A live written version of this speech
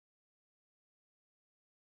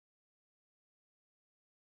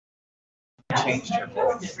changed her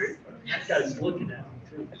voice. That guy's looking at me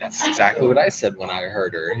too. That's exactly what I said when I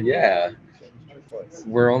heard her. Yeah.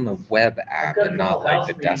 We're on the web app and not like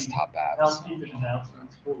the desktop apps. Housekeeping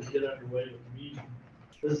announcements before we get underway with the meeting.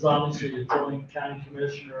 This is obviously a joint county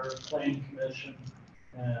commissioner, planning commission,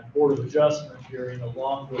 and board of adjustment hearing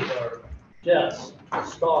along with our guests,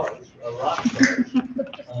 stars, rock stars,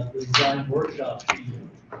 the design workshop meeting.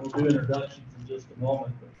 We'll do introductions in just a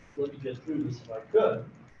moment, but let me get through this if I could.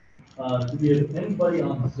 Do we have anybody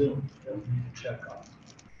on Zoom that we need to check on?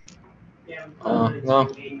 Yeah, no.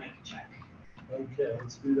 Okay,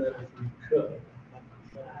 let's do that if we could.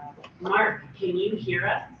 Mark, can you hear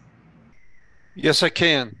us? Yes, I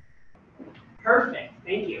can. Perfect,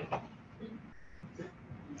 thank you.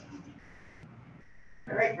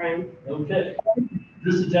 All right, Brian. Okay.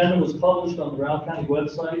 This agenda was published on the Routt County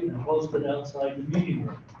website and posted outside the meeting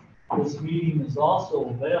room. This meeting is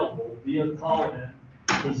also available via call-in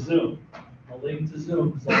to Zoom. A link to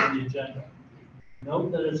Zoom is on the agenda.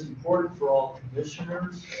 Note that it's important for all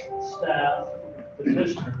commissioners, staff,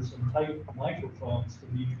 petitioners, and type microphones to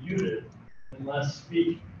be muted unless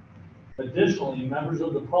speaking. Additionally, members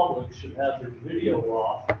of the public should have their video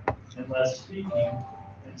off unless speaking,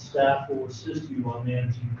 and staff will assist you on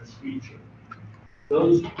managing this feature.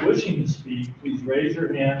 Those wishing to speak, please raise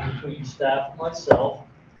your hand between staff and myself.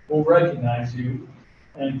 We'll recognize you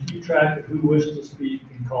and keep track of who wishes to speak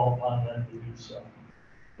and call upon them to do so.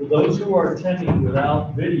 For those who are attending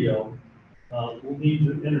without video, we'll need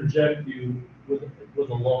to interject you with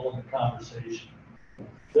a lull in the conversation.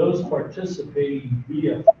 Those participating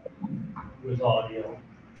with audio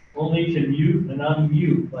only can mute and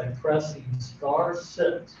unmute by pressing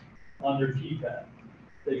 *6 on their keypad.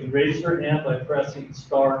 They can raise their hand by pressing *9.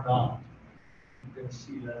 You're going to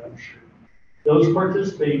see that, I'm sure. Those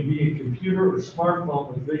participating via computer or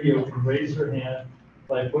smartphone with video can raise their hand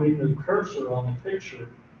by putting the cursor on the picture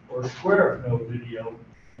or square if no video,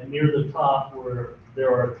 and near the top where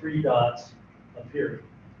there are 3 dots appearing.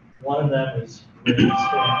 One of them is raise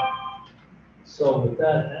hand. So with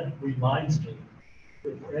that reminds me,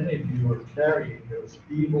 if any of you are carrying those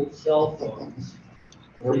feeble cell phones,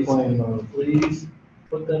 please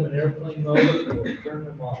put them in airplane mode or turn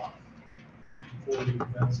them off before we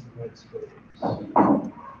commence the next phase.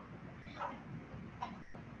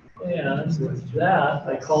 And with that,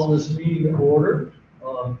 I call this meeting to order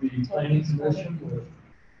of the Planning Commission with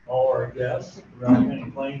all our guests, Routt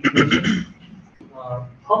County Planning Commission.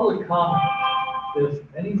 Public comment. If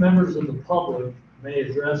any members of the public may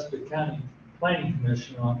address the County Planning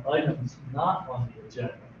Commission on items not on the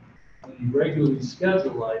agenda, any regularly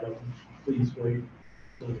scheduled items, please wait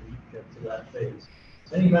until we get to that phase.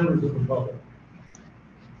 Any members of the public?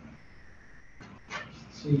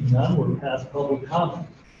 Seeing none, we're past public comment.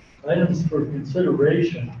 Items for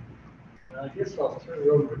consideration. I guess I'll turn it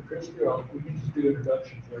over to Christy, or we can just do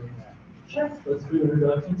introductions right now. Sure. Let's do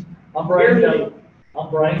introductions. I'm Brian Kelly.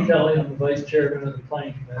 I'm the Vice Chairman of the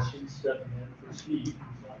Planning Commission, stepping in for Steve. Who's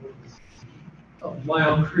not with us.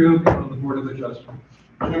 Lyle Krug on the Board of Adjustment.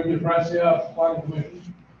 Jim DeFrancia, Planning Commission.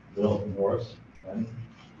 Bill Morris.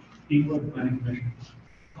 Steve Wood, Planning Commission.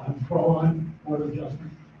 I'm Caroline, Board of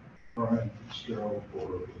Adjustment. Brian Fitzgerald,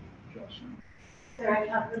 Board of Adjustment. Sarah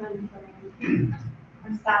Kupferman,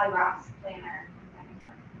 I'm Sally Ross, planner.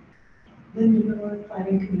 Linda Miller,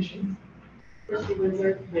 Planning Commission. Christy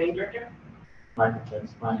Windsor, Planning Director. Michael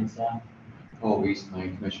Fitz, Planning Staff. Paul Weiss,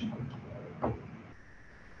 Planning Commission.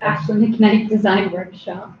 Ashley McKnight, Design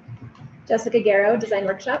Workshop. Jessica Garrow, Design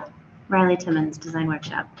Workshop. Riley Timmons, Design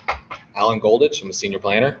Workshop. Alan Golditch, I'm a senior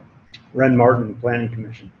planner. Ren Martin, Planning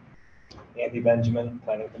Commission. Andy Benjamin,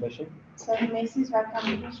 Planning Commission. Sarah Macy's, Routt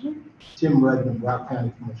County Commission. Tim Redmond, Routt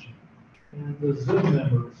County Commission. And the Zoom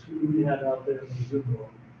members, who do we have out there in the Zoom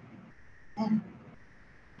room?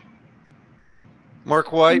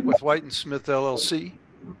 Mark White with White and Smith LLC,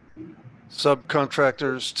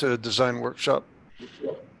 subcontractors to Design Workshop.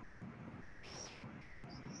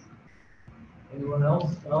 Anyone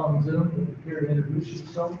else on Zoom that would care to introduce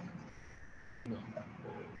yourself?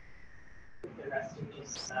 The rest are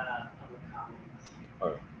just public comments.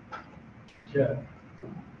 Okay.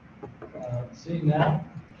 Seeing that,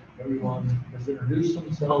 everyone has introduced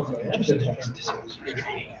themselves. Thank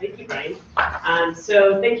you, Brian.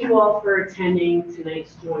 So thank you all for attending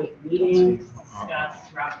tonight's joint meeting to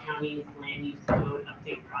discuss Routt County's land use code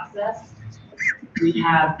update process. We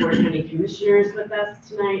have Board of County Commissioners with us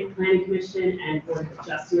tonight, Planning Commission, and Board of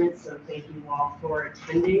Adjustment. So thank you all for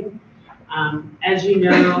attending. As you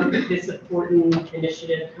know, this important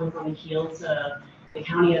initiative comes on the heels of the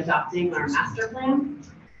county adopting our master plan.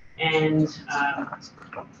 And,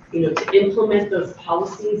 to implement those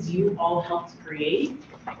policies you all helped create,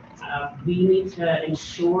 we need to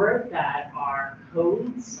ensure that our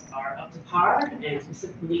codes are up to par and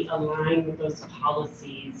specifically align with those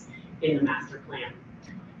policies in the master plan.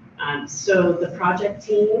 So the project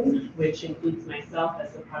team, which includes myself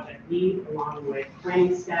as the project lead, along with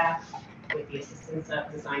planning staff, with the assistance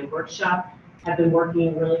of Design Workshop, have been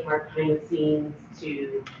working really hard behind the scenes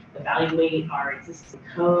to evaluate our existing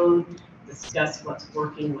code, discuss what's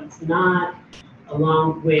working, what's not,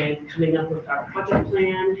 along with coming up with our project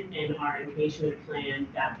plan and our engagement plan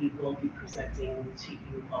that we will be presenting to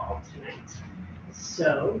you all tonight.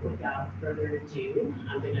 So without further ado,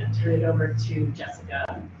 I'm going to turn it over to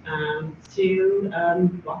Jessica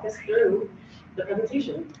to walk us through the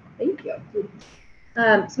presentation. Thank you.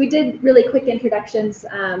 So we did really quick introductions,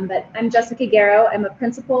 but I'm Jessica Garrow. I'm a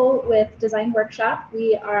principal with Design Workshop.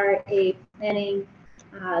 We are a planning,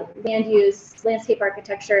 land use, landscape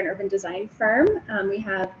architecture, and urban design firm. We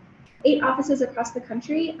have 8 offices across the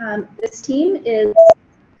country. This team is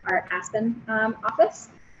our Aspen office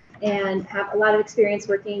and have a lot of experience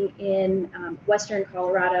working in Western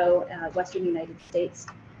Colorado, Western United States.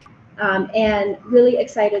 And really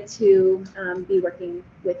excited to be working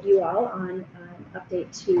with you all on an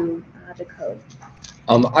update to the code.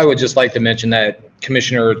 I would just like to mention that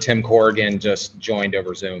Commissioner Tim Corrigan just joined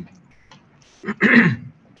over Zoom. Thank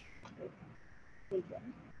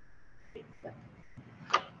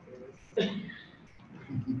you.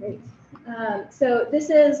 Great. So this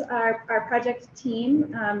is our project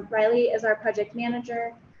team. Riley is our project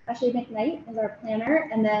manager. Ashley McKnight is our planner.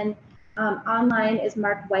 And then online is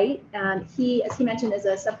Mark White. He, as he mentioned, is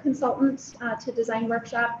a sub-consultant to Design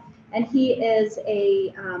Workshop, and he is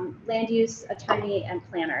a land use attorney and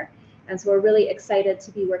planner. And so we're really excited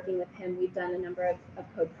to be working with him. We've done a number of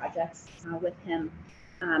code projects with him,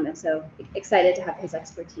 and so excited to have his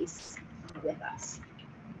expertise with us.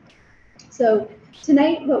 So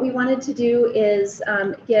tonight, what we wanted to do is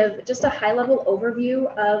give just a high-level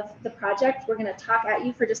overview of the project. We're going to talk at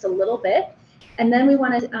you for just a little bit, and then we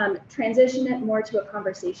want to transition it more to a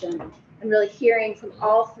conversation and really hearing from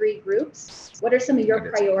all 3 groups. What are some of your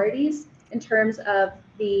priorities in terms of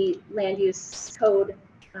the land use code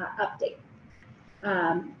update?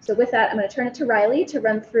 So with that, I'm going to turn it to Riley to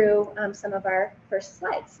run through some of our first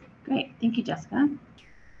slides. Great, thank you, Jessica.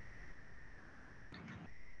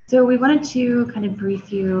 So we wanted to kind of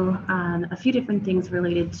brief you on a few different things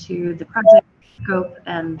related to the project scope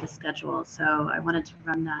and the schedule. So I wanted to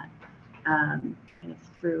run that kind of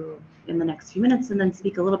through in the next few minutes and then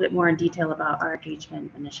speak a little bit more in detail about our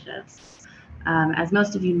engagement initiatives. As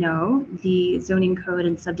most of you know, the zoning code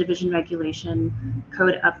and subdivision regulation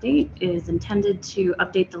code update is intended to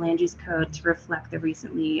update the land use code to reflect the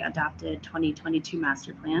recently adopted 2022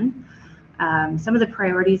 master plan. Some of the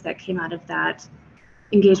priorities that came out of that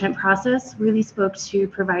engagement process really spoke to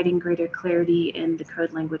providing greater clarity in the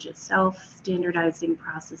code language itself, standardizing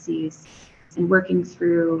processes, and working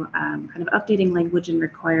through kind of updating language and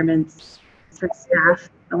requirements for staff,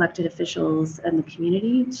 elected officials, and the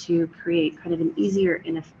community to create kind of an easier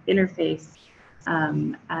interface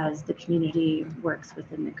as the community works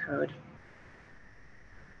within the code.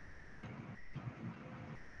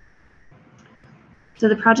 So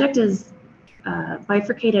the project is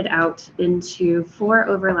bifurcated out into 4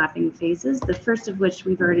 overlapping phases, the first of which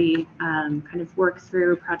we've already kind of worked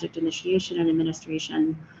through project initiation and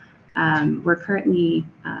administration. We're currently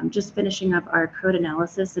just finishing up our code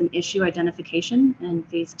analysis and issue identification in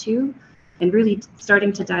phase 2, and really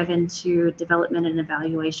starting to dive into development and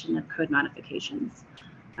evaluation of code modifications.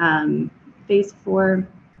 Phase 4,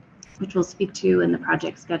 which we'll speak to in the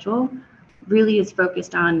project schedule, really is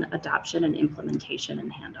focused on adoption and implementation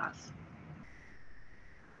and handoff.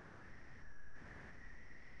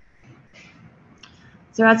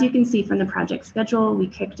 So as you can see from the project schedule, we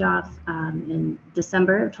kicked off in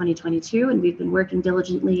December of 2022, and we've been working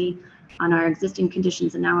diligently on our existing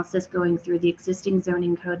conditions analysis, going through the existing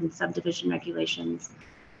zoning code and subdivision regulations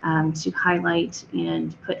to highlight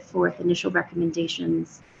and put forth initial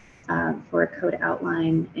recommendations for a code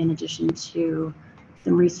outline, in addition to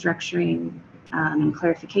some restructuring and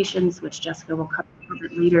clarifications, which Jessica will cover a little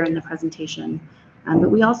bit later in the presentation.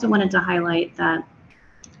 But we also wanted to highlight that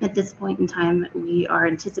at this point in time, we are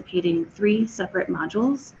anticipating 3 separate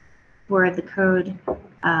modules for the code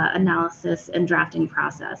analysis and drafting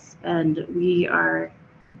process. And we are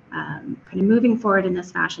kind of moving forward in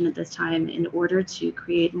this fashion at this time in order to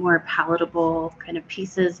create more palatable kind of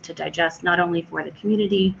pieces to digest, not only for the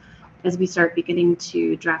community as we start beginning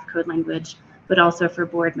to draft code language, but also for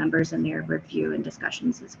board members and their review and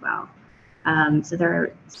discussions as well. So there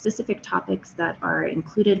are specific topics that are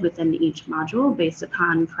included within each module based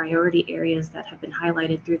upon priority areas that have been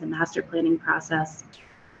highlighted through the master planning process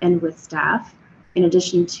and with staff, in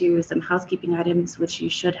addition to some housekeeping items, which you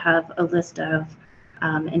should have a list of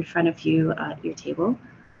in front of you at your table.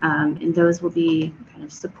 And those will be kind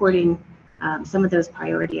of supporting some of those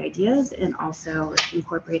priority ideas and also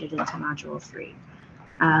incorporated into Module 3.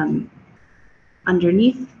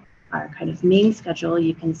 Underneath our kind of main schedule,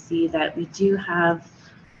 you can see that we do have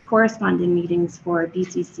corresponding meetings for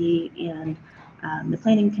BCC and the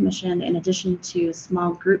Planning Commission, in addition to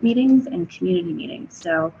small group meetings and community meetings.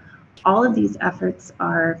 So all of these efforts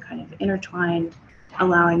are kind of intertwined,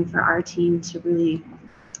 allowing for our team to really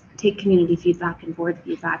take community feedback and board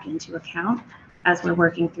feedback into account as we're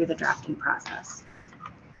working through the drafting process.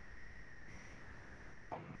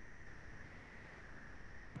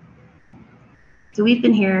 So we've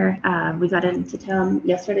been here, we got into town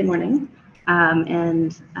yesterday morning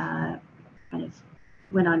and kind of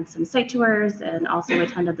went on some site tours and also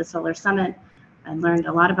attended the Solar Summit and learned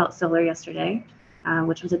a lot about solar yesterday,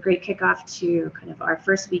 which was a great kickoff to kind of our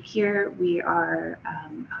first week here. We are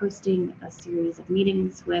hosting a series of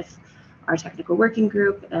meetings with our technical working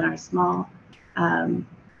group and our small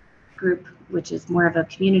group, which is more of a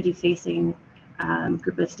community-facing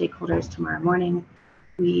group of stakeholders tomorrow morning.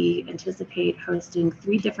 We anticipate hosting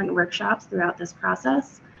 3 different workshops throughout this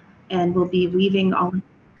process, and we'll be weaving all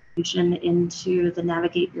information into the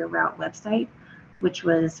Navigate Your Route website, which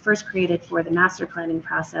was first created for the master planning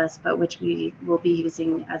process, but which we will be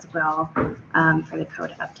using as well for the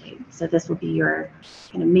code update. So this will be your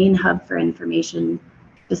kind of main hub for information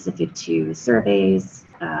specific to surveys,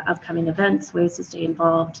 upcoming events, ways to stay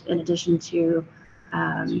involved, in addition to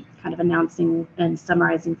kind of announcing and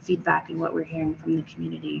summarizing feedback and what we're hearing from the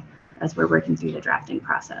community as we're working through the drafting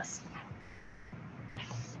process.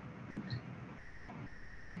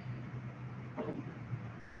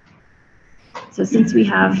 So since we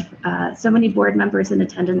have so many board members in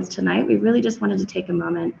attendance tonight, we really just wanted to take a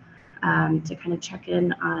moment to kind of check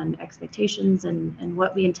in on expectations and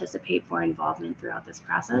what we anticipate for involvement throughout this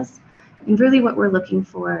process. And really what we're looking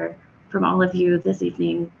for from all of you this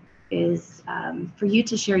evening is for you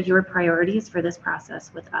to share your priorities for this process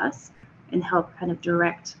with us and help kind of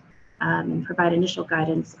direct and provide initial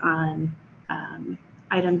guidance on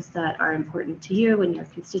items that are important to you and your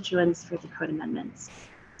constituents for the code amendments.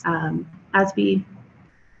 As we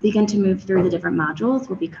begin to move through the different modules,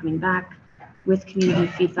 we'll be coming back with community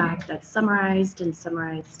feedback that's summarized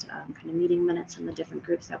kind of meeting minutes from the different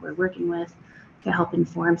groups that we're working with to help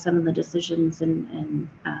inform some of the decisions in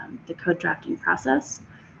the code drafting process.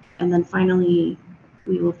 And then finally,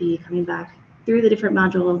 we will be coming back through the different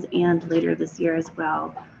modules and later this year as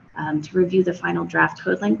well to review the final draft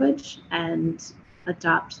code language and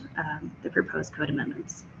adopt the proposed code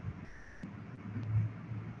amendments.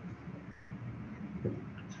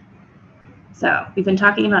 So we've been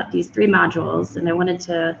talking about these 3 modules, and I wanted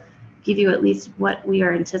to give you at least what we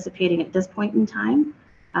are anticipating at this point in time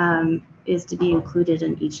is to be included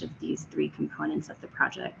in each of these 3 components of the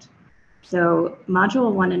project. So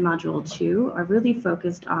Module 1 and Module 2 are really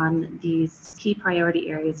focused on these key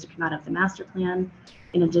priority areas to come out of the master plan,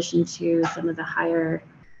 in addition to some of the higher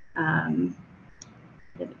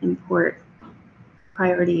import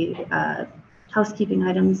priority housekeeping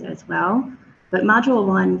items as well. But Module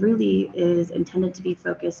 1 really is intended to be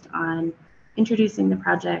focused on introducing the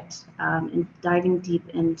project and diving deep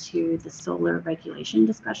into the solar regulation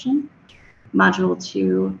discussion. Module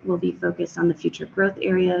 2 will be focused on the future growth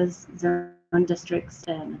areas, zone districts,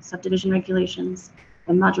 and subdivision regulations.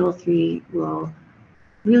 And Module 3 will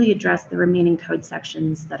really address the remaining code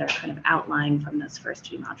sections that are kind of outlying from those first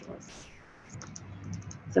 2 modules.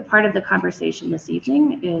 So part of the conversation this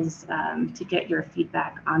evening is to get your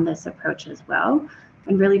feedback on this approach as well,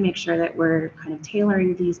 and really make sure that we're kind of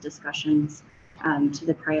tailoring these discussions to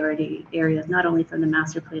the priority areas, not only from the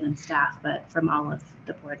master plan and staff, but from all of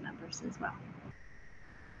the board members as well.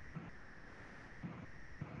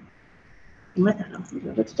 And with that, I'll send it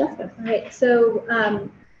over to Jessica. All right, so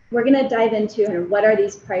we're going to dive into what are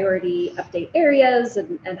these priority update areas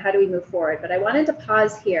and how do we move forward. But I wanted to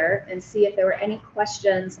pause here and see if there were any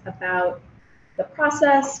questions about the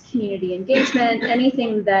process, community engagement,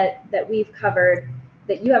 anything that we've covered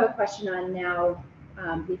that you have a question on now.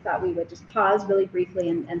 We thought we would just pause really briefly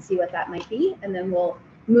and see what that might be, and then we'll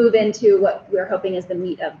move into what we're hoping is the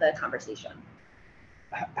meat of the conversation.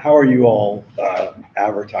 How are you all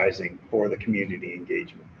advertising for the community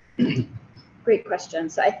engagement? Great question.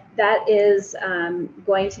 So that is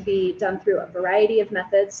going to be done through a variety of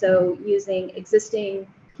methods. So using existing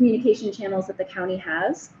communication channels that the county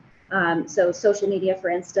has, So social media, for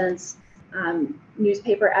instance,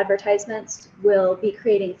 newspaper advertisements. Will be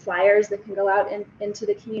creating flyers that can go out into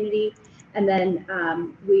the community. And then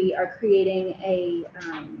we are creating a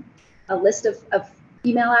list of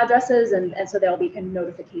email addresses, and so there'll be kind of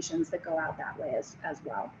notifications that go out that way as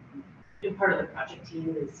well. And part of the project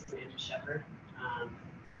team is Samantha Shepard,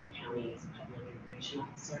 county's public information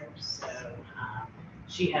officer. So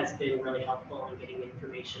she has been really helpful in getting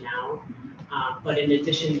information out. But in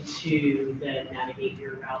addition to the Navigate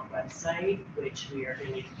Your Route website, which we are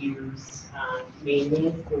going to use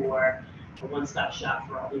mainly for a one-stop shop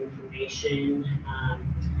for all the information,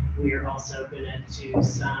 we are also going to do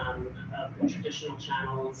some of the traditional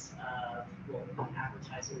channels of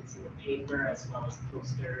advertisements in the paper, as well as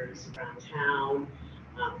posters around town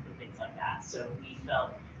and things like that. So we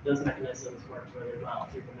felt those mechanisms worked really well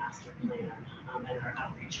through the master plan, and our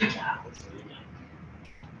outreach with that was really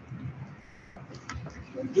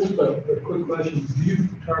good. Just a quick question. Do you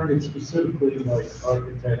target specifically like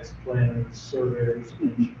architects, planners, surveyors,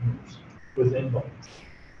 engineers with invites?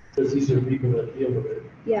 Because these are people that deal with it.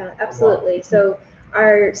 Yeah, absolutely. So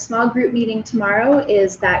our small group meeting tomorrow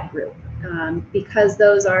is that group. Because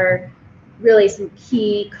those are really some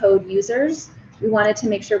key code users, we wanted to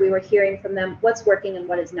make sure we were hearing from them what's working and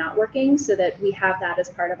what is not working, so that we have that as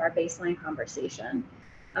part of our baseline conversation.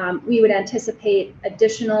 We would anticipate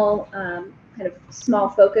additional kind of small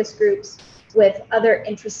focus groups with other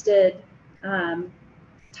interested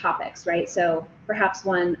topics, right? So perhaps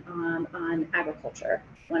one on agriculture,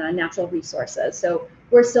 one on natural resources. So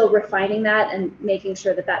we're still refining that and making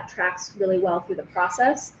sure that that tracks really well through the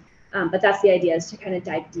process. But that's the idea, is to kind of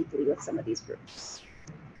dive deeply with some of these groups.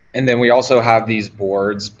 And then we also have these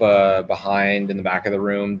boards behind in the back of the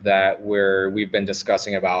room that we've been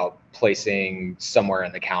discussing about placing somewhere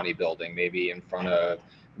in the county building, maybe in front of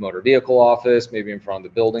the motor vehicle office, maybe in front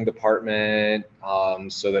of the building department,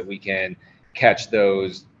 so that we can catch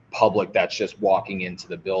those public that's just walking into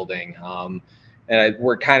the building. And I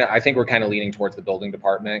think we're kind of leaning towards the building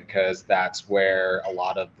department, because that's where a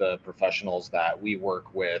lot of the professionals that we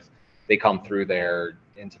work with, they come through there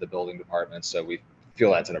into the building department. So we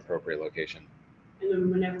feel that's an appropriate location. And then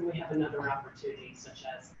whenever we have another opportunity, such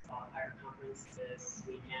as the Wildfire Conference this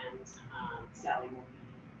weekend, Sally will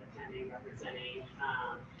be attending, representing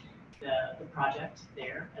the project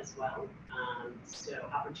there as well. So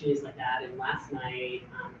opportunities like that. And last night,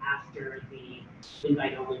 after the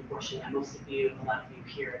invite-only portion that most of you, a lot of you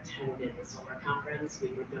here attended the solar conference, we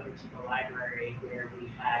moved over to the library, where we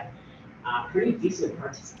had pretty decent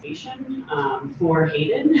participation for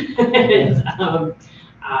Hayden.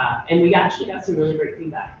 And we actually got some really great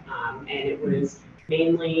feedback. And it was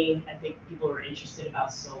mainly, I think people were interested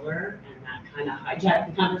about solar, and that kind of hijacked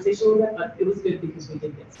the conversation a little bit, but it was good because we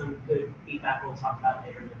did get some good feedback we'll talk about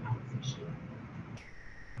later in the conversation.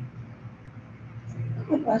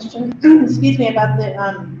 Quick question, excuse me, about the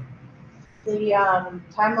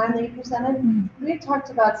timeline that you presented. We had talked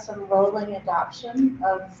about some rolling adoption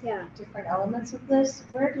of different elements of this.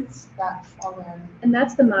 Where does that fall in? And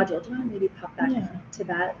that's the module. Do you want to maybe pop back to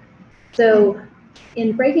that? So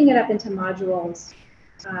in breaking it up into modules,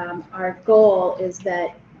 our goal is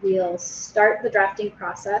that we'll start the drafting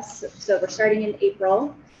process. So we're starting in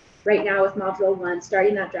April right now with module 1,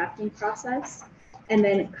 starting that drafting process, and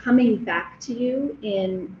then coming back to you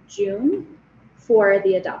in June for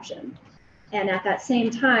the adoption. And at that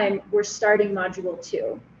same time, we're starting module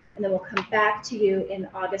 2, and then we'll come back to you in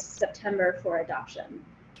August, September for adoption.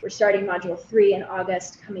 We're starting module 3 in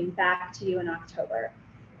August, coming back to you in October.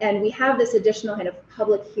 And we have this additional kind of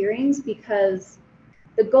public hearings because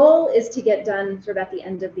the goal is to get done sort of at the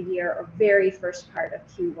end of the year or very first part of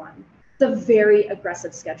Q1. It's a very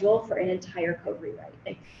aggressive schedule for an entire code rewrite.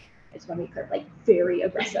 I just want to be clear, like very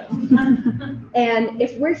aggressive. And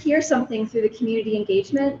if we're hear something through the community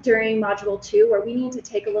engagement during module 2 where we need to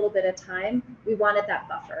take a little bit of time, we wanted that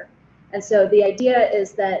buffer. And so the idea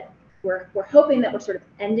is that we're hoping that we're sort of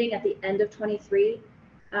ending at the end of 23,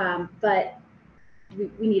 but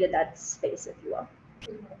we needed that space, if you will.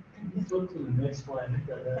 Flip to the next slide. I think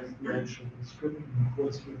that has the actual description of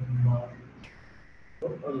what's within the module.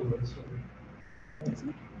 Oh, other way, sorry.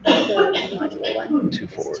 Module 1. 2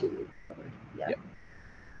 forward. Yeah.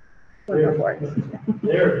 One more forward.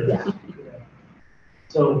 There it is. Yeah.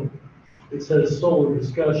 So it says solar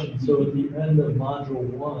discussion. So at the end of module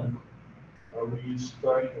 1, are we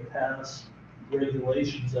starting to pass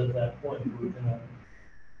regulations at that point? We're going to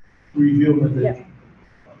review them at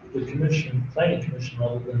the commission, planning commission,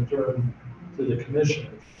 rather than turn to the commissioner.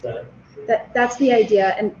 That's the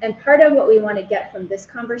idea. And part of what we want to get from this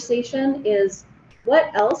conversation is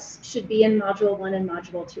what else should be in module 1 and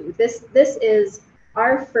module 2? This is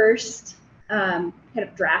our first kind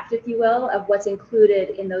of draft, if you will, of what's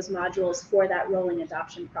included in those modules for that rolling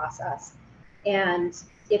adoption process. And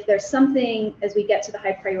if there's something as we get to the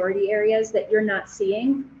high priority areas that you're not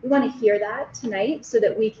seeing, we want to hear that tonight so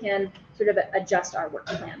that we can sort of adjust our work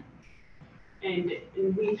plan. And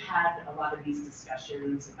we've had a lot of these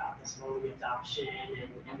discussions about this rolling adoption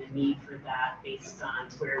and the need for that based on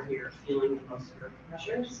where we're feeling the most growth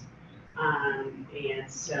pressures. And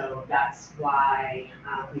so that's why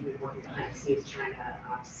we've been working behind the scenes trying to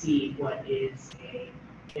see what is a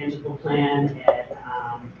tangible plan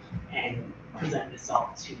and present this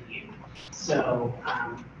all to you. So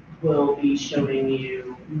we'll be showing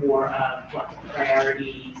you more of what the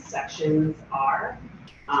priority sections are.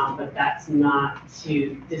 But that's not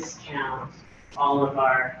to discount all of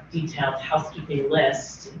our detailed housekeeping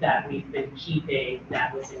list that we've been keeping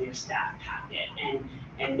that was in your staff packet.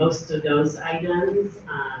 And most of those items,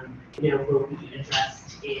 will be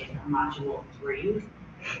addressed in module 3.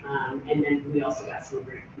 And then we also got some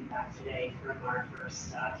great feedback today from our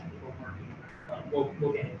first technical working group.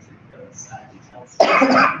 We'll get into those details.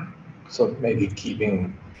 So maybe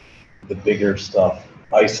keeping the bigger stuff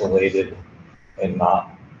isolated and not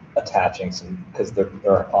attaching some, because there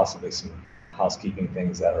are possibly some housekeeping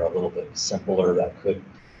things that are a little bit simpler that could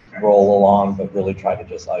roll along, but really try to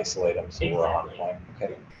just isolate them so we're on point.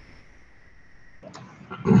 Okay.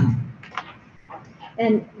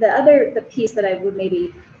 And the piece that I would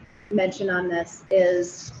maybe mention on this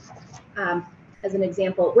is, as an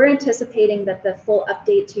example, we're anticipating that the full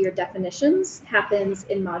update to your definitions happens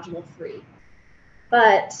in module 3.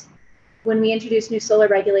 But when we introduce new solar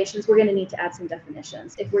regulations, we're going to need to add some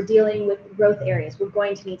definitions. If we're dealing with growth areas, we're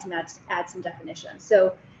going to need to add some definitions.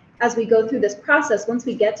 So as we go through this process, once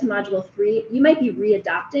we get to module 3, you might be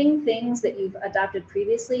readopting things that you've adopted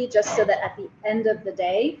previously, just so that at the end of the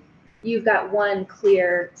day, you've got one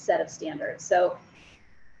clear set of standards. So,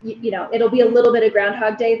 it'll be a little bit of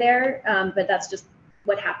Groundhog Day there, but that's just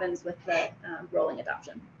what happens with the rolling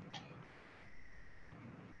adoption.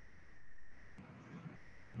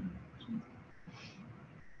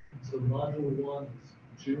 So module 1 is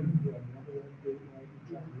June. Do I remember that date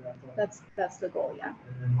right? That's the goal, yeah.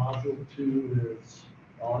 And then module 2 is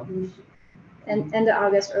August. And end of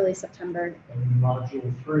August, early September. And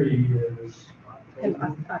module 3 is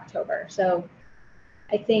October. So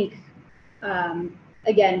I think,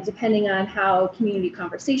 again, depending on how community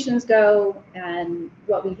conversations go and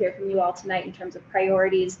what we hear from you all tonight in terms of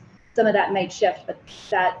priorities, some of that might shift, but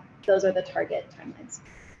those are the target timelines.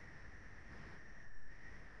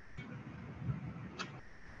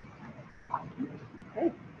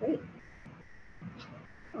 Okay, great.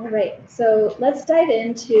 All right, so let's dive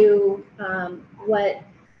into what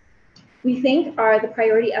we think are the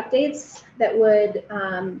priority updates that would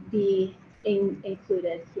be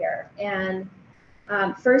included here. And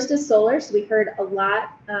first is solar. So we heard a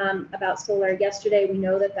lot about solar yesterday. We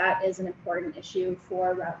know that that is an important issue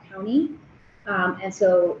for Routt County. And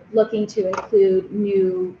so looking to include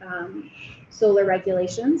new solar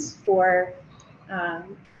regulations for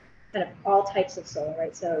kind of all types of solar,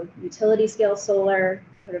 right? So utility scale solar,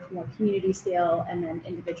 sort of more community scale, and then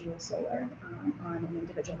individual solar on an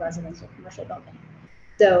individual residence or commercial building.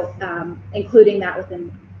 So including that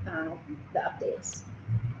within the updates.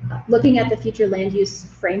 Looking at the future land use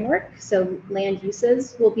framework, so land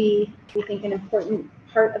uses will be, we think, an important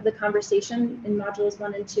part of the conversation in modules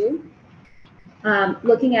 1 and 2.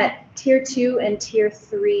 Looking at tier 2 and tier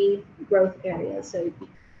 3 growth areas. So,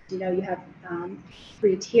 you have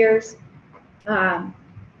 3 tiers.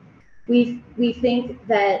 We think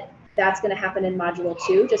that that's going to happen in module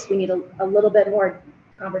 2. Just we need a little bit more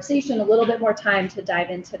conversation, a little bit more time to dive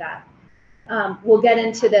into that. We'll get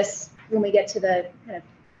into this when we get to the kind of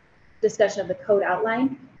discussion of the code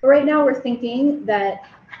outline. But right now we're thinking that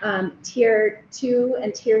tier 2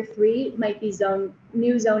 and tier 3 might be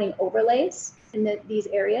new zoning overlays in these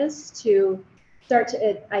areas to start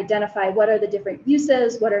to identify what are the different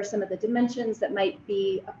uses, what are some of the dimensions that might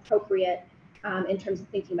be appropriate in terms of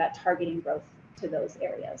thinking about targeting growth to those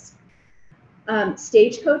areas.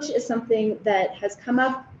 Stagecoach is something that has come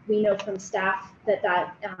up. We know from staff that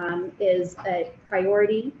is a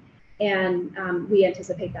priority, and we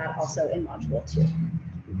anticipate that also in module 2.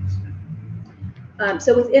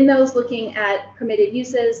 So within those, looking at permitted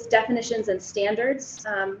uses, definitions, and standards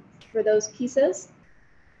for those pieces.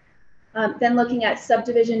 Then looking at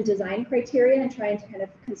subdivision design criteria and trying to kind of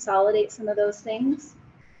consolidate some of those things.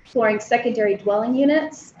 Exploring secondary dwelling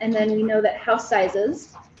units, and then we know that house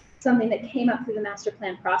sizes, something that came up through the master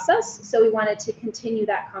plan process, so we wanted to continue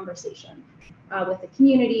that conversation. with the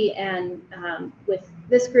community and with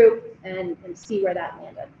this group and see where that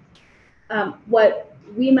landed. What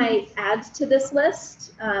we might add to this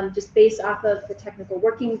list, just based off of the technical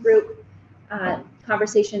working group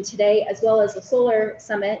conversation today, as well as the solar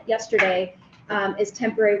summit yesterday, is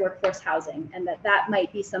temporary workforce housing, and that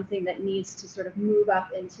might be something that needs to sort of move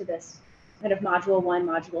up into this kind of module 1,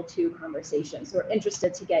 module 2 conversation. So we're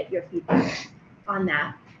interested to get your feedback on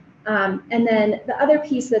that. And then the other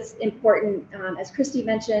piece that's important, as Christy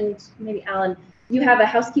mentioned, maybe Alan, you have a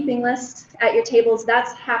housekeeping list at your tables.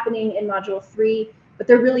 That's happening in module 3, but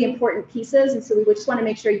they're really important pieces. And so we would just want to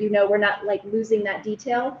make sure you know we're not like losing that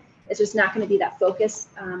detail. It's just not going to be that focus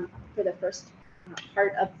for the first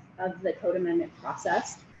part of the code amendment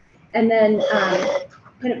process. And then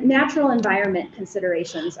kind of natural environment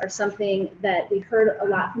considerations are something that we heard a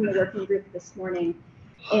lot from the working group this morning.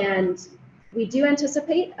 And we do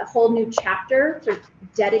anticipate a whole new chapter sort of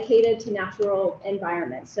dedicated to natural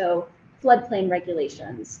environment. So floodplain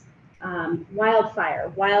regulations, wildfire,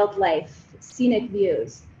 wildlife, scenic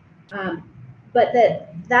views. But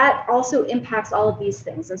that also impacts all of these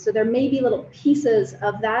things. And so there may be little pieces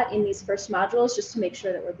of that in these first modules just to make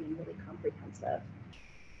sure that we're being really comprehensive.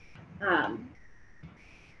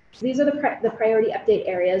 So these are the priority update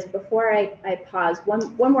areas. Before I pause,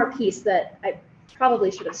 one more piece that I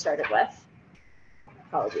probably should have started with.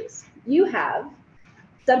 Apologies. You have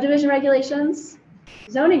subdivision regulations,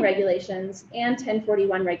 zoning regulations, and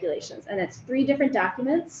 1041 regulations. And it's 3 different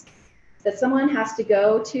documents that someone has to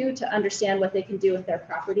go to understand what they can do with their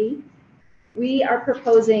property. We are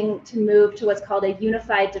proposing to move to what's called a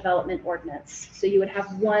unified development ordinance. So you would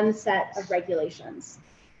have one set of regulations.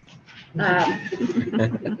 I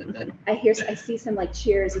see some like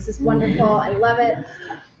cheers. This is wonderful. I love it.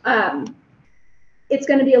 It's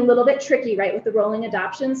going to be a little bit tricky, right, with the rolling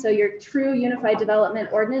adoption. So your true unified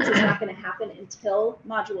development ordinance is not going to happen until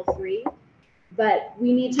module 3, but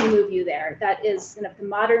we need to move you there. That is kind of the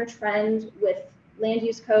modern trend with land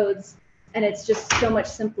use codes, and it's just so much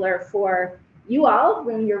simpler for you all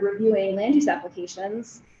when you're reviewing land use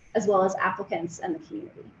applications, as well as applicants and the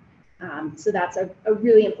community. So that's a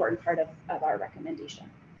really important part of our recommendation.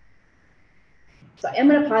 So I'm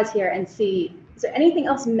going to pause here and see, is there anything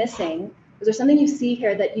else missing? Is there something you see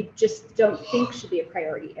here that you just don't think should be a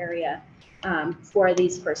priority area for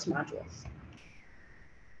these first modules?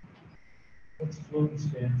 What's FLUME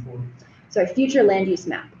stand for? Sorry, future land use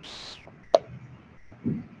map.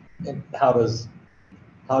 And how does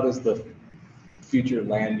the future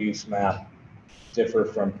land use map differ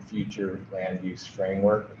from future land use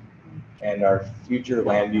framework? And our future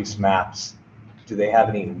land use maps, do they have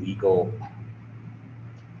any legal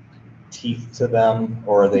teeth to them,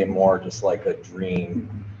 or are they more just like a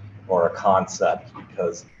dream or a concept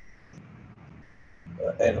because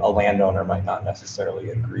a landowner might not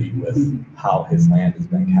necessarily agree with how his land has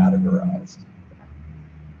been categorized?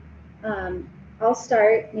 I'll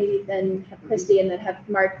start, maybe then have Christy, and then have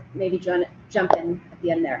Mark maybe jump in at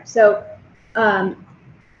the end there. So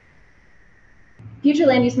future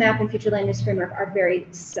land use map and future land use framework are very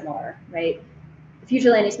similar, right? The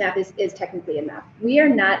future land use map is technically a map. We are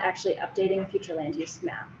not actually updating a future land use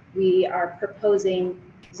map. We are proposing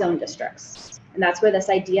zone districts. And that's where this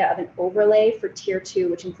idea of an overlay for tier 2,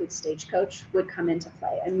 which includes Stagecoach, would come into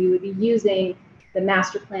play. And we would be using the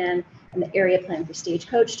master plan and the area plan for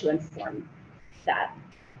Stagecoach to inform that.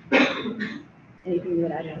 Anything you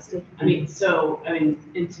would add, Christy? And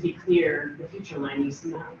to be clear, the future land use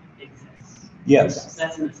map exists. Yes.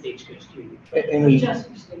 That's in the Stagecoach community. And we,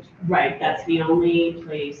 Right, that's the only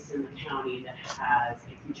place in the county that has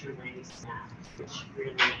a future land use map, which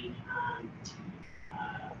really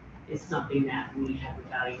is something that we have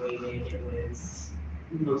evaluated. It was,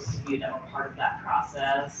 most of you that were part of that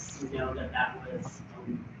process know that that was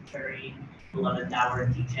a very 11th-hour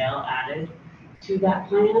detail added to that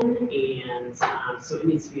plan, and so it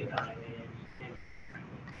needs to be evaluated.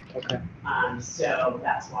 okay. So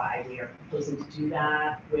that's why we are proposing to do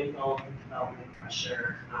that with all the development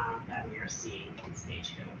pressure that we are seeing in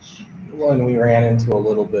Stagecoach. Well, and we ran into a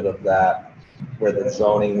little bit of that where the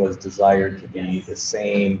zoning was desired to be the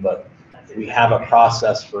same, but we have a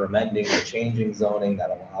process for amending or changing zoning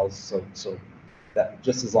that allows, so that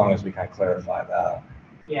just as long as we can clarify that.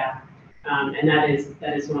 Yeah, and that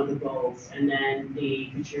is one of the goals. And then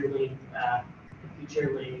the future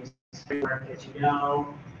land framework, as you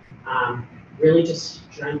know, really just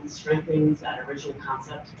strengthens that original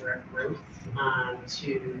concept of direct growth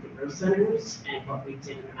to the growth centers. And what we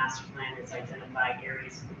did in the master plan is identify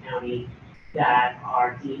areas of the county that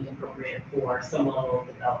are deemed appropriate for some level of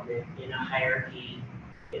development in a hierarchy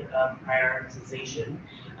prioritization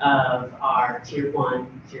of our tier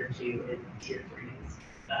 1, tier 2, and tier 3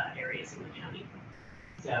 areas in the county.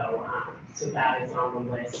 So that is on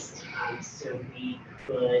the list. So we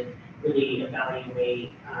could really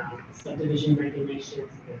evaluate subdivision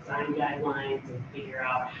regulations, design guidelines, and figure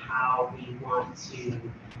out how we want to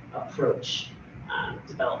approach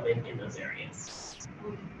development in those areas.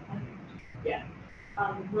 Yeah.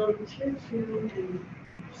 Will tier 2 and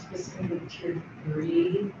specifically tier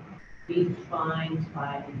 3 be defined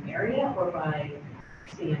by an area or by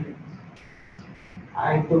standards?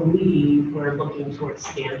 I believe we're looking towards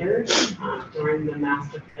standards during the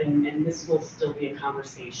master, and this will still be a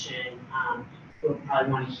conversation. We'll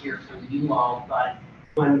probably want to hear from you all, but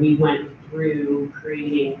when we went through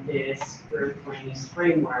creating this growth land use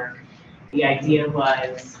framework, the idea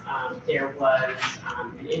was there was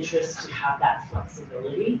an interest to have that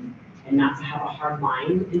flexibility and not to have a hard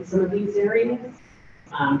line in some of these areas,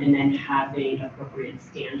 and then having appropriate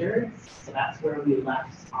standards. So that's where we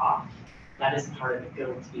left off. That is going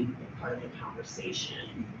to be part of the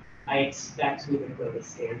conversation. I expect we would go the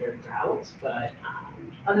standard route, but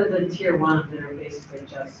other than tier 1 that are basically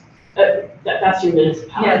just that's your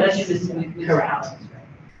municipality. Yeah, that's your municipality. Correct.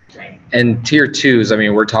 Right. And tier 2s, I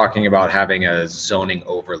mean, we're talking about having a zoning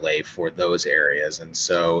overlay for those areas. And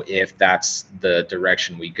so if that's the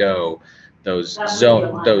direction we go, those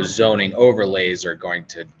zoning overlays are going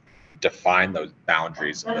to define those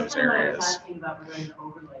boundaries of those areas. That's what I was asking about regarding the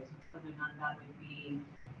overlays, whether or not that would be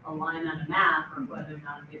a line on a map or whether or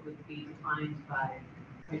not it would be defined by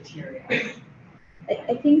criteria.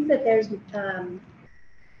 I think that there's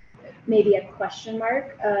maybe a question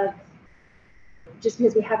mark of, just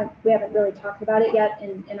because we haven't really talked about it yet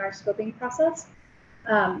in our scoping process.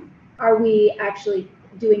 Are we actually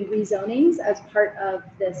doing rezonings as part of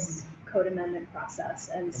this code amendment process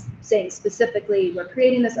and saying specifically we're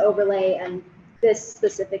creating this overlay and this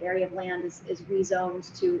specific area of land is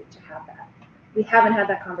rezoned to have that? We haven't had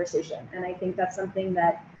that conversation, and I think that's something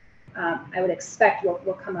that I would expect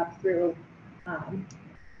will come up through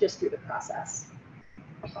just through the process.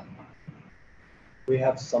 We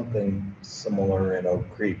have something similar in Oak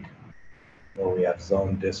Creek, where we have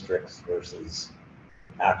zone districts versus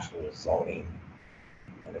actual zoning.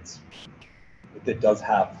 And it does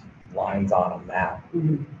have lines on a map,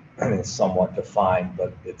 and it's somewhat defined,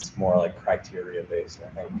 but it's more like criteria based, I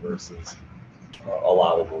think, versus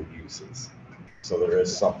allowable uses. So there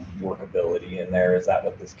is some workability in there. Is that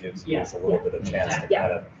what this gives you? It's a little bit of chance to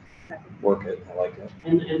kind of work it. I like it.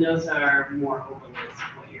 And those are more overlays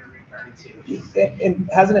of what you're referring to. And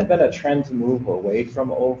hasn't it been a trend to move away from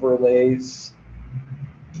overlays?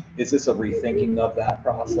 Is this a rethinking of that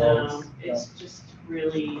process? No, it's just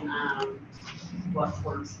really what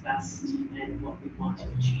works best and what we want to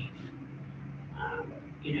achieve.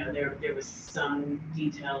 There was some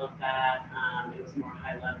detail of that. It was more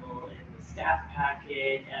high level in the staff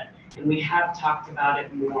packet, and we have talked about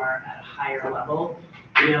it more at a higher level,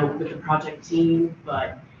 with the project team.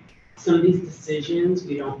 But some of these decisions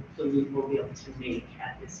we don't believe we'll be able to make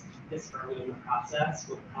at this early in the process.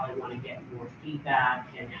 We'll probably want to get more feedback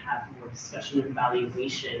and have more discussion and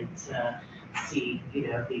evaluation to see,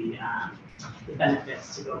 the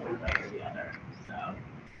benefits to go one way or the other.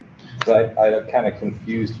 So I kind of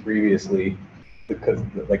confused previously, because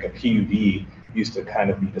like a PUD used to kind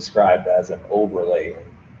of be described as an overlay, and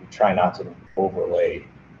we try not to overlay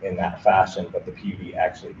in that fashion, but the PUD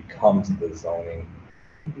actually becomes the zoning.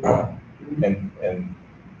 And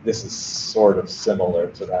this is sort of similar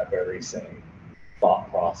to that very same thought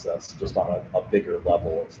process, just on a bigger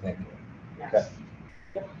level of thinking. Okay.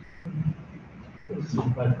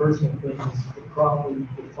 My personal thing is to properly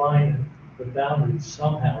define the boundaries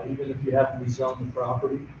somehow, even if you have to rezone the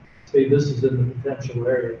property. Say this is in the potential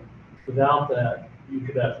area. Without that, you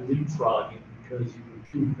could have leapfrogging because you were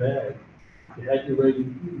too vague. You had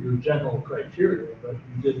your general criteria, but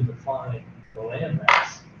you didn't define the land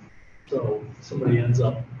mass. So somebody ends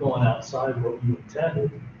up going outside what you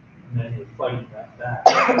intended, and then you're fighting that back.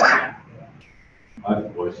 I have a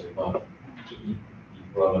question about, you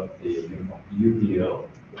brought up the UDO.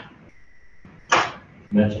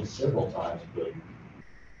 Mentioned several times, but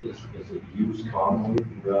is it used commonly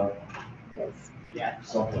throughout? Yeah.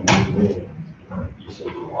 Something new, you said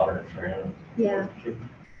the water trend. Yeah.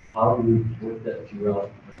 How do you put that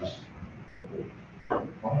throughout this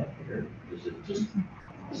plant here? Is it just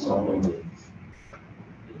something that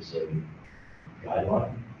is a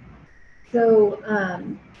guideline? So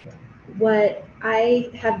what I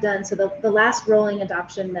have done, so the last rolling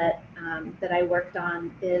adoption that that I worked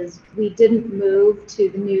on is we didn't move to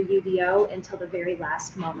the new UDO until the very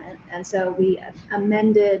last moment. And so we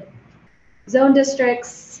amended zone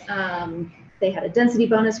districts. They had a density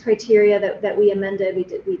bonus criteria that we amended.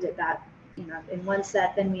 We did that, in one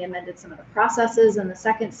set. Then we amended some of the processes in the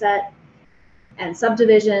second set and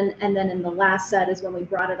subdivision. And then in the last set is when we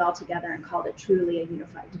brought it all together and called it truly a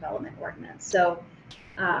unified development ordinance. So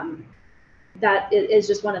that is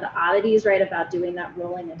just one of the oddities, right, about doing that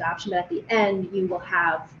rolling adoption. But at the end, you will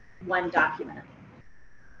have one document.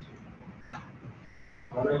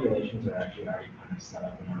 Our regulations are actually already kind of set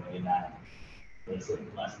up in a way that makes it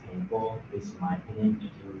less painful, at least in my opinion.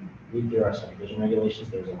 If you read through our subdivision regulations,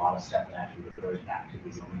 there's a lot of stuff that actually refers back to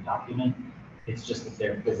the zoning document. It's just that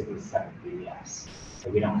they're physically separate PDFs. So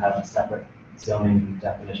we don't have a separate zoning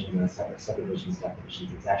definition and a separate subdivisions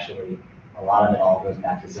definitions. It's actually, a lot of it all goes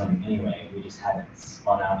back to zoning anyway. We just had it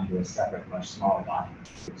spun out into a separate, much smaller document.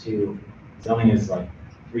 Zoning is like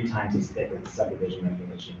 3 times as thick as subdivision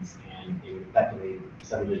regulations, and it would effectively,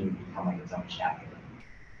 subdivision would become like its own chapter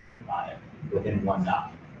about it within one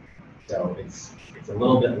document. So it's a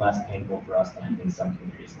little bit less painful for us than I think some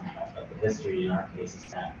communities might have. But the history in our case is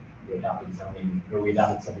that we adopted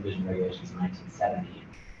subdivision regulations in 1970,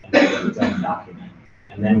 and then it was its own document.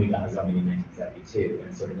 And then we got zoning in 1972,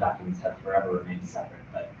 and so the documents have forever remained separate.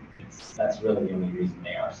 But that's really the only reason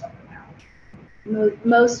they are separate now.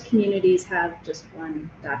 Most communities have just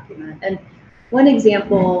one document. And one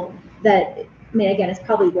example that, again, it's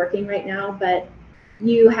probably working right now, but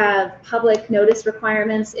you have public notice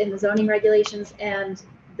requirements in the zoning regulations and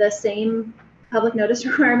the same public notice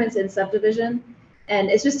requirements in subdivision. And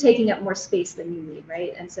it's just taking up more space than you need,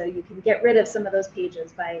 right? And so you can get rid of some of those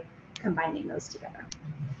pages by combining those together.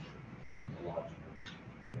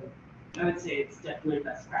 I would say it's definitely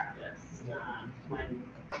best practice. When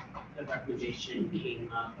the recommendation came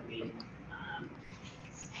up,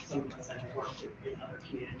 some of us have worked in other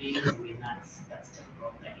communities. That's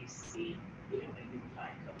typical that you see, a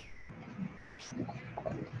unified code.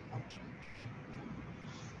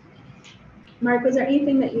 Mark, was there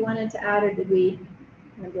anything that you wanted to add, or did we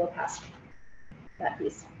kind of go past that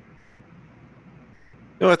piece?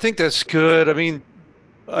 No, I think that's good. I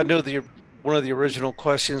know one of the original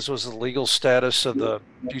questions was the legal status of the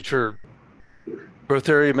future growth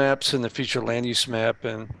area maps and the future land use map,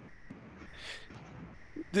 and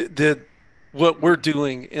what we're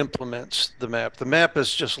doing implements the map. The map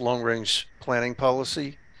is just long-range planning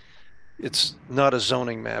policy. It's not a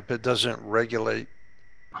zoning map. It doesn't regulate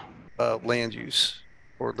land use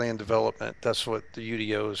or land development. That's what the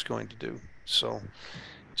UDO is going to do. So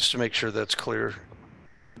just to make sure that's clear.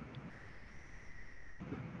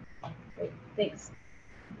 Thanks.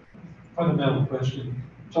 Fundamental question.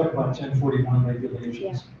 Talk about 1041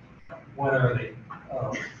 regulations. What are they?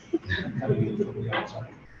 Coming in from the outside.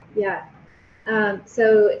 Yeah.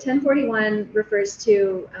 So 1041 refers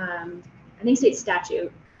to, I think, state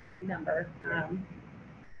statute number.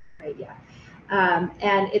 Right. Yeah.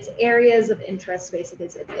 And it's areas of interest, basically.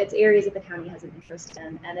 It's areas that the county has an interest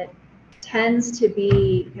in, and it tends to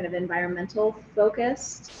be kind of environmental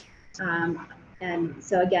focused. And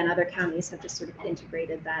so again, other counties have just sort of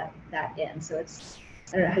integrated that in. So it's,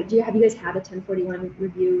 I don't know, have you guys had a 1041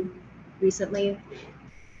 review recently?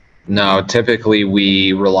 No, typically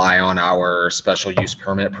we rely on our special use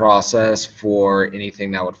permit process for anything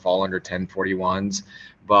that would fall under 1041s.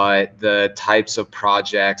 But the types of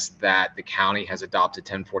projects that the county has adopted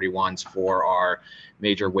 1041s for are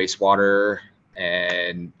major wastewater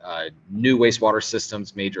and new wastewater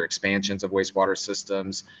systems, major expansions of wastewater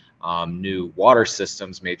systems, new water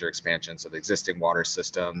systems, major expansions of existing water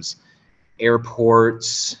systems,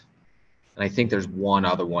 airports, and I think there's one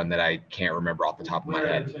other one that I can't remember off the top of my head.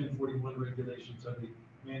 Where are the 1041 regulations? Are they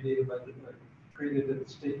mandated by created at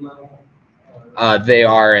the state level? They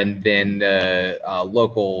are, and then the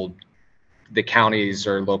counties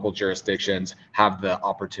or local jurisdictions have the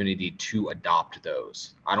opportunity to adopt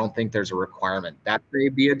those. I don't think there's a requirement that they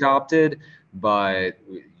be adopted, but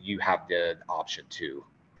you have the option to.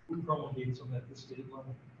 Who promulgates them at the state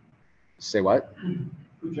level? Say what? Who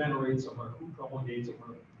generates them, or who promulgates them,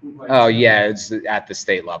 or who writes Oh them? yeah, it's at the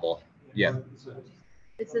state level. Yeah.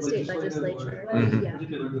 It's the state legislature. Mhm. Yeah.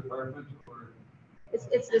 Particular department, or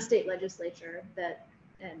It's the state legislature that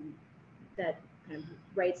kind of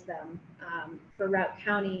writes them. For Routt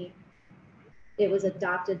County, it was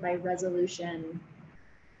adopted by resolution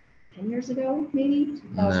 10 years ago, maybe?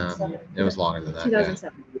 No, it was longer than that.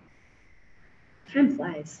 2007. Time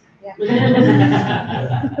flies. Yeah.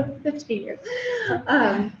 15 years.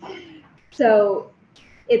 So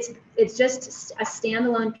it's just a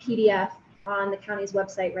standalone PDF on the county's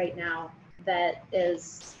website right now that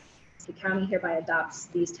is, the county hereby adopts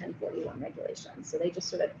these 1041 regulations. So they just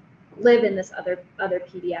sort of live in this other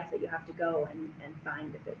PDF that you have to go and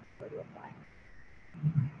find if it were to apply.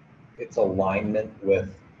 It's alignment with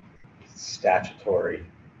statutory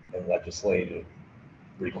and legislative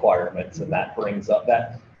requirements, and that brings up,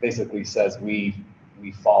 that basically says we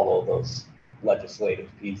follow those legislative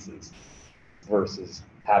pieces versus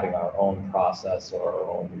having our own process or our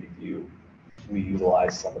own review. We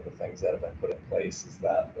utilize some of the things that have been put in place. Is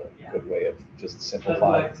that a good way of just But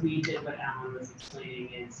simplifying? what we did, what Alan was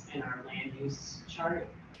explaining, is in our land use chart,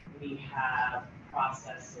 we have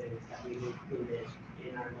processes that we've included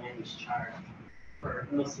in our land use chart. For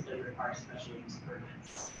most of them require special use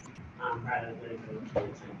permits, rather than go to the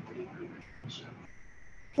 1041 regulation.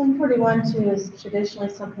 1041 too is traditionally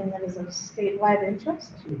something that is of statewide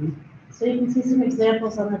interest. So you can see some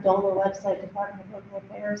examples on the DOLA website, Department of Local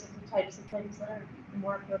Affairs, of the types of things that are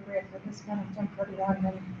more appropriate for this kind of 1041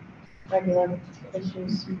 than regular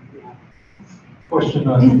issues. Question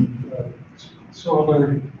on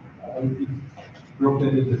solar, you broke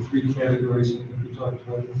it into 3 categories, and you talked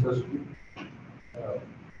about industrial.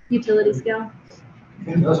 Utility scale?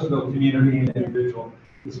 Industrial, community, and individual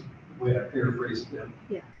is the way I paraphrased them.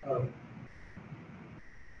 Yeah.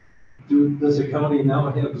 Does the county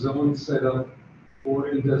now have zones set up for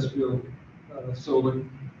industrial solar?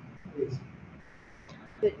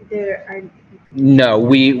 There are. No,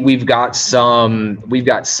 we've got some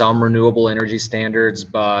renewable energy standards,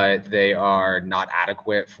 but they are not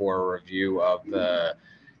adequate for a review of the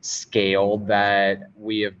scale that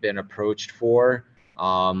we have been approached for.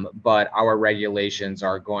 But our regulations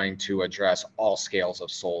are going to address all scales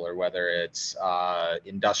of solar, whether it's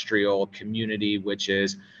industrial, community, which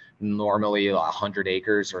is normally 100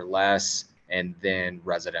 acres or less, and then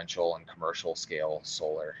residential and commercial scale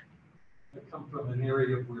solar. I come from an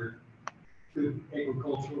area where good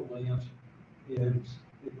agricultural land, and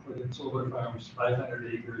they put in solar farms,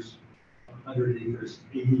 500 acres, 100 acres,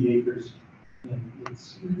 80 acres, and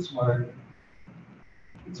it's smart.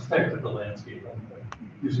 It's affected the landscape. I'm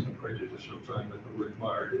using a prejudicial term with the word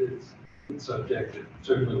smart. It's subjective.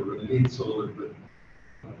 Certainly we're going to need solar, but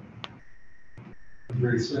I'm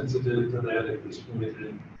very sensitive to that at this point.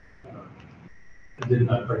 And I did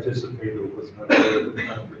not participate or was not there at the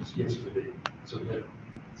conference yesterday, so that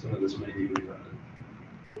some of this may be redundant.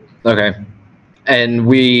 Okay. And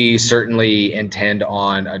we certainly intend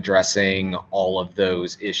on addressing all of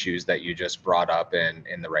those issues that you just brought up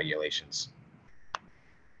in the regulations.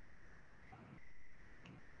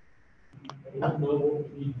 I don't know what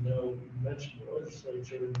we need to know. You mentioned the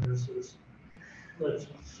legislature, and there's this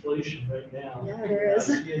legislation right now. Yeah, there is.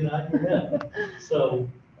 I see it on your head. So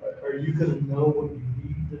are you gonna know what you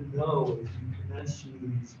need to know as you commence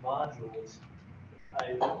through these modules?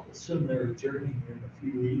 I assume they're adjourning in a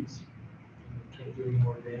few weeks. You can't do any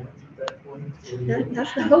more damage at that point.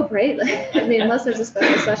 That's the hope, right? I mean, unless there's a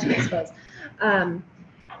special session, I suppose.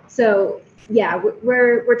 So yeah,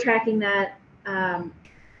 we're tracking that.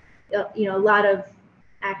 You know, a lot of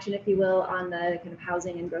action, if you will, on the kind of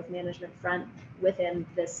housing and growth management front within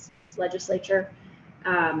this legislature.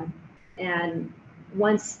 And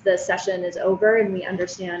once the session is over and we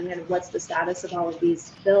understand kind of what's the status of all of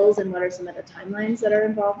these bills and what are some of the timelines that are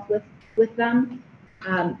involved with them,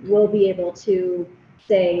 we'll be able to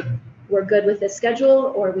say we're good with this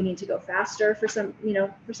schedule, or we need to go faster for some, you know,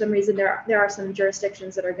 for some reason. There are some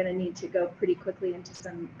jurisdictions that are going to need to go pretty quickly into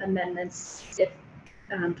some amendments if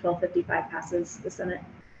 1255 passes the Senate.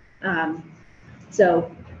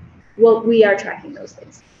 So we are tracking those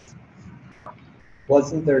things.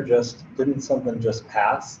 Didn't something just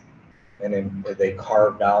pass? And then they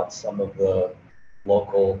carved out some of the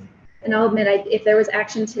local. And I'll admit, if there was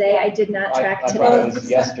action today, I did not track I today. thought it was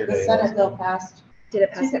yesterday. The Senate bill passed. Did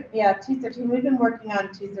it pass? Yeah, 213. We've been working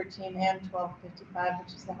on 213 and 1255,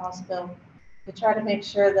 which is the House bill, to try to make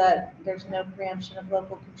sure that there's no preemption of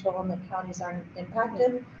local control and that counties aren't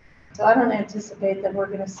impacted. So I don't anticipate that we're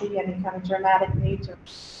going to see any kind of dramatic need to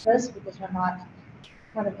this, because we're not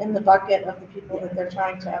kind of in the bucket of the people that they're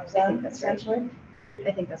trying to upset, essentially.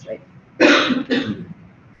 I think that's right.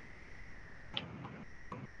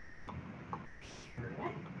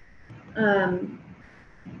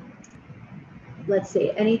 Let's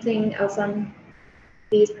see, anything else on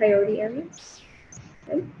these priority areas?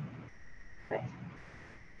 Okay.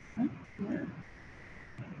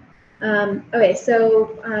 Okay,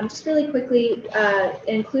 so just really quickly,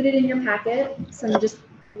 included in your packet, some just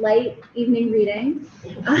light evening reading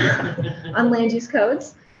on land use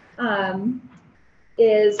codes.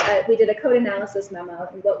 is we did a code analysis memo.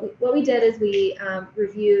 And what we did is we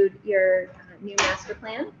reviewed your new master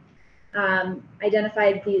plan,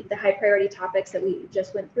 identified the high priority topics that we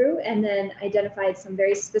just went through, and then identified some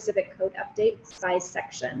very specific code updates by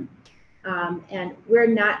section. And we're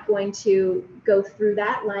not going to go through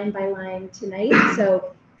that line by line tonight.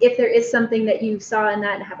 So if there is something that you saw in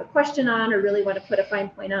that and have a question on, or really want to put a fine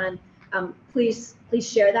point on, please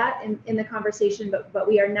share that in the conversation, but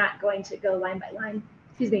we are not going to go line by line,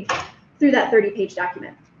 through that 30-page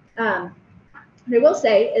document. What I will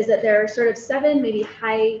say is that there are sort of 7 maybe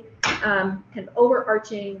high kind of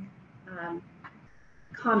overarching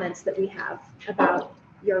comments that we have about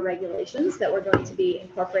your regulations that we're going to be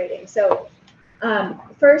incorporating. So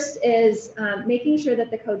first is making sure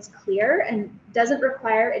that the code's clear and doesn't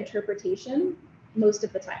require interpretation most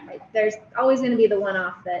of the time, right? There's always going to be the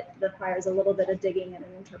one-off that requires a little bit of digging and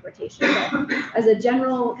an interpretation. But as a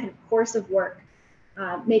general kind of course of work,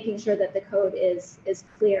 making sure that the code is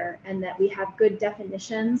clear and that we have good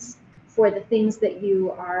definitions for the things that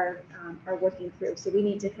you are working through. So we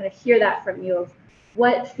need to kind of hear that from you of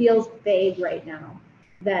what feels vague right now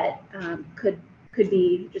that could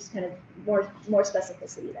be just kind of more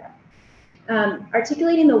specificity there.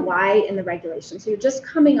 Articulating the why in the regulation. So you're just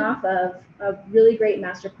coming off of a really great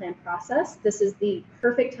master plan process. This is the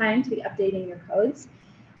perfect time to be updating your codes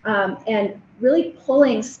and really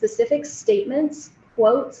pulling specific statements,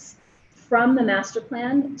 quotes from the master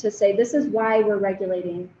plan to say, this is why we're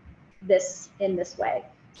regulating this in this way.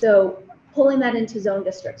 So pulling that into zone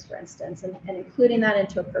districts, for instance, and including that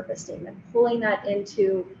into a purpose statement, pulling that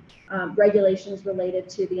into regulations related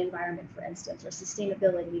to the environment, for instance, or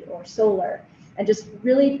sustainability or solar, and just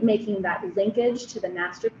really making that linkage to the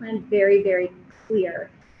master plan very, very clear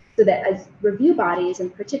so that as review bodies in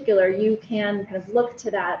particular, you can kind of look to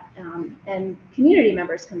that and community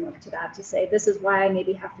members can look to that to say, this is why I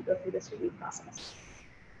maybe have to go through this review process.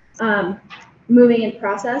 Moving in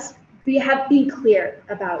process, being clear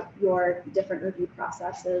about your different review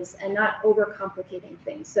processes and not overcomplicating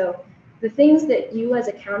things. So the things that you as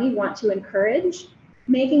a county want to encourage,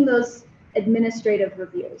 making those administrative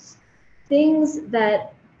reviews. Things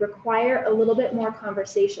that require a little bit more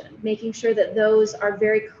conversation, making sure that those are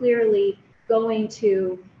very clearly going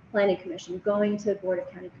to Planning Commission, going to Board of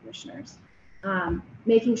County Commissioners,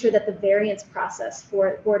 making sure that the variance process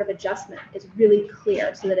for Board of Adjustment is really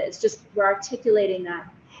clear so that it's just, we're articulating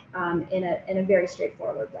that in a very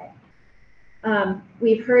straightforward way.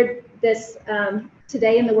 We've heard this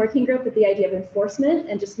today in the working group with the idea of enforcement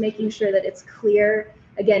and just making sure that it's clear,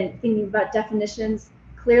 again, thinking about definitions,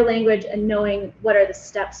 clear language, and knowing what are the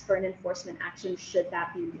steps for an enforcement action should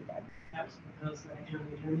that be needed.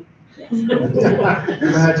 Yes.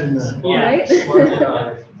 Imagine that.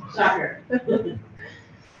 Right? Shocker.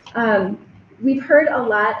 We've heard a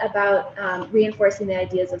lot about reinforcing the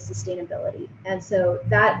ideas of sustainability. And so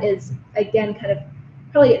that is, again, kind of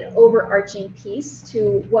probably an overarching piece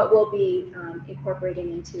to what we'll be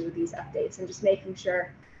incorporating into these updates and just making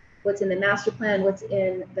sure what's in the master plan, what's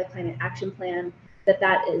in the climate action plan,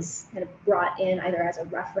 that is kind of brought in either as a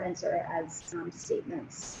reference or as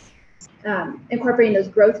statements. Incorporating those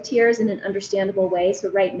growth tiers in an understandable way. So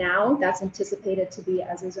right now that's anticipated to be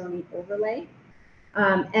as a zoning overlay.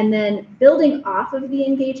 And then building off of the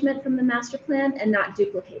engagement from the master plan and not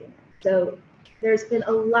duplicating it. So there's been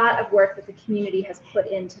a lot of work that the community has put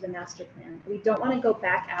into the master plan. We don't want to go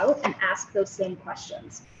back out and ask those same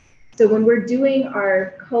questions. So when we're doing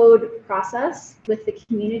our code process with the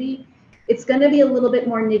community, it's going to be a little bit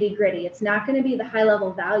more nitty gritty. It's not going to be the high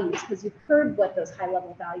level values because you've heard what those high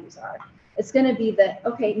level values are. It's going to be the,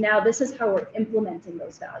 okay, now this is how we're implementing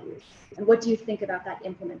those values. And what do you think about that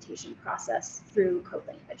implementation process through code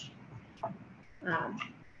language?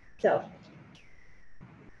 So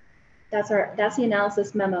that's the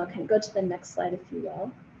analysis memo. Can go to the next slide if you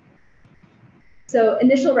will. So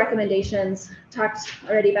initial recommendations, talked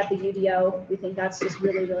already about the UDO. We think that's just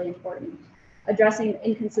really, really important. Addressing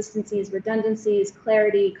inconsistencies, redundancies,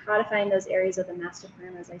 clarity, codifying those areas of the master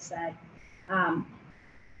plan, as I said.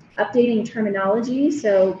 Updating terminology,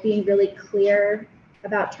 so being really clear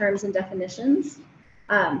about terms and definitions.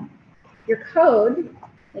 Your code,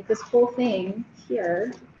 like this whole thing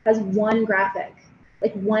here, has one graphic,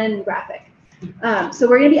 like one graphic. So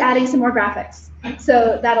we're going to be adding some more graphics.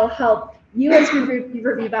 So that'll help you as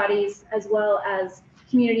review bodies, as well as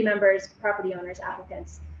community members, property owners,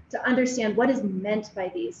 applicants, to understand what is meant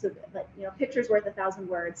by these. So that, you know, picture's worth 1,000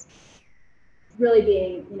 words. Really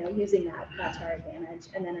being, you know, using that to our advantage.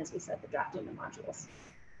 And then, as we said, the drafting the modules.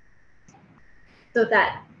 So with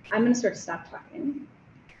that, I'm going to stop talking.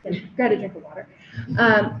 grab a drink of water.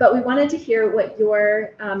 But we wanted to hear what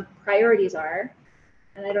your priorities are.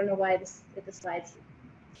 And I don't know why if the slide's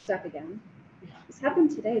stuck again. This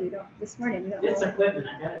happened today. This morning. We don't It's know. equipment,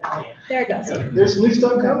 I gotta tell you. There it goes. There's new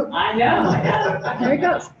stuff coming. I know. There it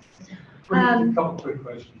goes. A couple quick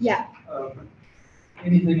questions. Yeah.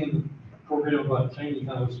 Anything in the program about tiny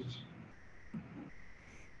houses?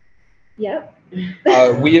 Yep.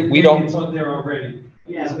 We don't. It's on there already.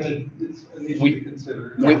 Yeah. It's an issue to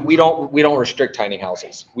consider. We don't restrict tiny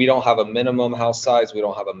houses. We don't have a minimum house size. We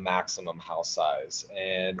don't have a maximum house size.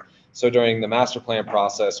 And so during the master plan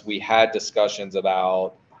process, we had discussions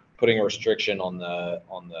about putting a restriction on the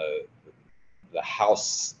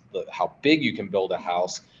house, how big you can build a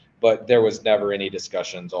house, but there was never any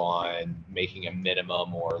discussions on making a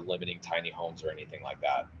minimum or limiting tiny homes or anything like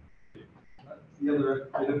that. The other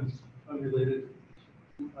items unrelated,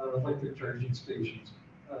 electric charging stations.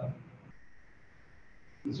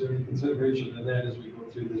 Is there any consideration of that as we go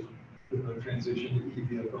through the transition to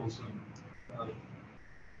e-vehicles?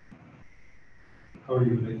 How are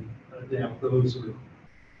you going to adapt those?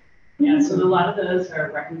 Yeah, so a lot of those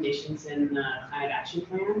are recommendations in the climate action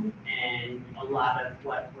plan, and a lot of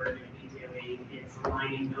what we're going to be doing is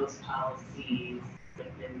aligning those policies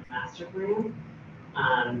within the master plan.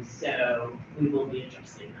 So we will be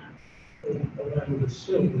adjusting that. But I would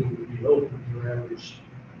assume we would be open to your average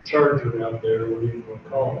charger out there, whatever you want to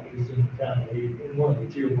call it, is in the county, in one of the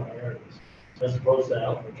tier 1 areas, as opposed to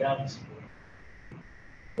out in the county.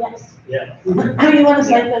 Yes. Yeah. I mean, you want to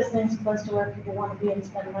site those things close to where people want to be and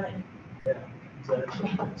spend money. Yeah,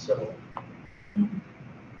 exactly. So.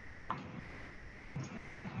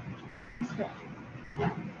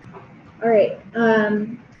 All right.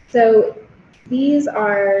 So these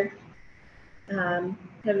are kind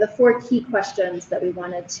of the 4 key questions that we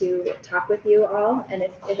wanted to talk with you all. And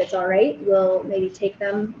if it's all right, we'll maybe take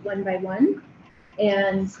them one by one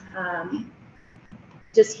and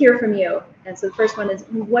just hear from you. And so the first one is,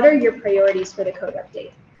 what are your priorities for the code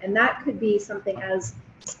update? And that could be something as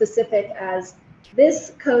specific as,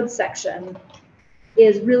 this code section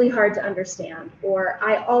is really hard to understand, or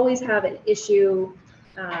I always have an issue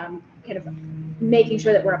kind of making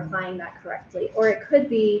sure that we're applying that correctly. Or it could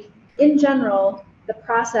be, in general, the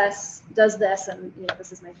process does this, and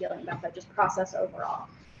this is my feeling about that, just process overall.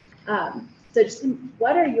 So just,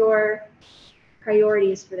 what are your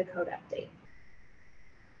priorities for the code update?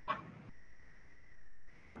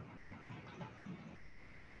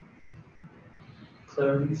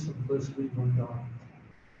 Clarity, simplicity, one dog.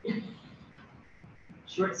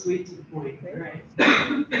 Short, sweet, to the point, right?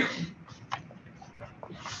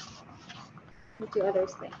 What do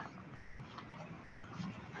others think?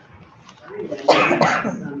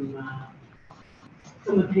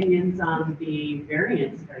 Some opinions on the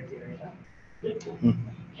variance criteria.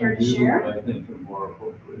 Care to share? I think the more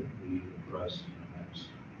appropriately addressed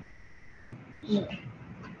in the next.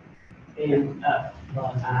 And,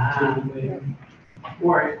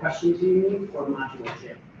 or questions you need, or module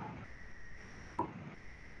 2?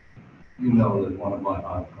 You know that one of my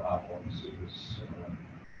problems is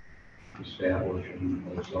establishing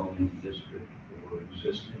a zoning district for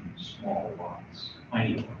existing small lots,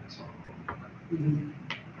 tiny lots.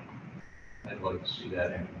 I'd like to see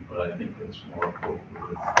that in, but I think it's more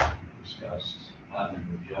appropriate to be discussed, not in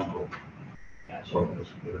the general focus,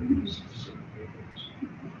 but in the specific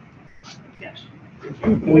areas.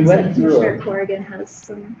 We went through. Commissioner Corrigan has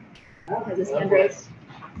his hand raised.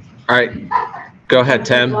 All right, go ahead,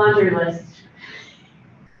 Tim. Laundry list.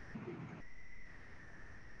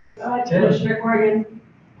 Go ahead, Commissioner Corrigan.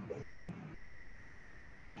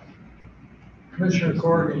 Commissioner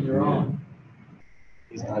Corrigan, you're on.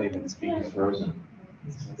 He's not even speaking. Frozen.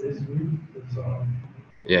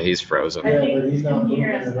 Yeah, he's frozen. Yeah, but he's not moving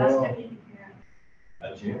Hear us, at ask all. if you can hear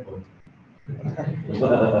That's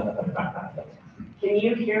Can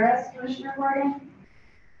you hear us, Commissioner Morgan?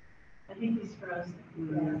 I think he's frozen.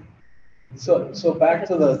 So back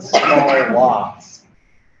to the small lots.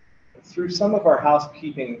 Through some of our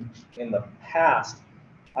housekeeping in the past,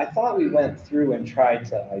 I thought we went through and tried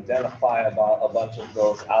to identify about a bunch of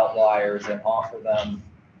those outliers and offer them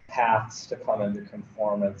paths to come into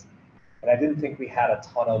conformance. And I didn't think we had a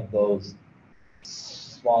ton of those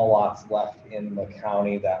small lots left in the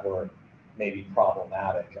county that were maybe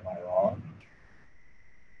problematic. Am I wrong?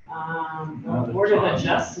 The Board of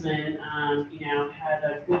Adjustment, had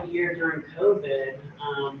a good year during COVID,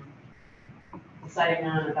 deciding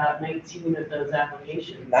on about 19 of those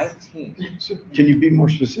applications. 19. Can you be more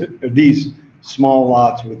specific? Are these small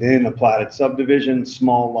lots within a platted subdivision,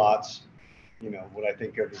 small lots, what I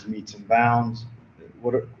think of as meets and bounds?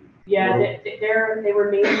 What are, Yeah, they were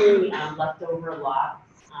mainly leftover lots.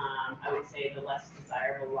 I would say the less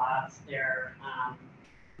desirable lots,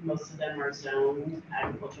 most of them are zoned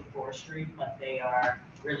agricultural forestry, but they are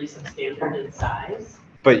really substandard in size.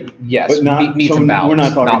 But yes, But not, meets so and bounds. we're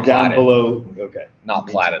not talking down platted, below, okay. Not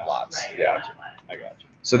platted lots. Right, Yeah, not platted. I got you.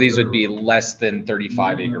 so these would be less than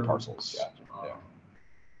 35 acre parcels. Yes.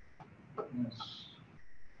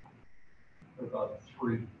 About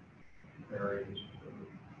 3 areas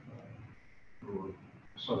for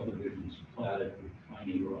subdivisions platted with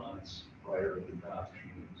tiny lots prior to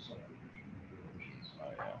adoption of the subdivision regulations.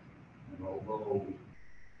 And although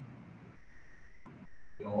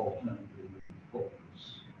they all tend to focus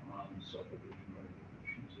on subdivision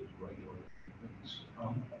regulations as regular things to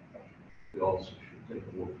come, we also should take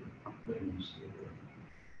a look at things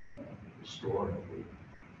that are historically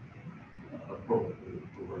appropriate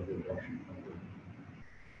for regulation.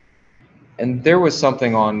 And there was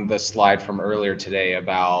something on the slide from earlier today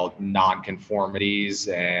about nonconformities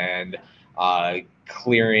and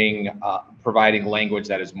providing language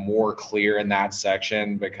that is more clear in that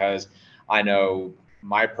section, because I know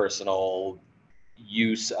my personal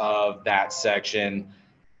use of that section,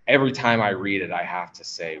 every time I read it, I have to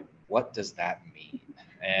say, what does that mean?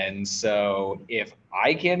 And so if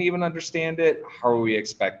I can't even understand it, how are we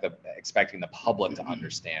expecting the public to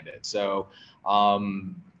understand it? So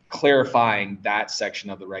clarifying that section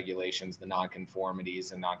of the regulations, the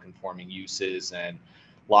nonconformities and nonconforming uses and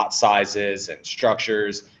lot sizes and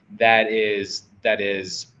structures, that is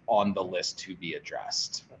on the list to be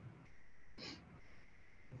addressed.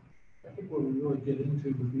 I think what we really get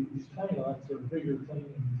into would be these tiny lots are a bigger thing than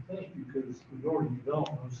you think, because we've already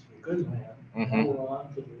developed most of the good land. Now we're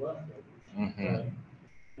on to the leftovers. Right?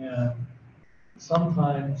 And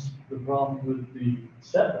sometimes the problem with the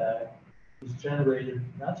setback is generated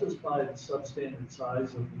not just by the substandard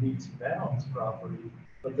size of the meets and bounds property,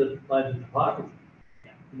 but by the topography.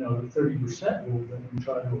 You know, the 30% rule that we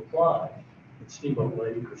try to apply at Steamboat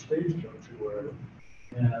Lake or Stagecoach or wherever.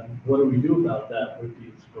 And what do we do about that with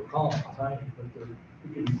these? We're calling them tiny, but it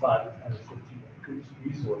could be 5 or 10 or 15 acres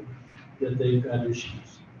easily, yet they've got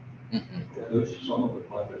issues. Some of the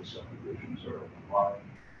platted subdivisions are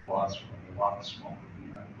lots from a lot smaller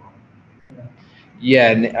than that.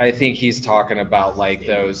 Yeah, and I think he's talking about like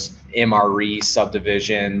those MRE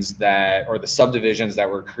subdivisions or the subdivisions that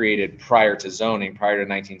were created prior to zoning, prior to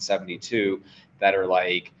 1972, that are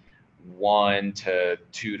like 1 to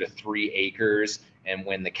 2 to 3 acres. And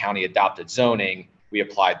when the county adopted zoning, we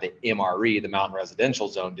applied the MRE, the Mountain Residential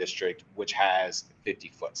Zone District, which has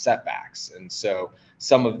 50-foot setbacks. And so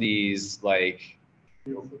some of these, like,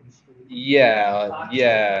 yeah.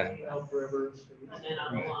 And then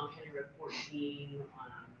along County Road 14,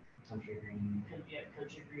 Country Green.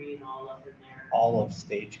 Country Green, all up in there. All of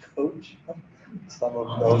Stagecoach. Some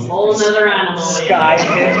of those. Whole nother animal. Sky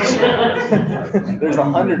Pitch. There's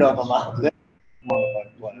 100 of them out there.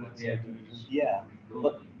 Yeah.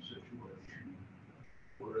 Situation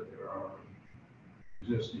where there are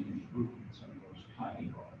existing improvements on those tiny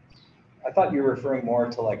lots. I thought you were referring more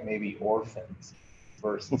to like maybe orphans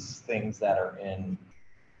versus things that are in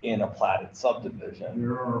a platted subdivision.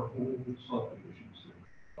 There are old subdivisions that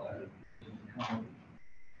are platted in the county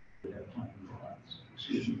that have tiny lots.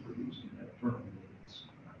 Excuse me for using that term, but it's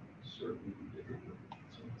certainly ridiculous.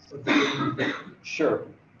 Sure.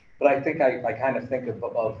 But I think I kind of think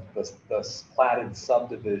of this platted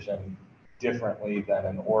subdivision differently than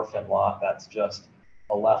an orphan lot that's just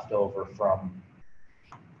a leftover from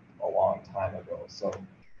a long time ago. So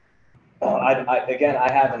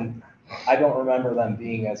I don't remember them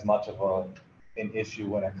being as much of an issue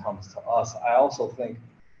when it comes to us. I also think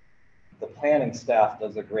the planning staff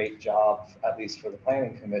does a great job, at least for the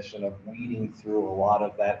planning commission, of weeding through a lot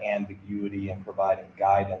of that ambiguity and providing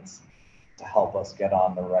guidance to help us get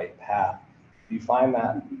on the right path. Do you find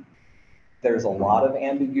that there's a lot of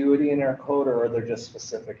ambiguity in our code, or are there just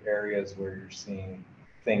specific areas where you're seeing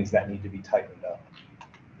things that need to be tightened up?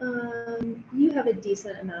 You have a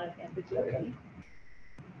decent amount of ambiguity.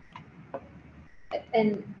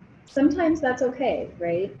 And sometimes that's okay,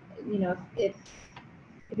 right? You know, if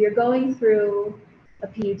you're going through a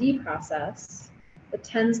PUD process, it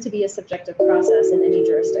tends to be a subjective process in any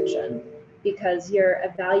jurisdiction, because you're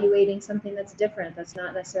evaluating something that's different, that's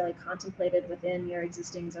not necessarily contemplated within your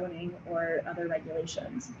existing zoning or other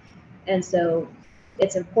regulations. And so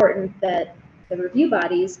it's important that the review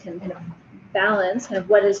bodies can kind of balance kind of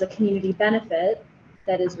what is the community benefit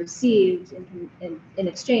that is received in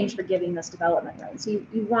exchange for giving this development right. So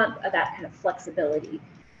you want that kind of flexibility,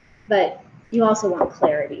 but you also want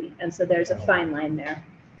clarity. And so there's a fine line there.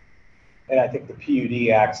 And I think the PUD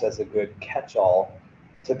acts as a good catch-all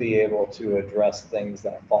to be able to address things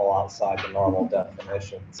that fall outside the normal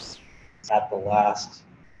definitions. At the last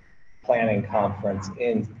planning conference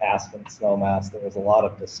in Aspen Snowmass, there was a lot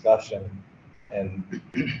of discussion, and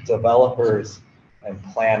developers and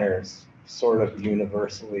planners sort of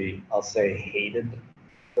universally, I'll say, hated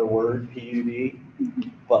the word PUD,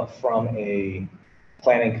 but from a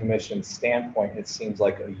planning commission standpoint, it seems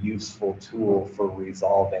like a useful tool for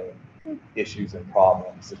resolving issues and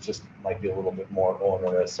problems. It just might be a little bit more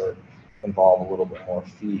onerous or involve a little bit more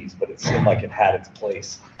fees, but it seemed like it had its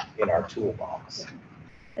place in our toolbox.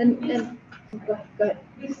 And go ahead.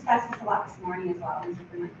 We discussed this a lot this morning as well, and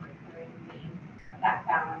something like that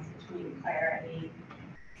balance between clarity,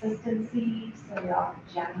 consistency, so we all have a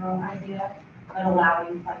general idea, but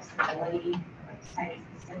allowing flexibility, like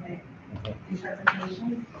site-specific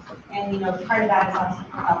interpretation. And, part of that is also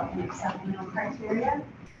developing acceptable criteria.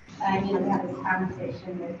 And, we had this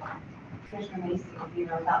conversation with Commissioner Mason,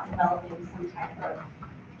 about developing some type of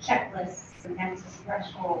checklist, some nexus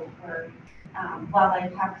threshold for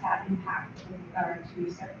wildlife habitat impact with regard to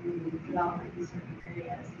certain development in certain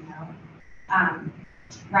areas,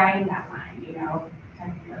 riding that line,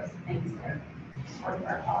 kind of those things that work for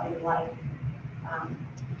our quality of life,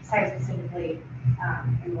 site specifically,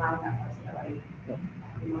 and allowing that flexibility.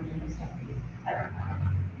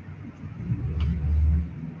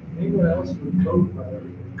 Anyone else with code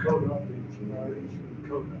updates, code updates?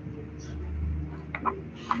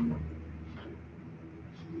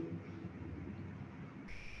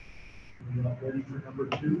 We're not ready for number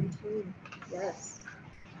 2? Yes.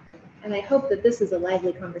 And I hope that this is a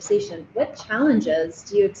lively conversation. What challenges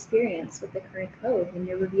do you experience with the current code when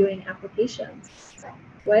you're reviewing applications?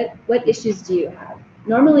 What issues do you have?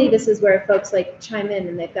 Normally, this is where folks chime in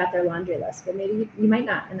and they've got their laundry list, but maybe you might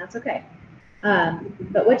not, and that's okay.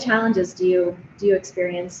 But what challenges do you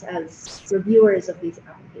experience as reviewers of these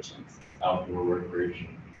applications? Outdoor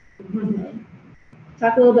recreation.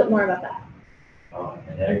 Talk a little bit more about that.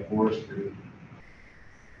 And ag forestry.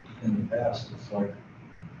 In the past, it's like,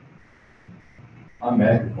 I'm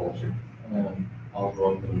agriculture, and I'll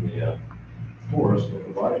go up in the forest with a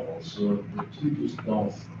rifle, so the two just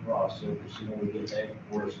don't cross over. So when we get ag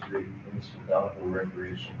forestry, things with outdoor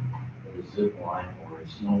recreation, or a zip line, or a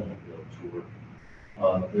snowmobile tour,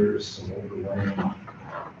 there's some overlaying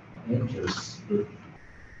interests that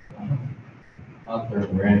out there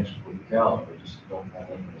in ranch with cows, we just don't have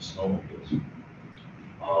any snowmobiles.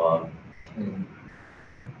 And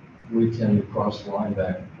we tend to cross the line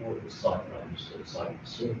back and forth with site, I just said site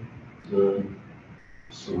specific.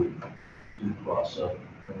 So we do cross up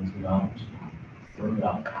Friends Mountains, Fern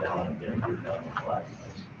Mountain, down in Denver, down in Black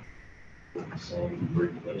Hills, with the same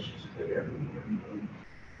regulations that everywhere.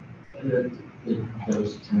 And it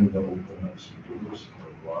does tend to open up some doors for a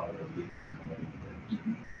lot of the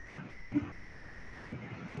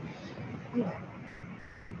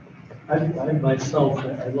I myself,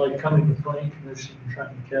 I like coming to planning commission and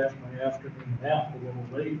trying to catch my afternoon nap a little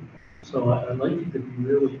late. So I like it to be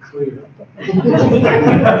really clear. And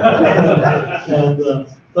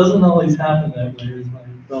doesn't always happen that way, as my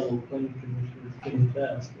fellow planning commissioners can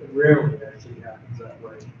attest. It rarely actually happens that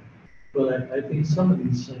way. But I think some of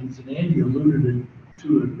these things, and Andy alluded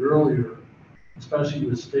to it earlier, especially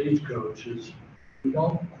with Stagecoach, is we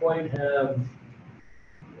don't quite have,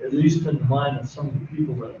 at least in the mind of some of the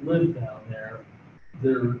people that live down there,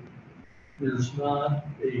 there's not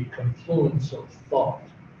a confluence of thought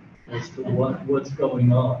as to what's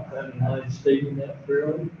going on. Am I stating that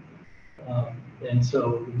fairly? And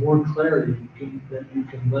so the more clarity that you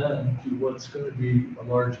can lend to what's going to be a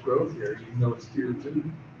large growth area, even though it's tier 2,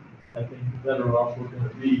 I think the better off we're going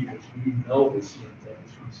to be, because we know we're seeing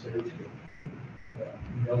things from Stagecoach. We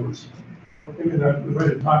know we're seeing. I think that the way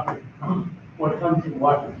to talk about what comes to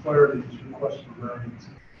lack of clarity is request for variance.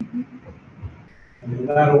 And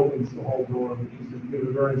that opens the whole door, because if you give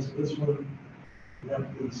a variance to this one, you have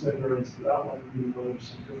to give the same variance to that one, even though there's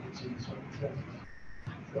some differences in circumstances.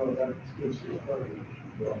 So that gives you clarity.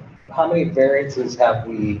 How many variances have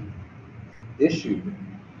we issued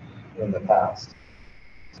in the past?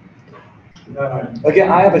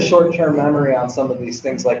 Again, I have a short-term memory on some of these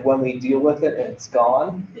things, like when we deal with it and it's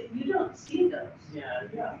gone. You don't see those.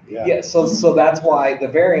 Yeah, so that's why the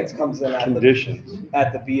variance comes in at Conditions.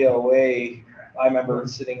 the BOA. I remember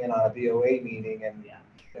sitting in on a BOA meeting,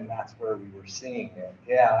 and that's where we were seeing it.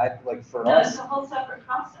 Yeah, like for No, us. it's a whole separate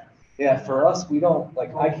process. Yeah, for us, we don't,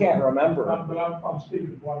 I can't remember. But I'm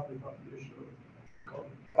speaking broadly about the issue of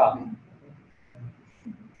Copy.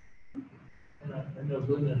 And I know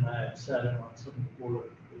Linda and I have sat in on some of the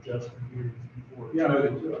board adjustment hearings before. Yeah, I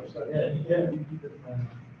did too, I said. Yeah, yeah, you keep it, and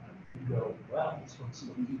you go, wow, this one's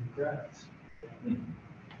slipping through the cracks. You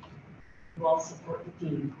all support the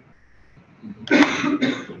team.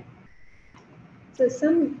 So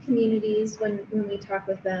some communities, when we talk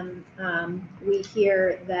with them, we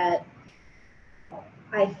hear that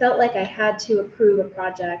I felt like I had to approve a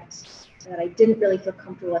project that I didn't really feel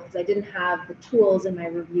comfortable with because I didn't have the tools in my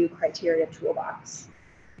review criteria toolbox.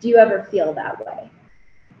 Do you ever feel that way?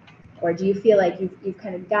 Or do you feel like you've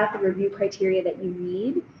kind of got the review criteria that you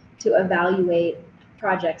need to evaluate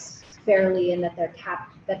projects fairly, and that that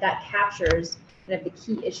captures kind of the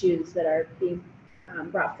key issues that are being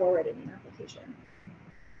brought forward in an application?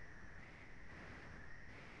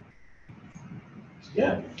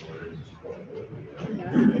 Yeah.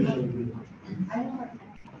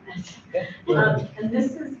 And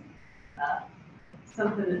this is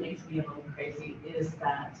something that makes me a little crazy, is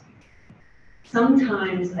that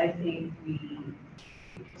sometimes I think we,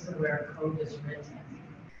 because of where code is written,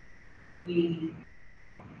 we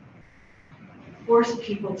force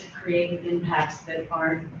people to create impacts that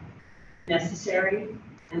aren't necessary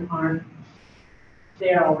and aren't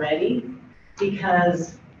there already,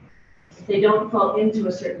 because if they don't fall into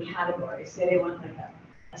a certain category, say they want like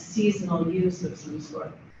a seasonal use of some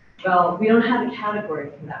sort. Well, we don't have a category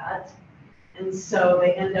for that. And so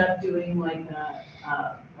they end up doing like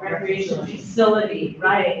a recreational facility,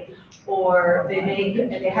 right? Or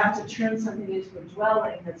they have to turn something into a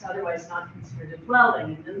dwelling that's otherwise not considered a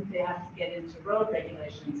dwelling. And then they have to get into road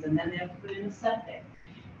regulations, and then they have to put in a septic.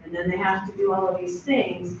 And then they have to do all of these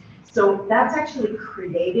things. So that's actually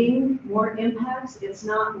creating more impacts. It's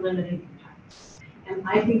not limiting impacts. And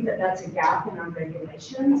I think that that's a gap in our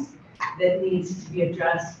regulations that needs to be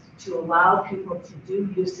addressed to allow people to do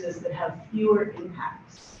uses that have fewer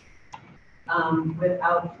impacts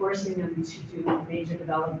without forcing them to do major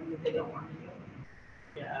development that they don't want to do.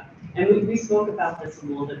 Yeah, and we spoke about this a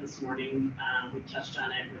little bit this morning. We touched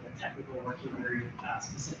on it with a technical working group,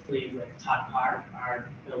 specifically with Todd Park, our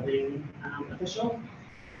building official.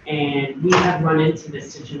 And we have run into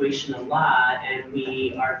this situation a lot, and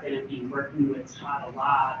we are going to be working with Todd a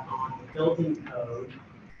lot on the building code.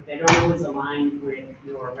 They don't always align with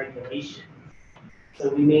your regulations. So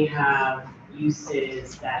we may have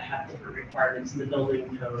uses that have different requirements in the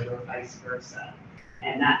building code or vice versa.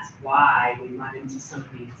 And that's why we run into some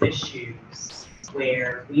of these issues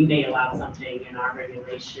where we may allow something in our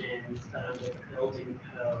regulations, but under the building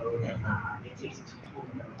code, it takes it to a whole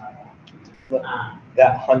other level.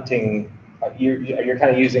 That hunting, you're kind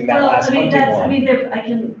of using that last hunting one. I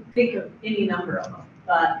can think of any number of them,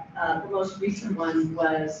 but the most recent one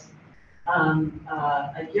was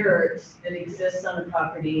a yurt that exists on the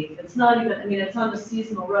property. It's not even, it's on the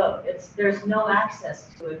seasonal road. There's no access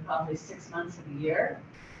to it probably 6 months of the year,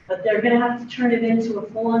 but they're gonna have to turn it into a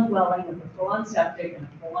full-on dwelling with a full-on septic and a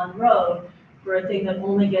full-on road for a thing that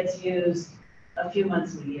only gets used a few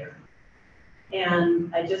months a year.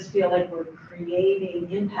 And I just feel like we're creating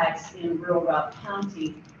impacts in rural Rock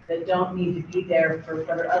County that don't need to be there for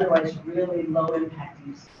what are otherwise really low impact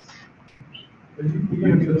uses. For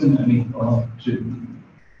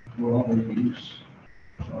all the use,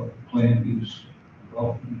 plan use,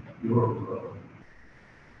 your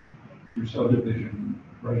subdivision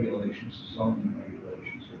regulations, zoning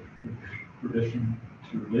regulations are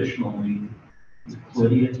traditionally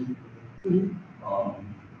Euclidean.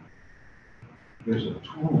 There's a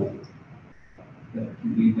tool that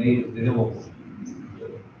can be made available to you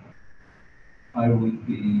that I would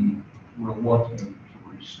be reluctant to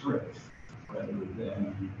restrict rather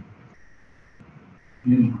than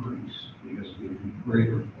increase, because it would be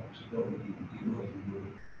greater flexibility in dealing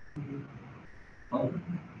with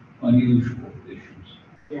unusual issues.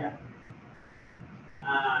 Yeah.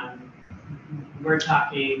 We're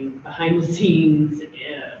talking behind the scenes,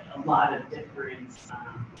 a lot of different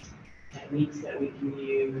techniques that we can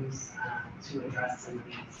use to address some of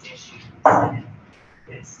these issues. And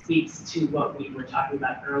it speaks to what we were talking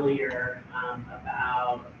about earlier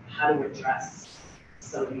about how to address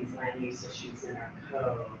some of these land use issues in our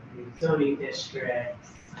code, zoning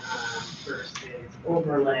districts versus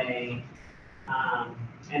overlay,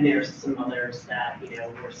 and there's some others that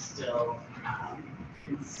we're still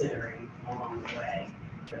considering along the way.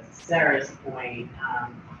 But to Sarah's point,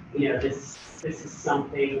 this is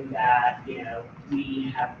something that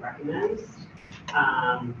we have recognized.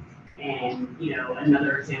 And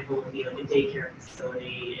another example would be like a daycare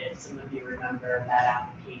facility. If some of you remember that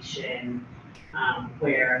application,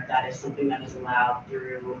 where that is something that is allowed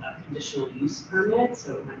through a conditional use permit,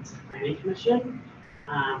 so it went to the planning commission.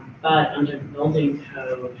 But under the building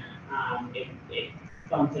code, it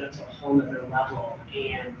bumped it up to a whole nother level.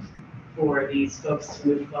 And for these folks to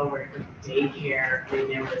move forward with daycare, I mean,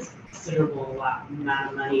 there was considerable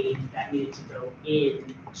amount of money that needed to go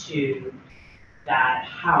into that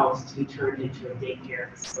house to be turned into a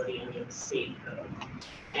daycare facility under the state code.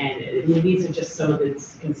 And I mean, these are just some of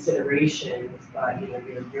the considerations, but you know,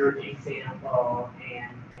 you're an example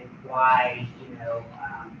and why, you know,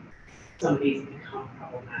 some of these become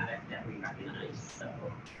problematic that we recognize, so.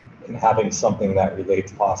 And having something that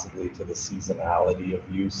relates possibly to the seasonality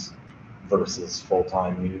of use versus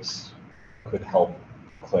full-time use could help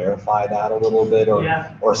clarify that a little bit,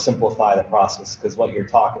 or simplify the process, because what you're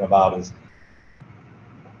talking about is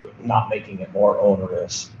not making it more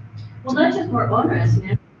onerous. Well, not just more onerous,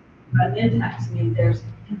 but impacts. I mean, there's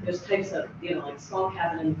types of, you know, like small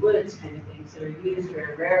cabin in woods kind of things that are used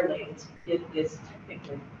very rarely. It's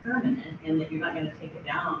technically permanent in that you're not going to take it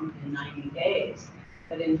down in 90 days.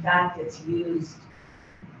 But in fact, it's used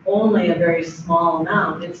only a very small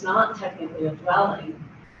amount. It's not technically a dwelling.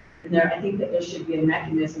 And I think that there should be a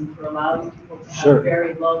mechanism for allowing people to have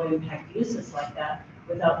very low impact uses like that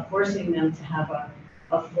without forcing them to have a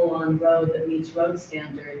full-on road that meets road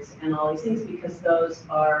standards and all these things, because those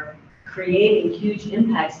are creating huge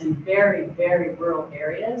impacts in very, very rural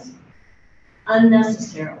areas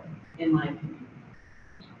unnecessarily, in my opinion.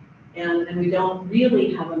 And we don't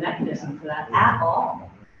really have a mechanism for that at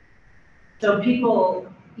all. So people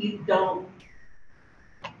don't,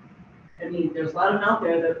 I mean, there's a lot of them out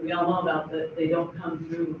there that we all know about that they don't come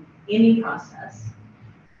through any process.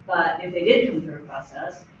 But if they did come through a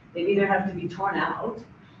process, they'd either have to be torn out,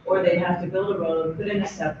 or they'd have to build a road, put in a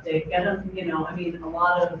septic, get them, you know, I mean, a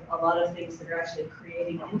lot of things that are actually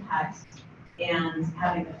creating impacts and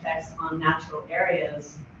having effects on natural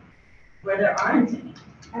areas where there aren't any.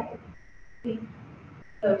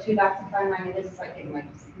 So too, that's a fun line, this is like getting like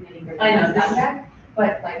nitty gritty. I know, this is- subject,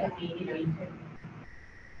 but like, I mean, you know, you could,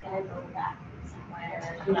 go back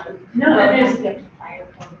somewhere, you know. No, but there's- you have to fire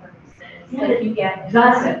code purposes, Yeah, like you get.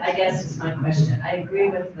 That's it, I guess is my question. I agree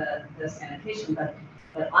with the sanitation, but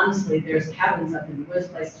honestly, there's cabins up in the woods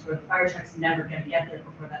places where the fire truck's never gonna get there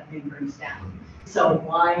before that thing burns down. So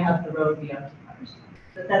why have the road be up to fire trucks?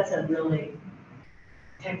 But that's a really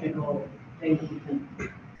technical thing that you can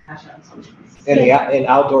hash out sometimes. And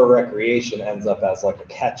outdoor recreation ends up as like a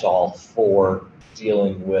catch-all for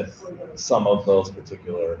dealing with some of those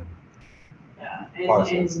particular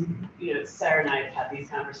parcels. And, you know, Sarah and I have had these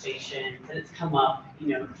conversations, and it's come up, you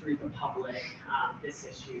know, through the public, this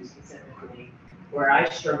issue specifically, where I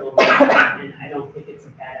struggle with, and I don't think it's a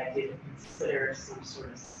bad idea to consider some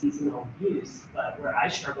sort of seasonal use, but where I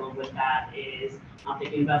struggle with that is, I'm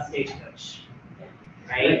thinking about Stagecoach,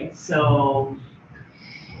 right? So,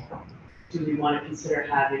 do we want to consider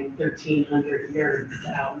having 1,300 nerds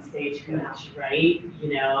out in Stagecoach, right?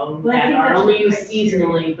 You know, Well, I that think are that's only the used criteria.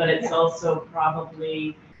 seasonally, but it's also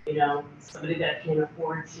probably, you know, somebody that can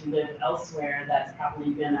afford to live elsewhere that's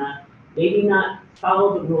probably gonna maybe not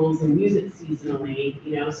follow the rules and use it seasonally,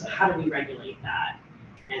 you know, so how do we regulate that?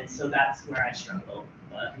 And so that's where I struggle,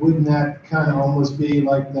 but. Wouldn't that kind of almost be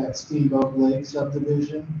like that Steamboat Lake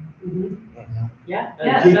subdivision? Yeah, And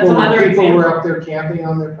that's people another were example. up there camping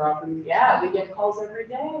on their property? Yeah, we get calls every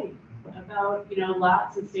day about, you know,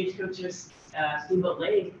 lots of Stagecoaches, Steamboat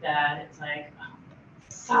Lake, that it's like,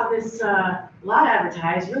 saw this, lot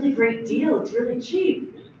advertised, really great deal, it's really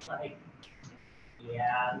cheap. And it's like,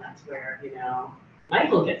 yeah, and that's where, you know,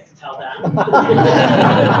 Michael gets to tell them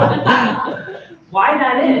why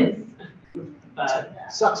that is, but.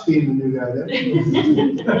 Sucks being the new guy there. You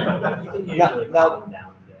can usually calm them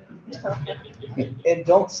down a bit. And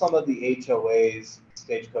don't some of the HOAs,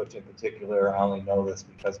 Stagecoach in particular, I only know this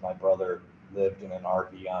because my brother lived in an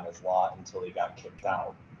RV on his lot until he got kicked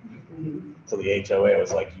out. So the HOA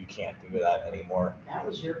was like, you can't do that anymore. That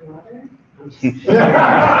was your brother?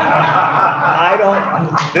 I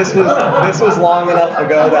don't, this was long enough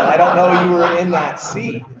ago that I don't know you were in that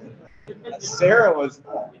seat. Sarah was,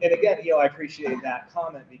 and again, you know, I appreciate that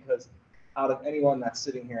comment because out of anyone that's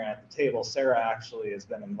sitting here at the table, Sarah actually has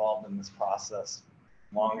been involved in this process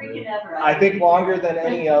longer. I think longer than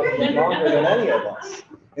any of us.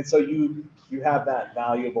 And so you have that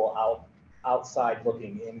valuable outside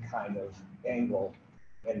looking in kind of angle.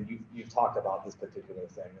 And you've talked about this particular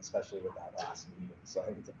thing, especially with that last meeting. So I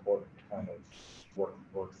think it's important to kind of work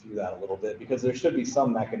through that a little bit because there should be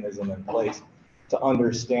some mechanism in place to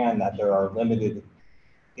understand that there are limited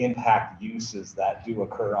impact uses that do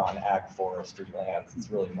occur on ag forestry lands.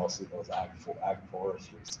 It's really mostly those ag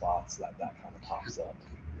forestry spots that kind of pops up.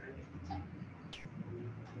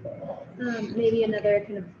 Maybe another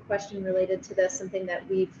kind of question related to this, something that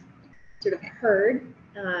we've sort of heard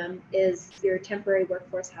is your temporary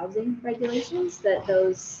workforce housing regulations, that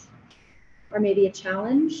those are maybe a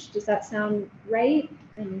challenge. Does that sound right?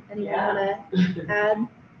 And anyone want to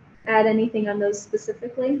add anything on those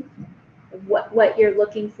specifically? What you're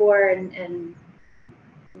looking for and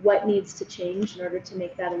what needs to change in order to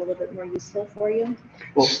make that a little bit more useful for you?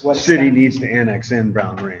 Well, the city needs to annex in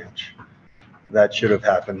Brown Ranch. That should have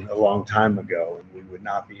happened a long time ago, and we would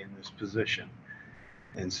not be in this position.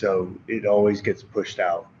 And so it always gets pushed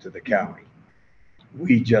out to the county.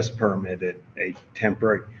 We just permitted a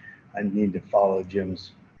temporary, I need to follow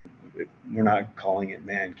Jim's, we're not calling it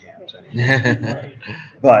man camps anymore.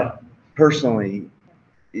 But personally,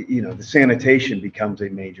 you know, the sanitation becomes a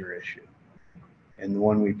major issue. And the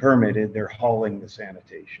one we permitted, they're hauling the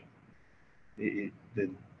sanitation. The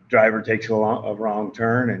driver takes a wrong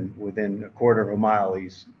turn, and within a quarter of a mile,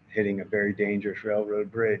 he's hitting a very dangerous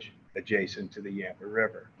railroad bridge adjacent to the Yampa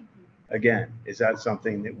River. Again, is that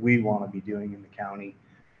something that we want to be doing in the county?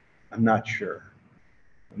 I'm not sure.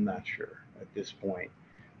 I'm not sure at this point.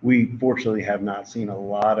 We fortunately have not seen a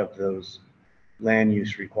lot of those land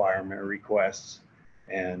use requirement requests,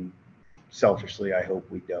 and selfishly, I hope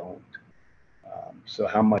we don't. So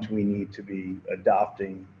how much we need to be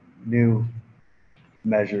adopting new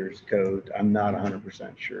measures, code, I'm not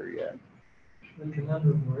 100% sure yet. The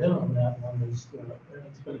conundrum we're in on that one is, and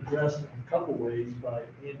it's been addressed in a couple ways by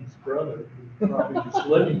Andy's brother, who's probably just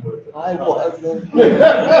living with it. I wasn't.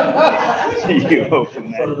 You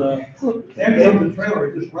open that. And the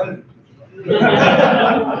trailer, just rented it.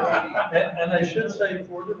 And I should say,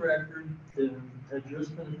 for the record, it had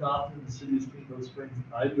just been adopted in the city of Steamboat Springs.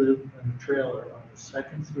 I live in a trailer on the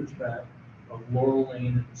second switchback of Laurel Lane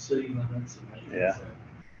in the city limits in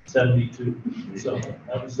 1972. So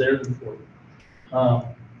I was there before.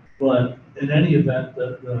 But in any event,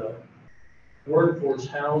 the workforce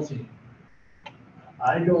housing,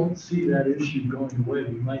 I don't see that issue going away.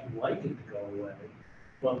 We might like it to go away,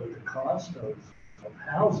 but with the cost of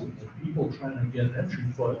housing and people trying to get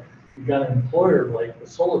entry foot, you got an employer like the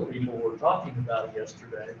solar people were talking about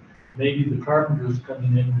yesterday. Maybe the carpenters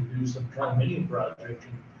coming in to do some condominium project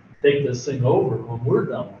and take this thing over when we're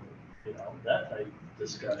done with it, you know, that type of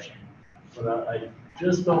discussion. But I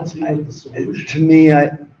just don't see what the solution. To me,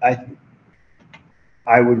 I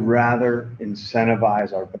would rather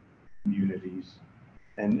incentivize our communities,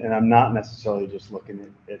 and I'm not necessarily just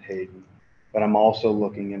looking at Hayden, but I'm also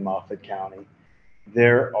looking in Moffat County.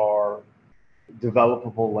 There are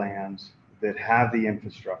developable lands that have the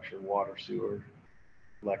infrastructure, water, sewer,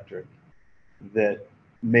 electric, that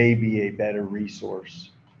may be a better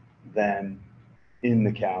resource than in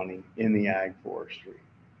the county, in the ag forestry.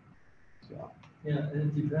 So. Yeah,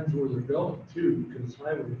 and it depends where they're going too, because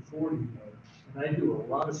Highway 40, and I do a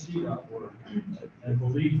lot of CDOT work, and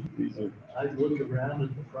believe me, I look around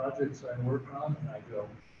at the projects I work on, and I go,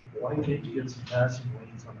 why can't you get some passing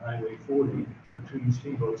lanes on Highway 40 between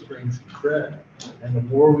Steamboat Springs and Craig? And the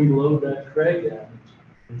more we load that Craig in,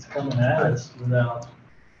 it's coming at us without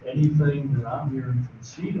anything that I'm hearing from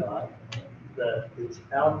CDOT that is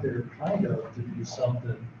out there kind of to do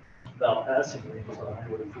something about passing lanes on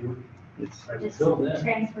Highway 40. Just Until then.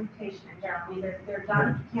 transportation in general, I mean, they're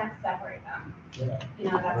done, you can't separate them. Yeah.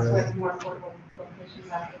 You know, that's where the more affordable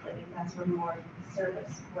locations are living, that's where more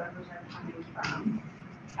service workers are coming from.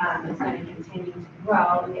 It's going to continue to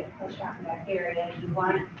grow and get pushed out in that area. You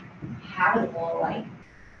want habitable, like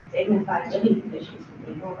dignified living conditions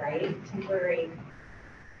for people, right? Temporary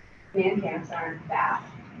man camps aren't that,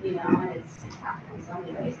 you know, and it's happening in so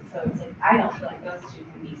many ways. So it's like, I don't feel like those two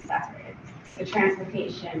can be separated. The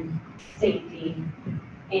transportation, safety,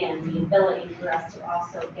 and the ability for us to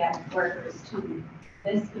also get workers to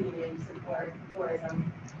this community to support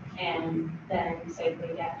tourism and then safely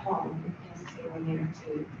get home and safely near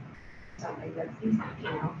to something that's decent,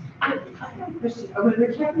 you know. I have a question. When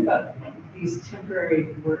we're talking about these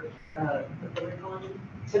temporary work, what are we calling them?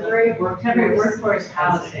 Temporary workforce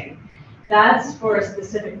housing. That's for a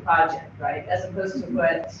specific project, right? As opposed to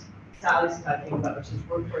what Sally's talking about, which is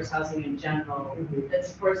workforce housing in general, that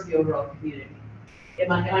supports the overall community.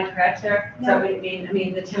 Am I correct there? Is that what you mean? I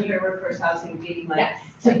mean, the temporary workforce housing being like Yes.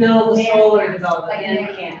 to build a Man solar camps, development like in man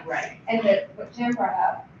camp, camps. right? And what Jim brought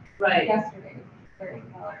up yesterday, very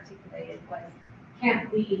well articulated, was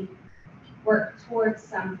can't we work towards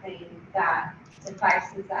something that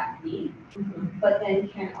suffices that need, but then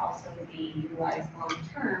can also be utilized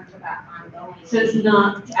long-term for that ongoing. So it's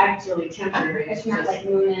not actually temporary. It's not like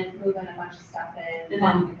moving a bunch of stuff in, And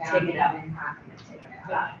locking then down, take it out. and having to take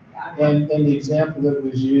it out. Got And the example that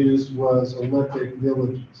was used was Olympic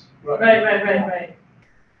Villages. Right.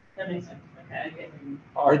 That makes sense. Okay, I get you.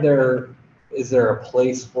 Are there is there a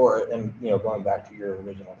place for it? And, going back to your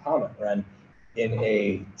original comment, Ren, in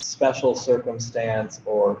a special circumstance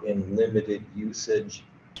or in limited usage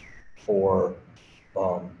for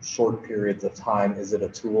short periods of time, is it a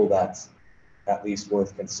tool that's at least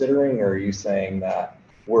worth considering? Or are you saying that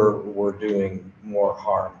we're doing more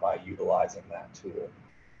harm by utilizing that tool?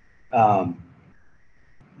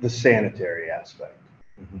 The sanitary aspect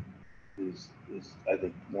is I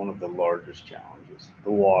think one of the largest challenges.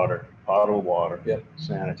 The water, potable water,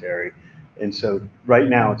 sanitary. And so right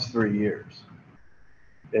now it's 3 years.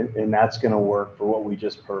 And that's going to work for what we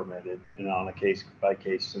just permitted and on a case by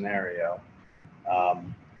case scenario.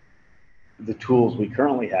 The tools we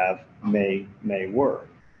currently have may work.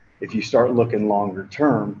 If you start looking longer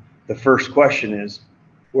term, the first question is,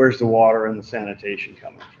 where's the water and the sanitation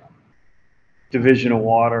coming from? Division of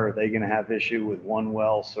Water, are they going to have issue with one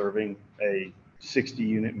well serving a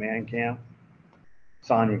 60-unit man camp?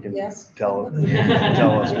 Sonia can tell us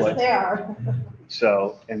Yes, what. they are.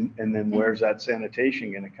 So, and then where's that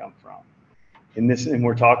sanitation going to come from? And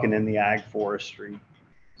we're talking in the ag forestry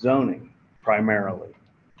zoning primarily.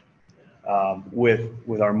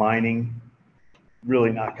 With our mining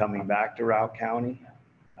really not coming back to Routt County,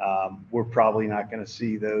 we're probably not going to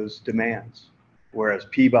see those demands. Whereas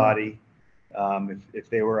Peabody, if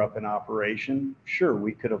they were up in operation, sure,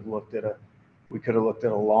 we could have looked at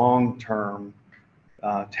a long-term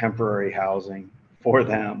temporary housing for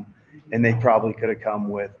them, and they probably could have come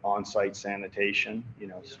with on-site sanitation,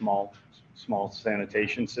 small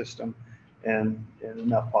sanitation system, and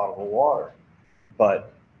enough potable water.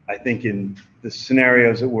 But I think in the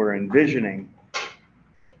scenarios that we're envisioning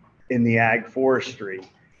in the ag forestry,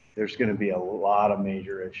 there's going to be a lot of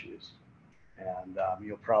major issues. And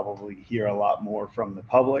you'll probably hear a lot more from the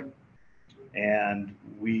public. And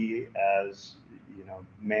we, as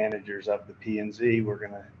managers of the P&Z, we're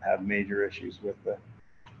going to have major issues with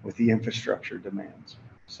the infrastructure demands.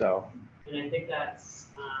 So, and I think that's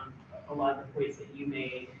a lot of the points that you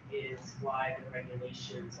made is why the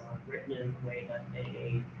regulations are written in the way that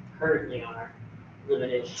they currently are,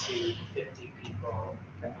 limited to 50 people.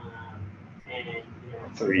 And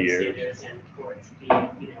 3 years. Standards and for it to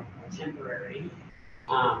be, temporary.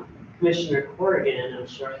 Commissioner Corrigan, I'm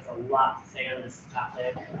sure has a lot to say on this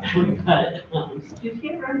topic, but you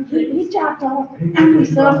can't run. He dropped off.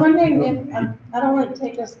 So I'm wondering if, I don't want to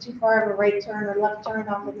take us too far of a right turn or left turn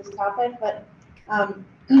off of this topic, but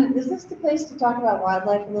is this the place to talk about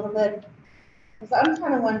wildlife a little bit? Because I'm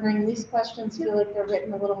kind of wondering, these questions feel like they're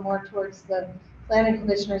written a little more towards the planning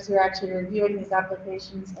commissioners who are actually reviewing these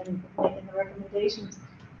applications and making the recommendations.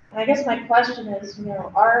 And I guess my question is,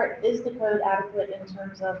 is the code adequate in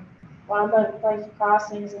terms of wildlife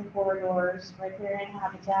crossings and corridors, riparian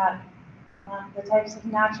habitat, the types of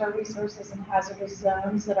natural resources and hazardous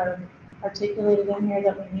zones that are articulated in here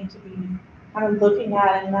that we need to be kind of looking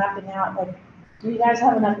at and mapping out? Like, do you guys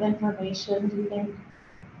have enough information, do you think,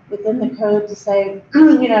 within the code to say,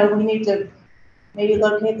 we need to maybe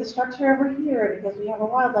locate the structure over here because we have a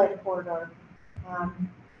wildlife corridor?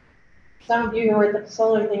 Some of you who were at the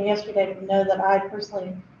solar thing yesterday know that I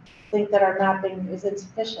personally think that our mapping is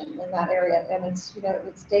insufficient in that area. And it's,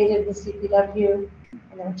 it's dated in CPW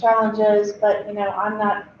and there are challenges, but, I'm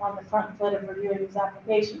not on the front foot of reviewing these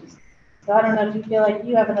applications. So I don't know if you feel like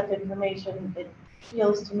you have enough information. It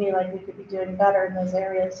feels to me like we could be doing better in those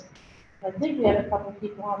areas. I think we had a couple of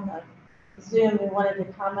people on the Zoom who wanted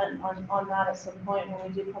to comment on that at some point when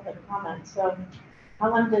we do public comment. So I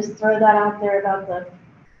wanted to just throw that out there about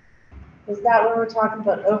is that what we're talking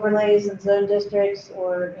about, overlays and zone districts,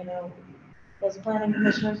 or, as planning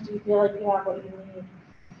commissioners, do you feel like you have what you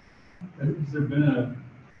need? Has there been an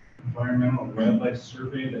environmental wildlife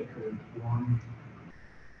survey that could inform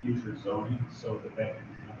future zoning so that can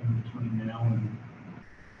happen between now and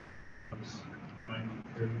this time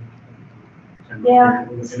period? Yeah.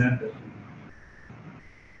 We're looking at that.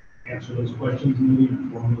 Answer those questions, maybe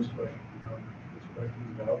inform those questions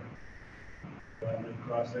about wildlife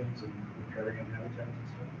crossings and riparian habitats and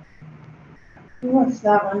stuff. Who wants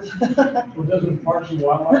that one? Well, doesn't Parks and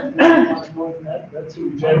Wildlife talk about that? That's who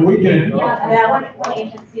we get. Yeah, that one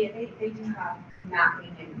agency, they do have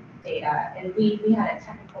mapping and data, and we had a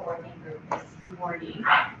technical working group this morning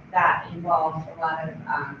that involved a lot of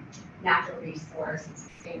natural resource and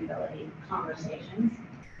sustainability conversations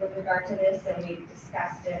with regard to this, and we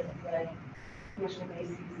discussed it with Commissioner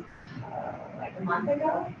Macy's like a month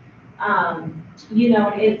ago.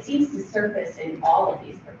 It seems to surface in all of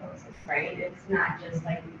these proposals, right? It's not just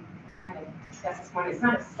like we kind of discussed this morning. It's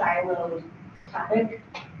not a siloed topic.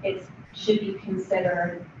 It should be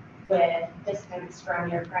considered with distance from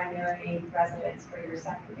your primary residence for your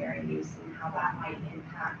secondary use and how that might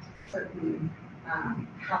impact certain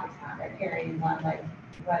habitat, riparian, wildlife,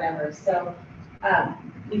 whatever. So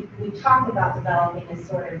we talked about developing a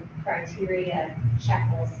sort of criteria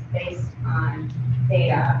checklist based on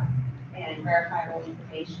data and verifiable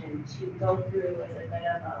information to go through as a bit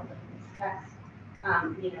of a litmus test,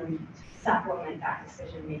 supplement that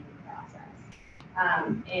decision-making process.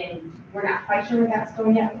 And we're not quite sure where that's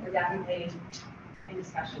going yet, but we're definitely in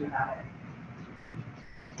discussion about it.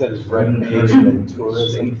 Does recreation and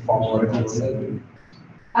tourism fall into this?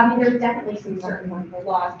 There's definitely some certain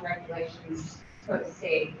laws and regulations for the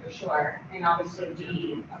state, for sure. And obviously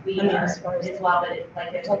we are as well, but it's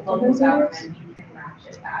like as a local government, you can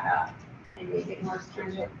ratchet that up and make it more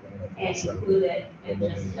stringent and include it in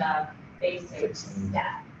just a basic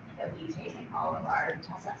step that we take in all of our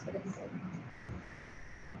assessments.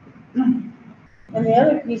 And the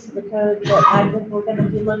other piece of the code that I think we're gonna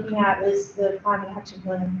be looking at is the climate action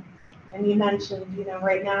plan. And you mentioned,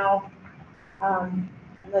 right now,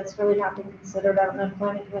 that's really not been considered. I don't know if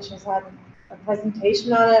planning commission's had a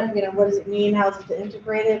presentation on it, what does it mean, how is it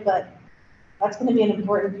integrated, but that's gonna be an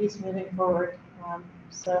important piece moving forward.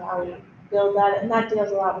 So how we build that, and that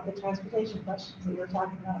deals a lot with the transportation questions that we were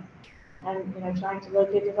talking about. And, trying to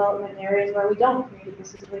locate development in areas where we don't create the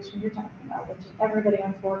situation you're talking about, which is everybody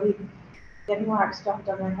on 40 getting rocks dropped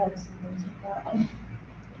on their heads and things like that.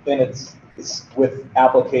 And it's with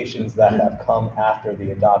applications that have come after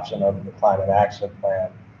the adoption of the climate action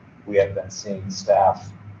plan, we have been seeing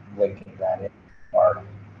staff linking that in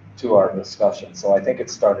to our discussion. So I think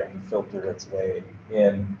it's starting to filter its way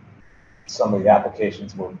in. Some of the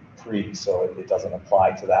applications were pre, so it doesn't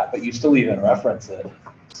apply to that, but you still even reference it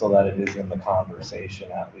so that it is in the conversation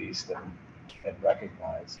at least and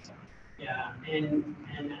recognized. Yeah, and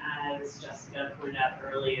as Jessica pointed out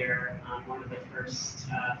earlier, one of the first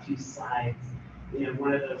few slides,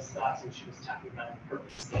 one of those thoughts when she was talking about the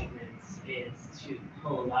purpose statements is to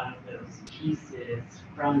pull a lot of those pieces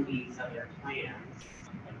from these other plans,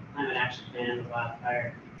 like the climate action plan, the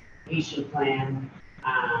wildfire mitigation plan,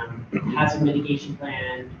 hazard mitigation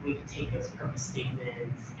plan. We can take those purpose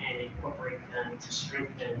statements and incorporate them to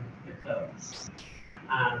strengthen the codes.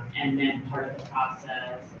 And then part of the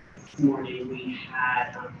process, this morning we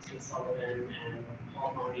had Tim Sullivan and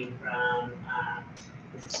Paul Boney from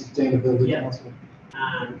the Sustainability Council.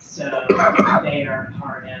 So they are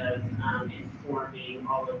part of informing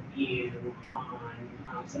all of you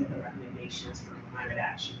on some of the recommendations from the climate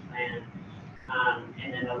action plan.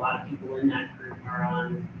 And then a lot of people in that group are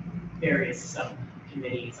on various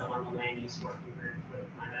subcommittees. I'm on the land use working group for the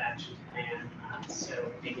climate action plan.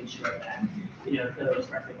 So making sure that, those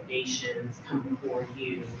recommendations come before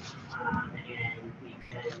you and we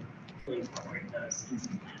can incorporate those into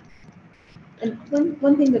the plan. And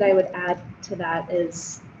one thing that I would add to that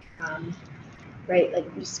is, right,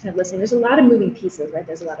 like just kind of listening, there's a lot of moving pieces, right?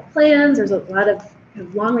 There's a lot of plans, there's a lot of kind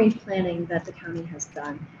of long-range planning that the county has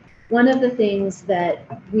done. One of the things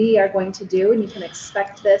that we are going to do, and you can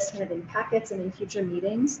expect this kind of in packets and in future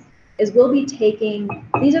meetings, is we'll be taking,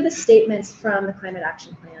 these are the statements from the climate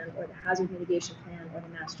action plan or the hazard mitigation plan or the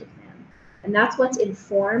master plan. And that's what's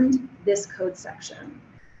informed this code section.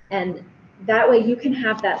 And that way you can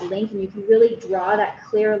have that link and you can really draw that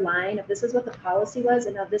clear line of this is what the policy was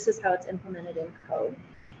and now this is how it's implemented in code.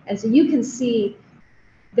 And so you can see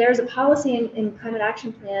there's a policy in climate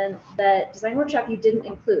action plan that design workshop you didn't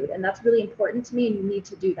include, and that's really important to me and you need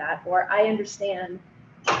to do that, or I understand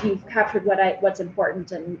you've captured what's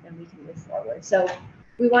important and we can move forward. So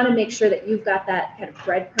we want to make sure that you've got that kind of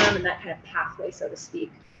breadcrumb and that kind of pathway, so to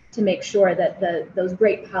speak, to make sure that those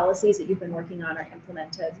great policies that you've been working on are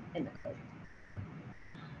implemented in the code.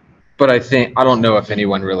 But I don't know if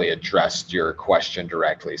anyone really addressed your question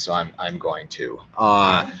directly, so I'm going to.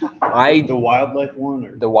 The wildlife one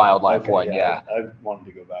or? The wildlife one, yeah. I wanted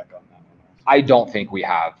to go back on that one. I don't think we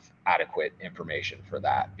have adequate information for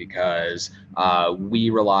that because we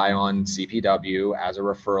rely on CPW as a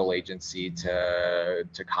referral agency to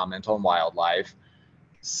comment on wildlife.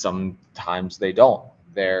 Sometimes they don't.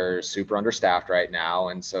 They're super understaffed right now,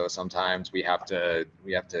 and so sometimes we have to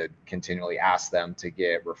continually ask them to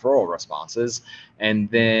get referral responses.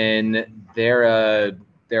 And then they're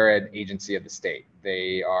an agency of the state.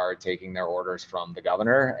 They are taking their orders from the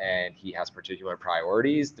governor, and he has particular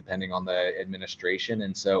priorities depending on the administration.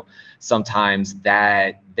 And so sometimes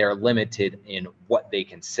that they're limited in what they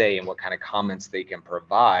can say and what kind of comments they can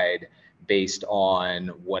provide based on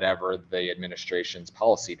whatever the administration's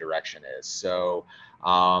policy direction is. So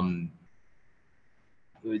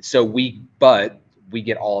we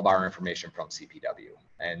get all of our information from CPW,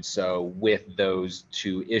 And so with those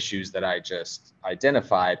two issues that I just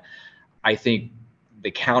identified, I think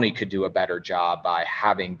the county could do a better job by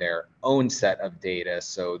having their own set of data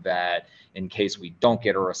so that in case we don't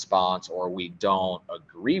get a response or we don't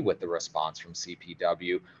agree with the response from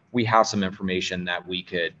CPW, we have some information that we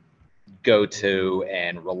could go to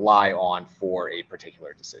and rely on for a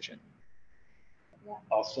particular decision.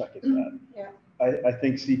 I'll second that. Yeah. I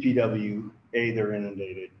think CPW, they're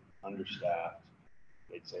inundated, understaffed,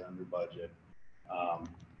 they'd say under budget.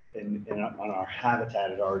 And on our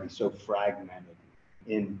habitat is already so fragmented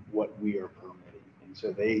in what we are permitting. And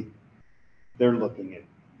so they're looking at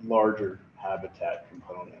larger habitat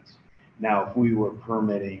components. Now, if we were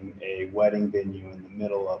permitting a wedding venue in the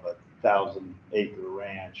middle of a 1,000-acre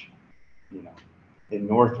ranch, in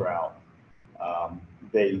North Route,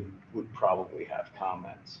 they would probably have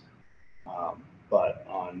comments. But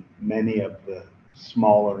on many of the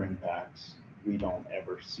smaller impacts, we don't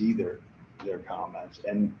ever see their comments.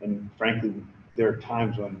 And frankly, there are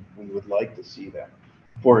times when we would like to see them.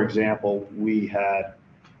 For example, we had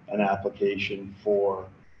an application for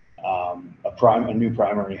a new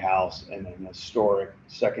primary house and an historic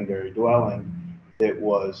secondary dwelling that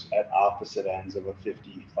was at opposite ends of a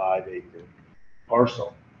 55-acre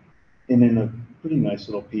parcel and in a pretty nice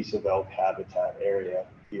little piece of elk habitat area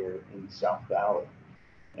here in South Valley.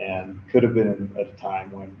 And could have been at a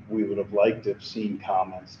time when we would have liked to have seen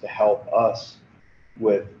comments to help us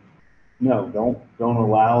with, no, don't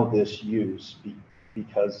allow this use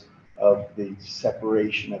because of the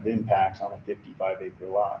separation of impacts on a 55-acre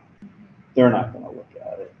lot. They're not going to look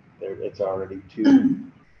at it. It's already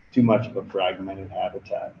too much of a fragmented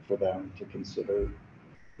habitat for them to consider.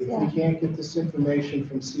 If we can't get this information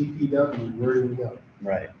from CPW, where do we go?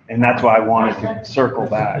 Right, and that's why I wanted to circle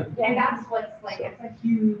back. And that's what's like, it's a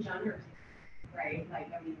huge undertaking, right? Like,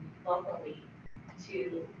 I mean, locally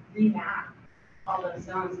to remap all those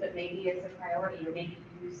zones, but maybe it's a priority, or maybe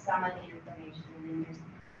you use some of the information and then there's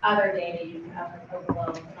other data you can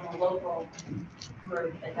overload from a local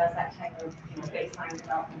group that does that type of, baseline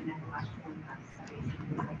development and ecological impact studies and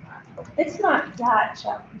things like that. It's not that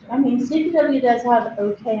challenging. I mean, CPW does have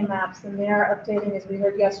okay maps, and they are updating, as we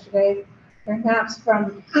heard yesterday, their maps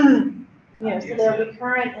from, so they'll be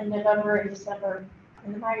current in November and December,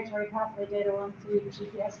 and the migratory pathway data will include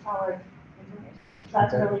GPS powered information. So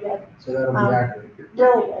that's really good. So that'll be accurate.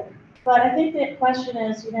 Really good. But I think the question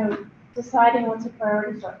is, deciding what's a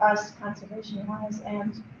priority for us conservation wise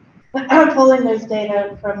and pulling those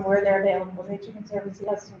data from where they're available. Nature Conservancy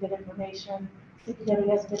has some good information. CPW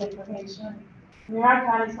has good information. I mean, our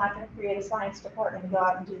county's not going to create a science department to go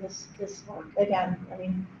out and do this work again.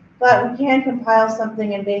 But we can compile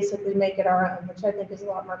something and basically make it our own, which I think is a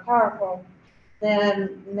lot more powerful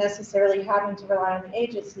than necessarily having to rely on the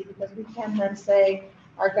agency, because we can then say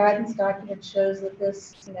our guidance document shows that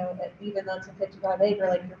this, even though it's a 55-acre,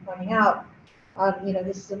 like you're pointing out,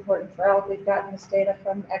 this is important for elk. We've gotten this data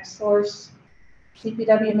from X source.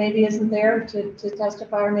 CPW maybe isn't there to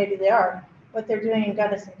testify, or maybe they are. What they're doing in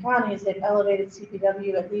Gunnison County is they've elevated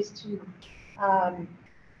CPW at least to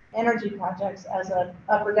energy projects as a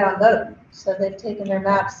up or down vote. So they've taken their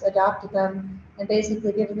maps, adopted them, and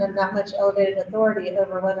basically given them that much elevated authority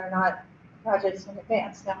over whether or not projects can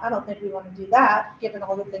advance. Now, I don't think we want to do that, given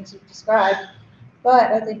all the things you've described,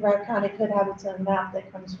 but I think Rock County could have its own map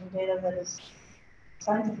that comes from data that is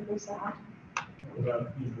scientifically sound. What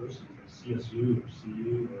about universities, CSU or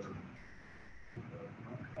CU or?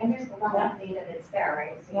 And there's a lot of data that's there,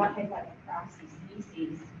 right? So you think like across these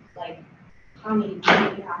species, like how many do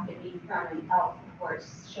you have to be from an elk, of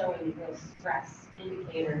course, showing those stress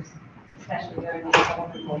indicators, especially during these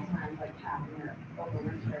vulnerable times like having their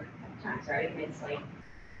overwinter times, right? And it's like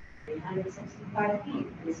 365 feet.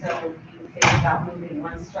 And so you think about moving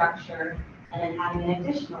one structure and then having an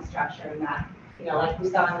additional structure in that, like we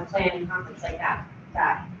saw in the planning conference, like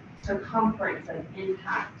that circumference of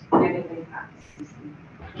impact, negative impact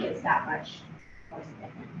is that much more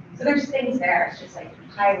significant. So there's things there. It's just like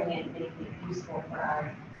compiling it and making it useful for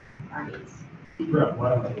our needs.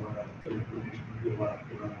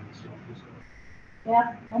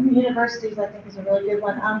 Yeah, and the universities, I think, is a really good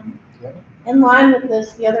one. In line with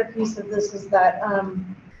this, the other piece of this is that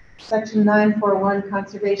Section 941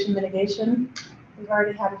 conservation mitigation. We've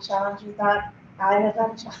already had a challenge with that. I have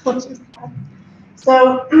had a challenge with that.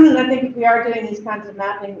 So I think if we are doing these kinds of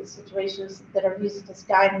mapping situations that are used as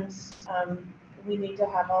guidance, we need to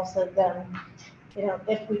have also them,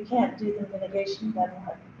 if we can't do the mitigation, then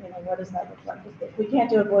what? What does that look like? If we can't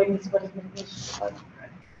do avoidance, what does mitigation look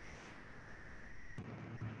like?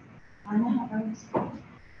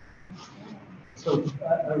 So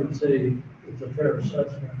I would say it's a fair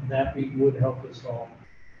assessment, and that would help us all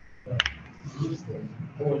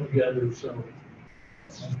pull it together, so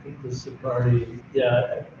I think this is a priority.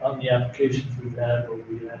 Yeah, on the applications we've had, but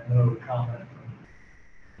we had no comment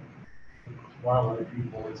from wildlife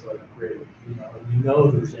people. It's like, great, you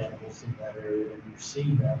know there's animals in that area, and you've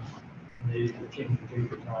seen them, and they came to take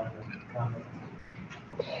the time and comment.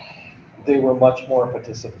 They were much more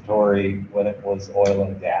participatory when it was oil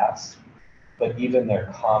and gas, but even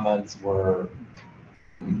their comments were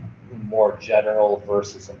more general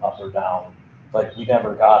versus an up or down. Like, we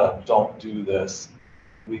never got a don't do this.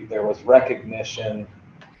 There was recognition.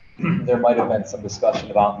 There might have been some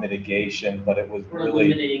discussion about mitigation, but it was We're really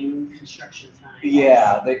limiting construction time.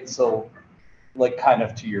 yeah. So like, kind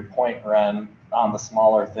of to your point, Ren, on the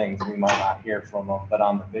smaller things we might not hear from them, but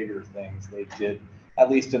on the bigger things they did, at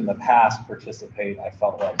least in the past, participate. I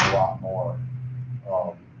felt like a lot more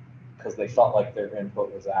because they felt like their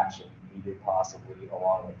input was actually needed, possibly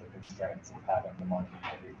along with the constraints of having the money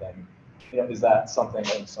and everything. Is that something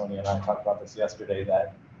that Sonia and I talked about this yesterday,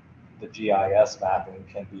 that the GIS mapping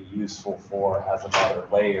can be useful for as another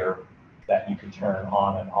layer that you can turn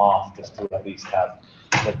on and off, just to at least have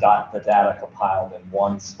the data compiled in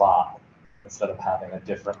one spot instead of having a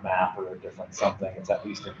different map or a different something. It's at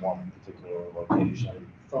least in one particular location.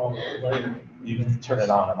 Follow it later. You can turn it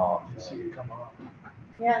on and off. You see it come on.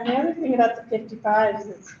 Yeah, and the other thing about the 55 is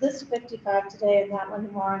it's this 55 today and that one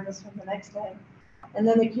tomorrow and this one the next day. And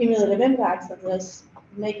then the cumulative impacts of this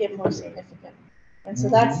make it more significant. And so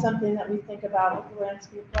that's something that we think about with the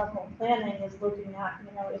landscape level planning, is looking at,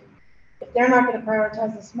 if they're not going to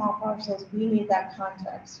prioritize the small parcels, we need that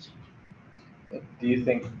context. Do you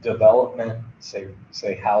think development, say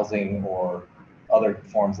housing or other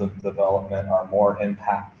forms of development, are more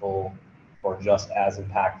impactful or just as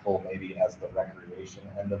impactful maybe as the recreation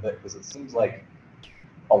end of it? Because it seems like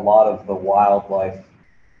a lot of the wildlife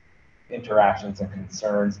interactions and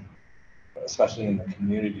concerns, especially in the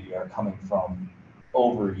community, are coming from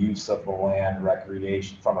overuse of the land,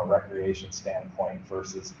 recreation, from a recreation standpoint,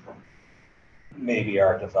 versus maybe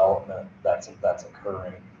our development that's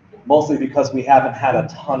occurring. Mostly because we haven't had a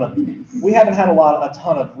ton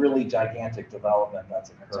of really gigantic development that's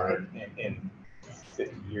occurred in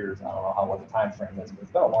 50 years. I don't know what the time frame is, but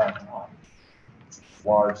it's been a long time.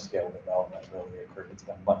 Large scale development really occurred. It's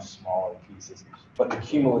been much smaller pieces, but the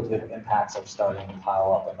cumulative impacts are starting to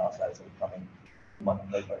pile up enough that it's becoming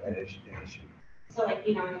an issue. So like,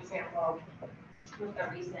 an example with the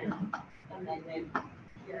recent amendment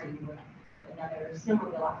hearing with another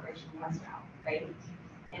snowmobile operation in West Route, right?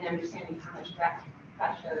 And understanding how much direct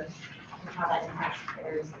pressure and how that impacts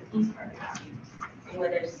critters in the east part of the county. And where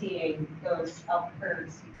they're seeing those elk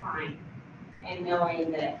herds decline, and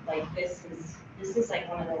knowing that like this is like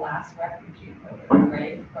one of the last refuge programs,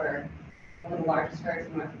 right? For one of the largest herds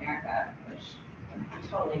in North America, which I'm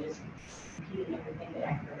totally just repeating everything that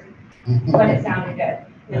I heard. But it sounded good.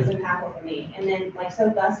 It was impactful for me. And then so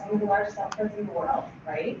thus one of the largest elk herds in the world,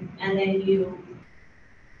 right? And then you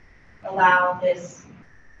allow this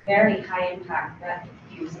very high impact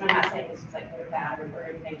refuge. And I'm not saying this is like good or bad or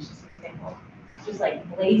anything, it's just an example. It's just like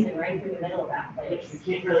blazing right through the middle of that place. Which we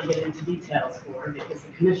can't really get into details for because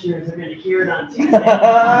the commissioners are going to hear it on Tuesday. But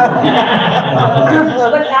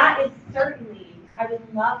that is certainly, I would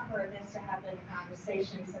love for this to have been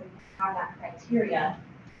conversations and have that criteria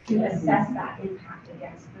to assess that impact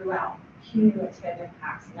against throughout cumulative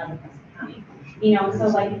impacts in other parts of the county. So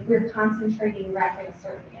like if we're concentrating rec in a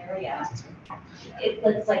certain area,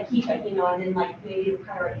 let's like keep it, and then like maybe the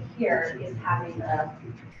priority here is having the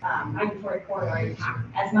migratory corridor impact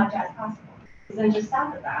as much as possible. Because then just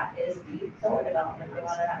south of that is the solar development, a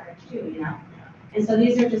lot of that range too, And so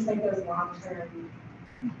these are just like those long-term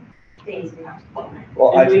things we have to plan.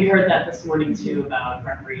 Well, we heard that this morning too about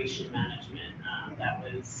recreation management. That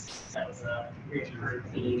was a recurring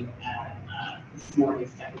theme at this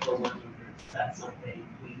morning's technical working group. That's something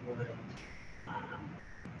we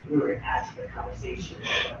would add to the conversation.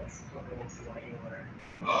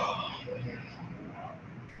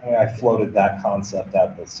 I floated that concept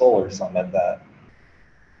at the solar summit that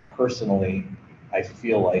personally I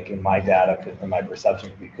feel like in my data and my perception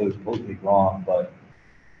could be completely wrong, but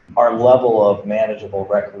our level of manageable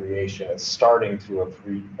recreation is starting to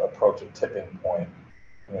approach a tipping point.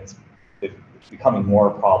 And it's becoming more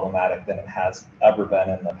problematic than it has ever been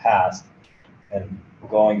in the past. And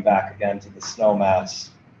going back again to the Snowmass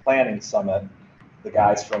Planning Summit, the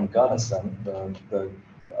guys from Gunnison, the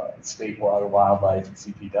State Wildlife and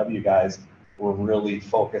CPW guys, were really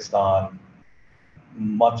focused on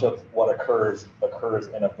much of what occurs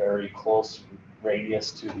in a very close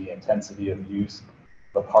radius to the intensity of use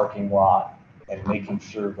the parking lot and making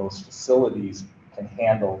sure those facilities can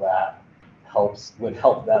handle that would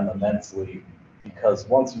help them immensely, because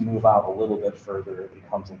once you move out a little bit further, it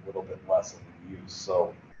becomes a little bit less of a use.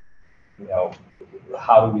 So, you know,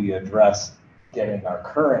 how do we address getting our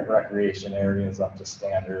current recreation areas up to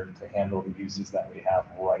standard to handle the uses that we have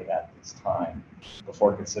right at this time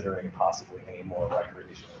before considering possibly any more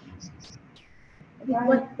recreational uses?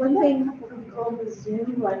 One thing we call the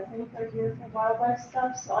Zoom, I think are here for wildlife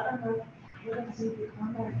stuff, so I don't know. We're gonna see if you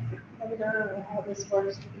comment later or how this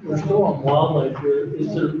works. We're still on wildlife here.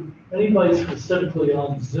 Is there anybody specifically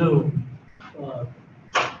on Zoom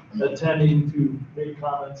attending to make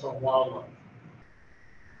comments on wildlife?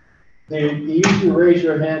 They use the raise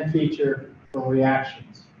your hand feature for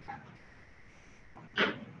reactions.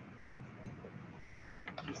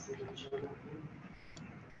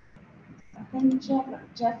 I think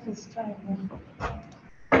Jeff is trying to.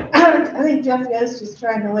 I think Jeff Yost is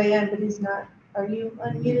trying to weigh in, but he's not. Are you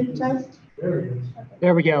unmuted, Jeff? There he is.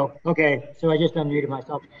 There we go. Okay, so I just unmuted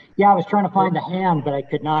myself. Yeah, I was trying to find the hand, but I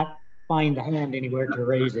could not find the hand anywhere to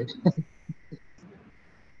raise it.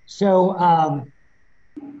 So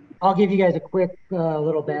I'll give you guys a quick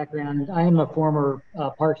little background. I am a former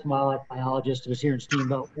Parks and Wildlife biologist. I was here in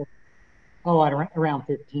Steamboat for, around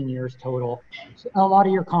 15 years total. So a lot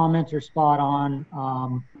of your comments are spot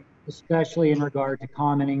on, especially in regard to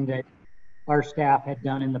commenting that our staff had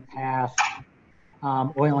done in the past,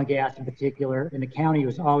 oil and gas in particular, and the county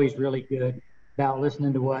was always really good about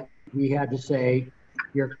listening to what we had to say.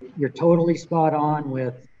 You're totally spot on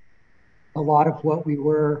with a lot of what we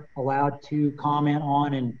were allowed to comment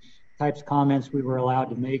on and types of comments we were allowed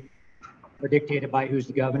to make are dictated by who's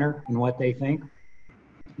the governor and what they think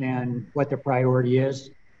and what their priority is.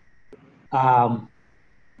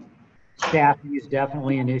 Staffing is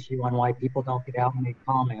definitely an issue on why people don't get out and make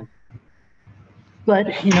comments.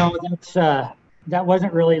 But, you know, that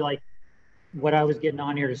wasn't really like what I was getting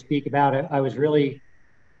on here to speak about. I was really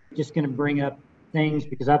just going to bring up things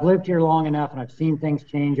because I've lived here long enough and I've seen things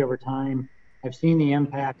change over time. I've seen the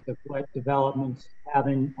impact of what development's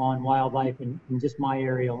having on wildlife in just my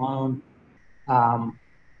area alone. And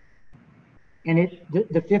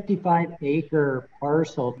the 55-acre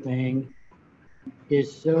parcel thing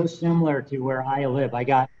is so similar to where I live. I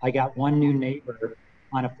got one new neighbor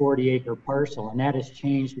on a 40-acre parcel, and that has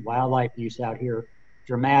changed wildlife use out here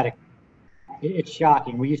dramatically. It's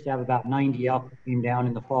shocking. We used to have about 90 elk that came down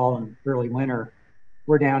in the fall and early winter.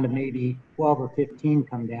 We're down to maybe 12 or 15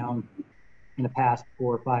 come down in the past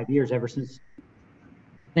 4 or 5 years, ever since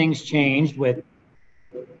things changed with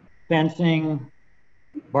fencing,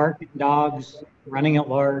 barking dogs, running at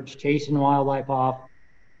large, chasing wildlife off.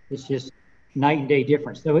 It's just night and day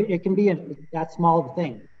difference. So it can be that small of a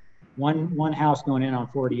thing. One house going in on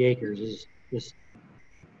 40 acres is just,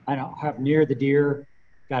 I don't have near the deer,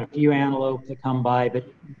 got a few antelope that come by, but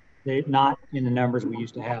they're not in the numbers we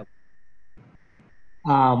used to have.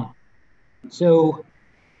 So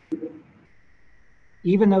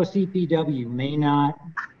even though CPW may not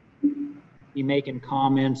be making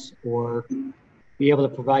comments or be able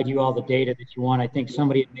to provide you all the data that you want, I think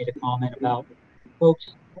somebody had made a comment about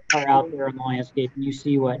folks are out there in the landscape and you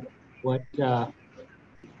see what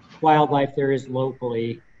wildlife there is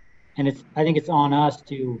locally. And I think it's on us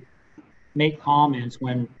to make comments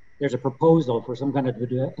when there's a proposal for some kind of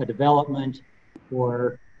a development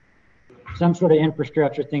or some sort of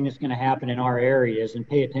infrastructure thing that's going to happen in our areas, and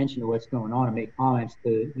pay attention to what's going on and make comments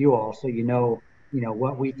to you all so you know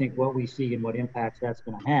what we think, what we see, and what impacts that's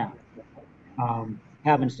going to have.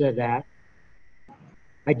 Having said that,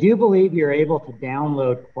 I do believe you're able to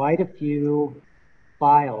download quite a few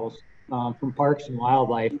files from Parks and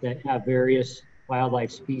Wildlife that have various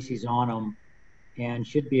wildlife species on them, and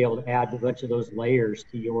should be able to add a bunch of those layers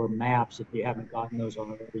to your maps if you haven't gotten those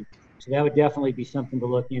already. So that would definitely be something to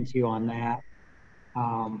look into on that.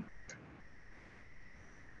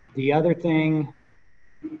 The other thing,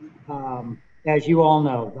 as you all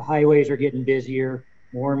know, the highways are getting busier,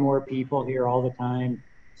 more and more people here all the time.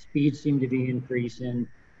 Speeds seem to be increasing.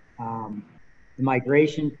 The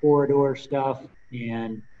migration corridor stuff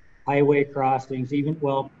and highway crossings,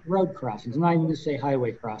 road crossings. I'm not even going to say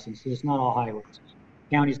highway crossings because it's not all highways.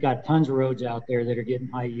 County's got tons of roads out there that are getting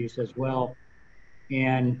high use as well.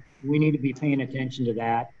 And we need to be paying attention to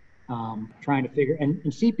that, trying to figure, and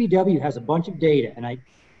CPW has a bunch of data, and I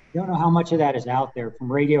don't know how much of that is out there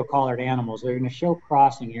from radio collared animals. They're going to show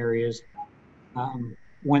crossing areas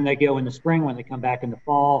when they go in the spring, when they come back in the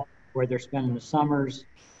fall, where they're spending the summers,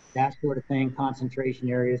 that sort of thing, concentration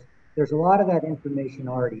areas. There's a lot of that information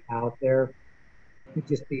already out there. It'd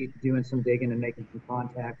just be doing some digging and making some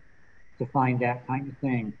contact to find that kind of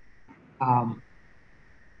thing.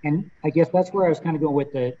 And I guess that's where I was kind of going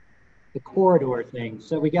with the corridor thing.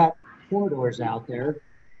 So we got corridors out there.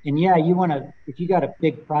 And yeah, you want to, if you got a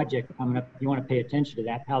big project coming up, you want to pay attention to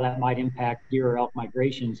that, how that might impact deer or elk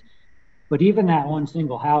migrations. But even that one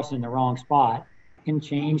single house in the wrong spot can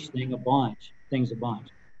change things a bunch.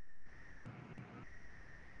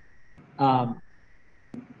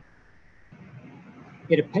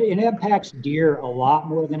 It impacts deer a lot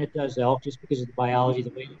more than it does elk, just because of the biology, the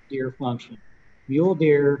way deer function. Mule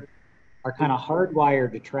deer are kind of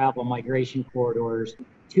hardwired to travel migration corridors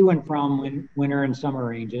to and from winter and summer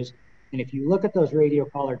ranges. And if you look at those radio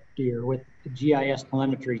collared deer with the GIS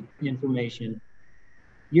telemetry information,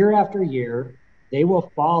 year after year, they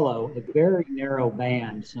will follow a very narrow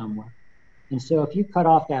band somewhere. And so if you cut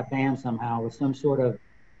off that band somehow with some sort of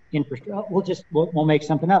infrastructure, we'll make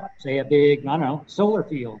something up, say a big, I don't know, solar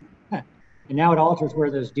field. And now it alters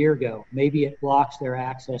where those deer go. Maybe it blocks their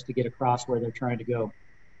access to get across where they're trying to go.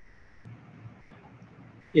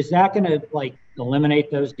 Is that going to like eliminate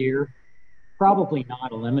those deer? Probably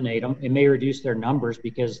not eliminate them. It may reduce their numbers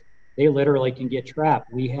because they literally can get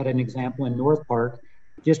trapped. We had an example in North Park,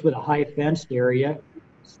 just with a high fenced area.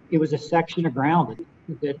 It was a section of ground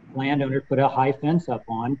that landowner put a high fence up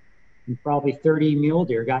on, and probably 30 mule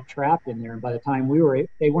deer got trapped in there. And by the time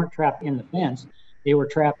they weren't trapped in the fence, they were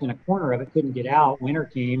trapped in a corner of it, couldn't get out. Winter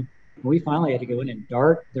came, and we finally had to go in and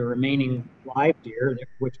dart the remaining live deer,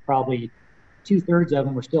 which probably 2/3 of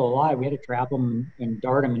them were still alive. We had to trap them and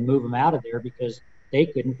dart them and move them out of there because they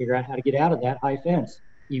couldn't figure out how to get out of that high fence.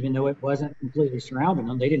 Even though it wasn't completely surrounding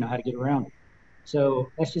them, they didn't know how to get around it.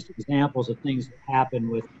 So that's just examples of things that happen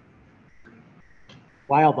with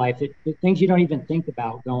wildlife, things you don't even think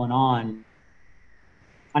about going on.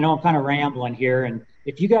 I know I'm kind of rambling here, and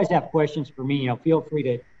if you guys have questions for me, feel free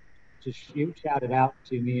to shout it out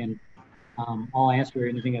to me, and I'll answer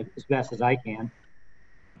anything as best as I can.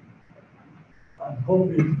 I'm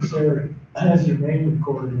hoping Sarah has your name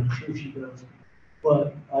recorded. I'm sure she does.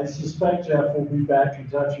 But I suspect Jeff will be back in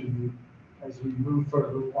touch with you as we move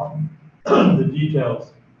further along the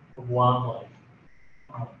details of wildlife.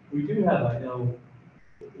 We do have, I know,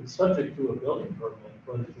 it's subject to a building permit,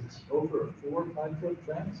 but if it's over a 4 or 5 foot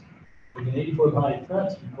fence, like an 8 foot high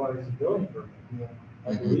fence requires a building permit. Yeah,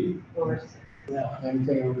 I believe. Or 6. Yeah.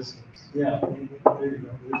 Anything over 6. Yeah, there you go.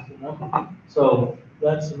 There's the number. So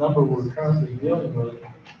that's the number we're currently dealing with.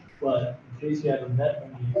 But in case you haven't met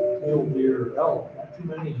any mule deer or elk, not too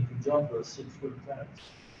many you can jump a 6 foot fence.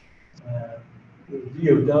 The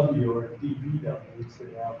DOW or DPW, as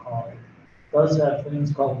they now call it, does have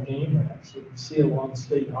things called game ramps that we see along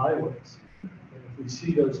state highways. And if we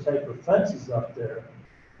see those type of fences up there,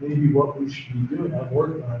 maybe what we should be doing, I've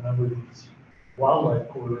worked on a number of these wildlife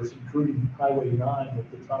corridors, including Highway 9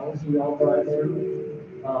 with the tunnels we all drive through.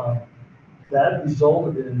 That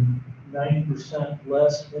resulted in 90%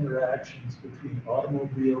 less interactions between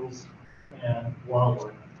automobiles and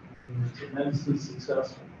wildlife. It was tremendously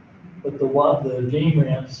successful. But the game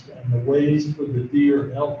ramps and the ways for the deer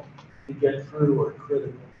and elk to get through are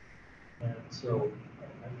critical. And so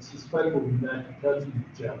I suspect we'll be back in touch with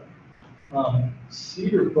each other.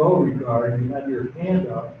 Cedar Beauregard, you have your hand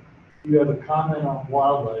up. You have a comment on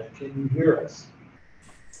wildlife. Can you hear us?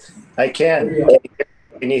 I can.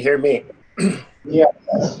 Can you hear me?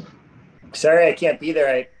 Yes. Sorry I can't be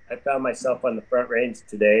there. I found myself on the Front Range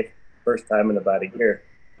today, first time in about a year.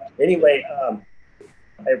 Anyway,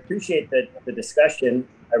 I appreciate the discussion.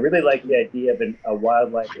 I really like the idea of a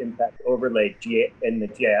wildlife impact overlay in the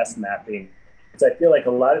GIS mapping, because I feel like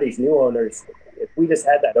a lot of these new owners, if we just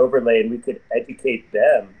had that overlay and we could educate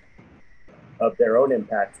them of their own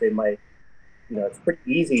impacts, they might, it's pretty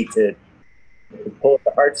easy to pull at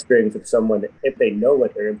the heartstrings of someone if they know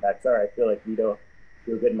what their impacts are. I feel like we don't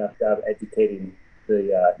do a good enough job educating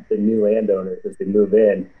the new landowners as they move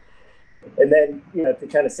in. And then, to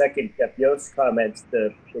kind of second Jeff Yost's comments,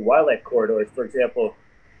 the wildlife corridors, for example,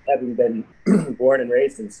 having been born and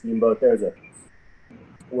raised in Steamboat,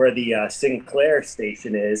 where the Sinclair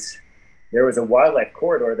station is, there was a wildlife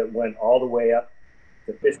corridor that went all the way up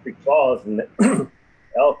to Fish Creek Falls, and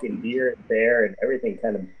elk and deer and bear and everything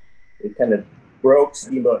kind of broke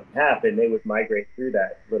Steamboat in half, and they would migrate through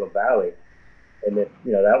that little valley. And then,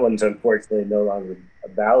 that one's unfortunately no longer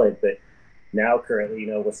valid, but now currently,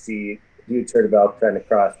 we'll see huge herd of elk trying to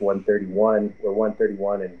cross 131, where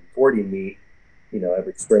 131 and 40 meet,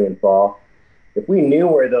 every spring and fall. If we knew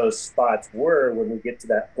where those spots were when we get to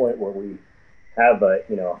that point where we have a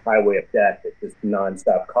highway of death that's just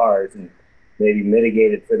nonstop cars, and maybe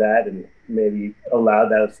mitigated for that and maybe allow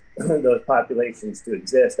those populations to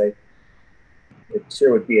exist, it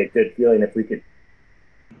sure would be a good feeling if we could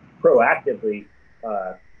proactively,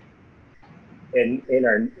 in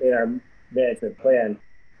our management plan,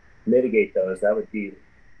 mitigate those. That would be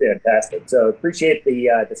fantastic. So appreciate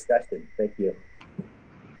the discussion. Thank you.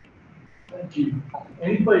 Thank you.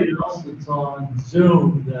 Anybody else that's on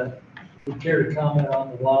Zoom that would care to comment on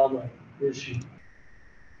the wildlife issue?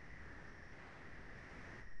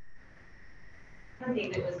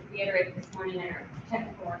 Something that was reiterated this morning in our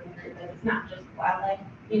technical working group, that it's not just wildlife.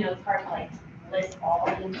 You know, it's hard to like list all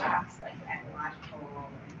the impacts, like ecological,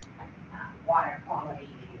 water quality,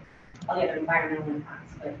 all the other environmental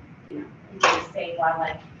impacts, but you know, you can just say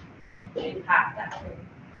wildlife impact, that would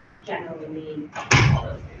generally mean all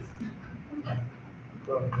those things.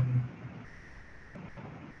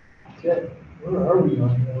 Okay, where are we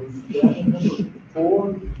on those? Number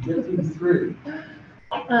 4, get through 3.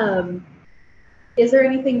 Is there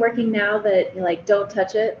anything working now that you're like, don't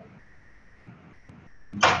touch it?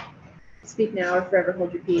 Speak now or forever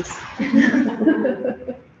hold your peace.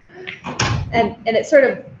 And it sort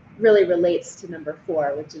of really relates to number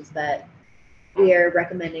 4, which is that we are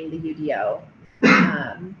recommending the UDO.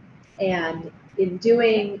 And in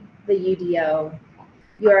doing the UDO,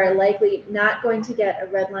 you are likely not going to get a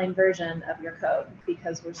red line version of your code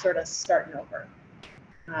because we're sort of starting over.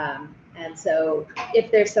 And so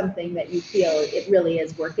if there's something that you feel it really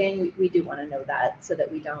is working, we do want to know that so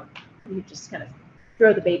that we don't, you just kind of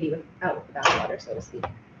throw the baby out with the bathwater, so to speak.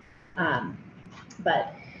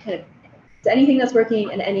 But kind of anything that's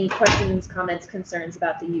working and any questions, comments, concerns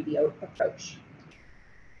about the UDO approach.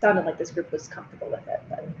 Sounded like this group was comfortable with it,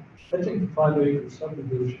 but. I think the 5-acre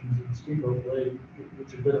subdivisions in Steamboat Lake,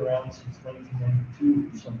 which have been around since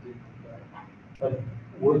 1992 or something like that, have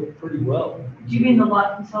worked pretty well. Do you mean the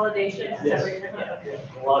lot consolidation? Yes, yeah,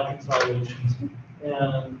 the lot consolidations.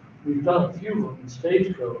 And we've done a few of them in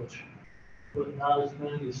Stagecoach, but not as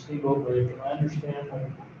many as Steamboat Lake. And I understand that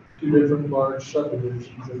 2 different large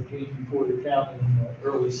subdivisions that came before the county in the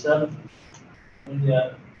early 70s. And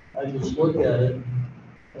yet, I just look at it,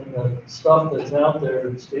 and the stuff that's out there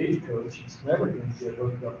in Stagecoach, it's never going to get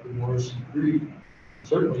hooked up to Morrison Creek.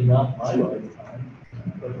 Certainly not in my lifetime,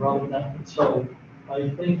 but probably not. So I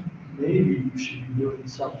think maybe we should be doing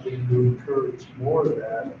something to encourage more of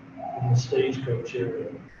that in the Stagecoach area.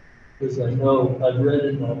 Because I know I've read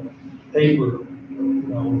in the paper, you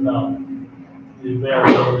know, about the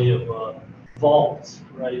availability of vaults,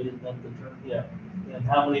 right? And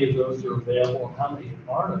how many of those are available and how many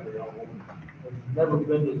aren't available. I've never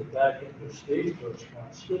been to the back end of Stagecoach now.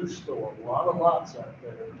 There's still a lot of lots out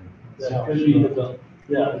there that could be developed.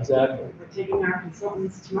 Yeah, exactly. We're taking our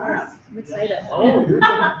consultants tomorrow. I'm excited. Oh, you're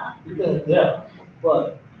gonna, yeah.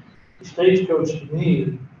 But Stagecoach to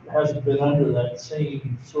me hasn't been under that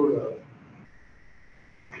same sort of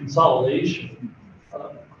consolidation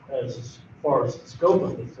as far as the scope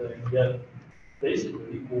of the thing, yet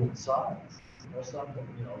basically equal in size. That's not,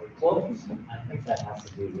 you know, they're close. I think that has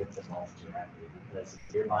to do with the vaults directly, because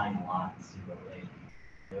if you're buying a lot in Steamboat Lake,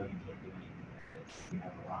 you know you can't do anything with it. You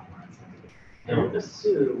have a lot more incentive. Don't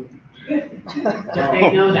assume.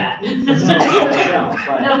 They know that. No,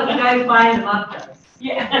 the guy buying them up does.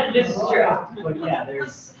 Yeah, this is true. But yeah,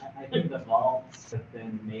 I think the vaults have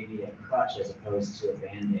been maybe a crutch as opposed to a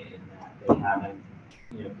Band-Aid in that they haven't,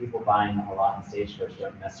 you know, people buying a lot in Stagecoach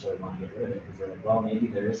don't necessarily want to get rid of it because they're like, well, maybe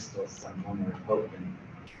there is still some glimmer of hope in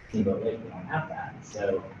Steamboat Lake. We don't have that.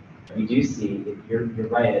 So we do see, you're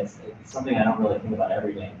right, it's something I don't really think about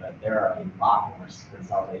every day, but there are a lot more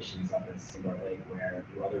consolidations up in Steamboat Lake where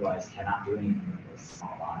you otherwise cannot do anything with those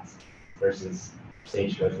small lots versus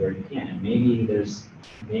Stagecoach where you can. And maybe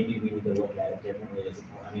we need to look at it differently as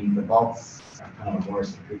I mean, the vaults are kind of a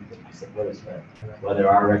Morrison Creek thing, I suppose, but whether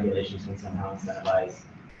our regulations can somehow incentivize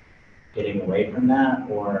getting away from that,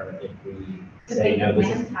 or if we say no, this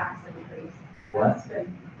is. Land tax increase. What? That's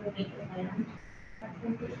good. The vacant land tax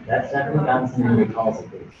increase. That's definitely gotten some angry calls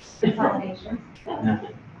at least. Consolidation. Yeah.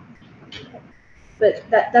 But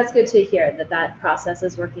that's good to hear that process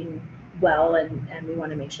is working well, and we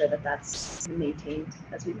want to make sure that that's maintained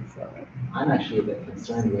as we move forward. I'm actually a bit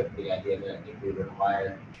concerned with the idea that if we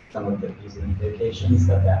require some of the fees and indications,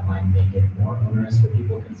 that might make it more onerous for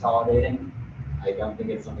people consolidating. I don't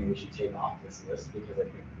think it's something we should take off this list because I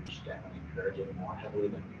think we should definitely encourage it more heavily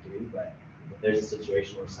than we do. But if there's a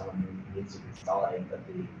situation where someone needs to consolidate, but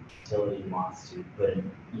the utility wants to put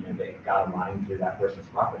in, you know, they got a line through that person's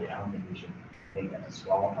property, I don't think we should think that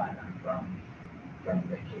disqualify them from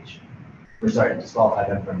vacation. We're sorry, disqualify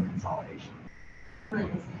them from consolidation. What is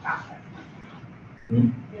the process? Hmm?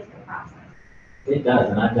 Is the process. It does,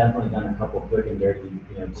 and I've definitely done a couple quick and dirty,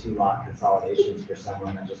 2-lot consolidations for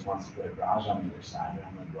someone that just wants to put a garage on the other side. And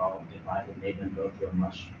I'm like, well, if I had made them go through a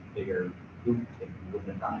much bigger hoop, it wouldn't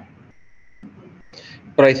have done it.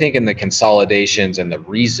 But I think in the consolidations and the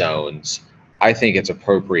rezones, I think it's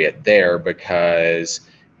appropriate there because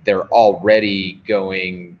they're already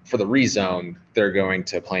going for the rezone, they're going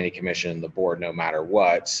to planning commission and the board no matter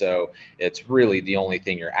what. So it's really the only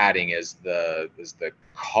thing you're adding is the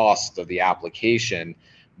cost of the application.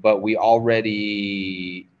 But we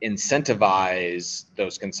already incentivize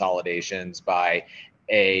those consolidations by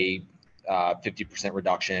a 50%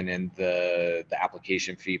 reduction in the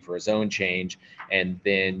application fee for a zone change, and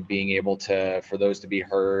then being able to, for those to be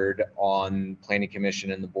heard on planning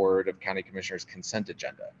commission and the board of county commissioners consent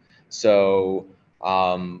agenda. So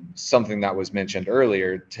something that was mentioned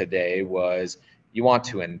earlier today was you want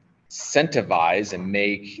to incentivize and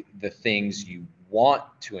make the things you want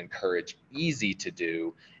to encourage easy to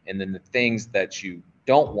do, and then the things that you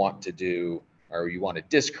don't want to do or you want to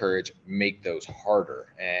discourage, make those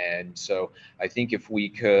harder. And so I think if we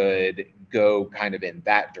could go kind of in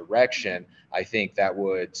that direction, I think that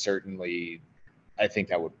would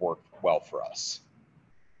work well for us.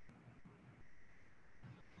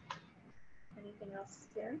 Anything else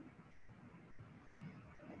here?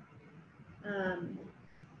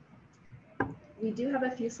 We do have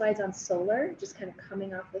a few slides on solar, just kind of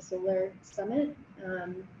coming off the solar summit.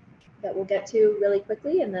 That we'll get to really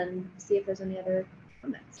quickly and then see if there's any other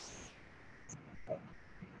comments.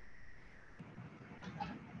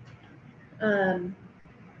 I'm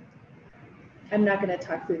not going to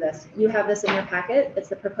talk through this. You have this in your packet. It's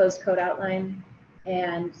the proposed code outline.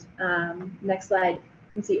 And next slide, you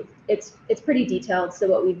can see it's pretty detailed. So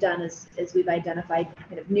what we've done is we've identified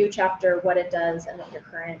kind of new chapter, what it does, and what your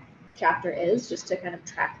current chapter is, just to kind of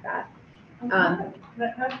track that. Can I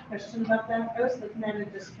have a question about that? I was looking at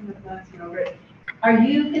it, just kind of glancing over it. Are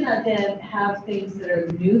you gonna then have things that are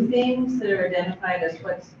new things that are identified as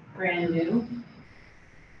what's brand new?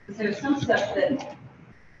 Is there some stuff that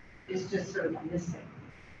is just sort of missing?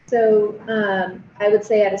 So I would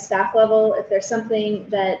say at a staff level, if there's something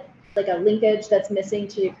that, like a linkage that's missing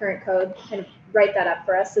to your current code, kind of write that up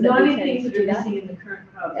for us so that we can Things that do are that. missing in the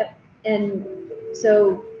current code. Yep. And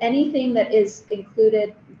so anything that is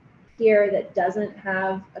included here that doesn't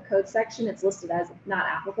have a code section, it's listed as not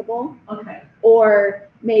applicable. Okay. Or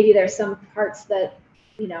maybe there's some parts that,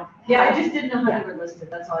 Yeah, I just didn't know how they were listed.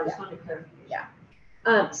 That's all. I just wanted to clarify.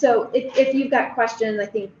 Yeah. So if you've got questions, I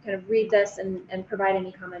think kind of read this and provide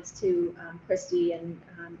any comments to Christy and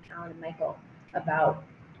Alan and Michael about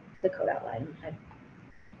the code outline.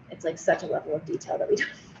 It's like such a level of detail that we don't.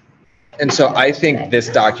 And so I think this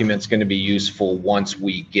document's going to be useful once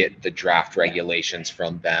we get the draft regulations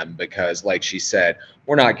from them, because like she said,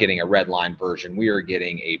 we're not getting a red line version. We are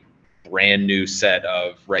getting a brand new set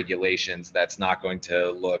of regulations that's not going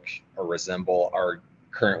to look or resemble our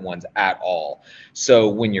current ones at all. So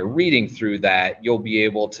when you're reading through that, you'll be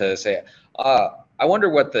able to say, I wonder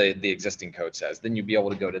what the existing code says. Then you'd be able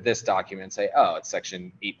to go to this document and say, oh, it's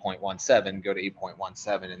section 8.17, go to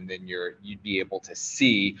 8.17, and then you'd be able to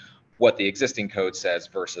see what the existing code says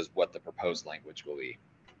versus what the proposed language will be.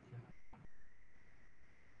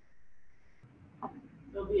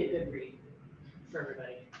 It'll be a good read for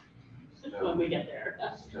everybody when we get there.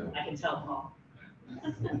 I can tell Paul.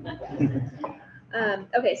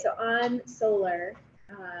 Okay, so on solar,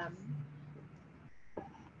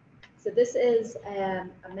 so this is a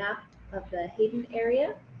map of the Hayden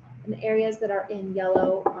area, and the areas that are in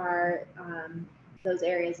yellow are those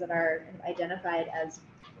areas that are identified as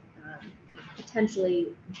potentially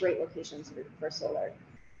great locations for solar.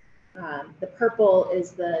 The purple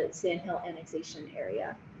is the Sand Hill annexation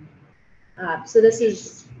area. So this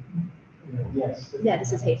is,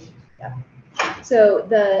 this is Hayden. Yeah. So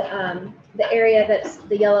the area that's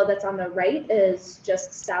the yellow that's on the right is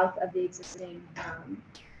just south of the existing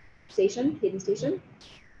station, Hayden Station.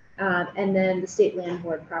 And then the State Land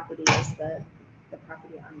Board property is the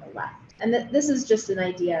property on the left. And this is just an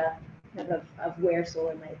idea of where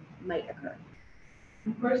solar might occur.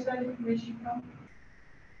 Where's that information from?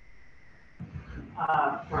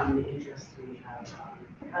 From the interest we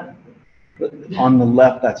have. On the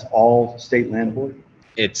left, that's all state land board?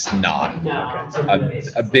 It's not. No.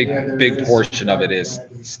 A big portion of it is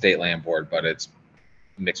state land board, but it's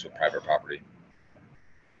mixed with private property.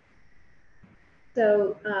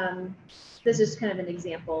 So this is kind of an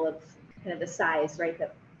example of kind of the size, right,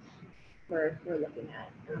 that we're looking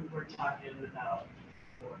at. We're talking about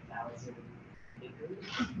 4,000 acres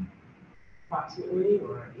approximately,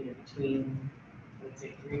 or between, let's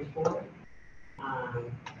say 3 to 4.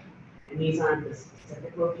 And these aren't the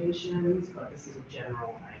specific locations, but this is a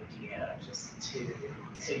general idea, just to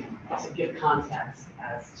give context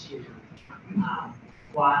as to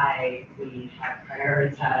why we have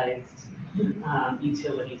prioritized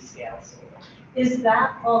utility scale solar. Is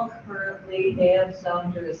that all currently AF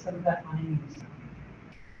zoned or is some of that money?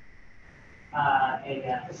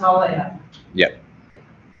 AF. It's all AF. Yep.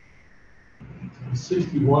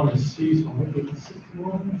 61 is seasonal, I think it's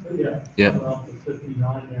 61, yeah. Yep. About the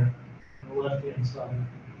 59 there, on the left-hand side,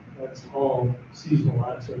 that's all seasonal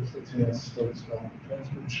access, that's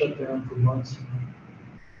been shut down for months.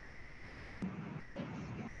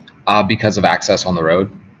 Because of access on the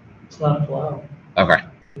road. It's not plowed. Okay.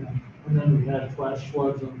 Yeah. And then we had flash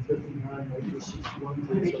floods on 59, over 61.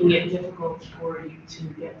 Making it difficult for you to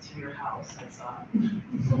get to your house, I saw.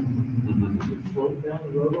 Float down the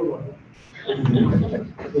road or what?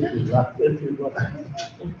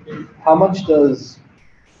 How much does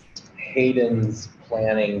Hayden's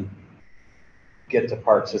planning get to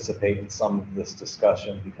participate in some of this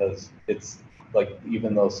discussion? Because it's like,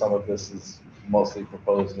 even though some of this is mostly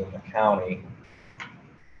proposed in the county,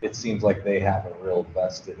 it seems like they have a real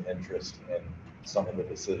vested interest in some of the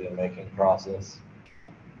decision-making process.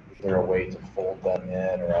 Is there a way to fold them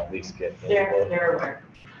in or at least get input? They're aware.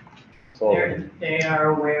 So, They are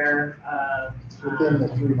aware of. Within the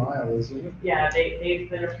 3 miles, isn't it? Yeah, they've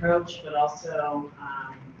been approached, but also,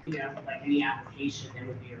 you know, like any application, there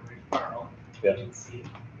would be a referral agency.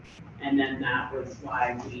 And then that was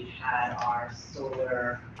why we had our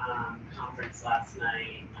solar conference last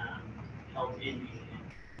night held in Hayden.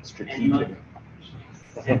 Strategic.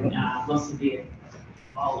 And most of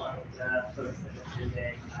all of the folks that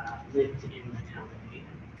attended lived in the town of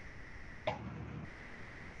Hayden.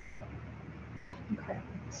 Okay.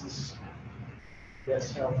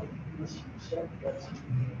 Yes,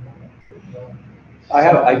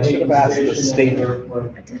 I should have asked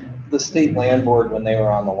the state land board when they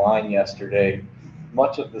were on the line yesterday.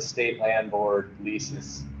 Much of the state land board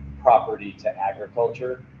leases property to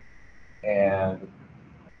agriculture, and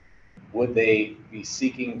would they be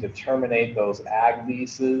seeking to terminate those ag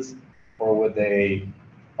leases, or would they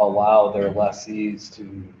allow their lessees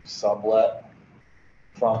to sublet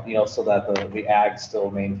from, you know, so that the ag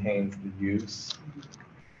still maintains the use?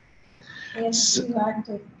 And 2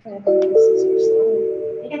 active planning leases for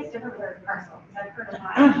solar. I think it's different for parcel, because I've heard a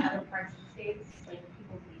lot in other parts of the states, like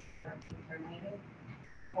people lease for terminated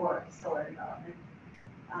for solar development.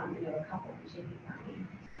 I know a couple in Chaffey County.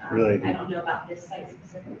 Really? I don't know about this site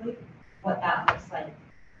specifically, what that looks like.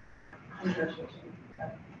 Negotiation.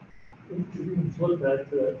 But If you can flip back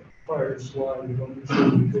to that prior slide, you don't see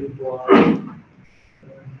the big block.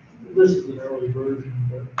 This is an early version,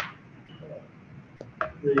 but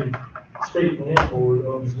the state land board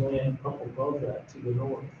owns land up above that to the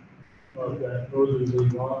north of that northerly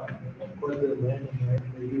line. And quite a bit of land in there,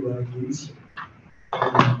 and they do have leasing.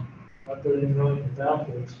 Not that any million without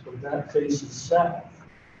this, but that faces south.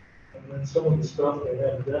 And then some of the stuff they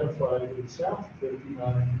have identified with south of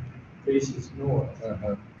 59 faces north.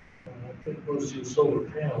 I think most of your solar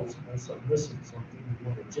panels, unless I'm missing something, you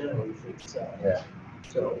want to generally face south. Yeah.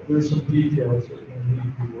 So there's some details that we need to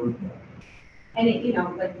be working on. And it, you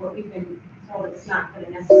know, like what we've been told, it's not going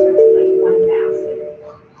to necessarily like one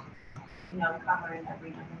basket, you know, covering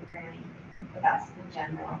every nook and cranny, but that's the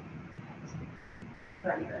general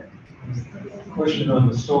perimeter. Question on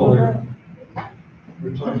the solar.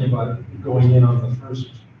 We're talking about going in on the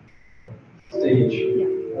first stage.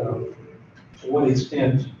 To what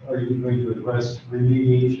extent are you going to address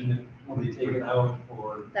remediation? Will they take it out,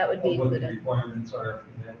 or That would be what the included. requirements are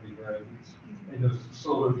in that regard? And those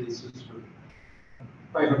solar leases for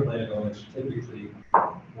private landowners typically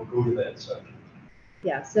will go to that subject.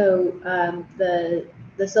 Yeah, so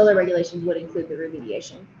the solar regulations would include the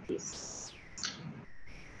remediation piece.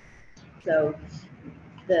 So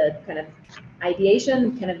the kind of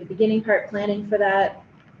ideation, kind of the beginning part, planning for that,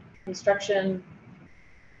 construction,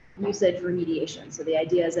 usage, remediation. So the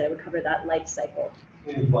idea is that it would cover that life cycle.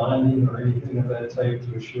 Any bonding or anything of that type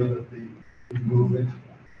to assure that they move it?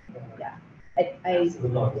 Yeah.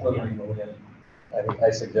 Without cluttering the land. I think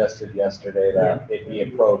I suggested yesterday that it be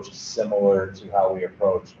approached similar to how we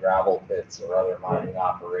approach gravel pits or other mining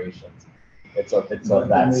operations. It's of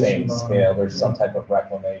that same scale. There's some type of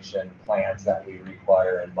reclamation plans that we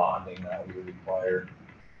require and bonding that we require.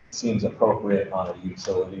 Seems appropriate on a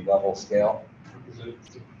utility level scale. Is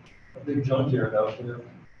it a big junkyard out there?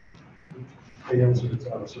 Fails if it's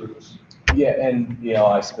out of service. Yeah, and you know,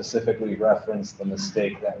 I specifically referenced the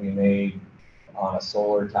mistake that we made on a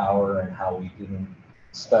solar tower and how we didn't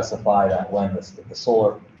specify that when if the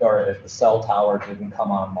solar, or if the cell tower didn't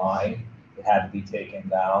come online, it had to be taken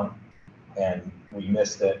down. And we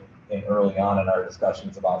missed it early on in our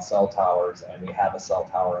discussions about cell towers, and we have a cell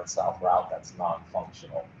tower in South Route that's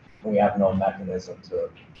non-functional. We have no mechanism to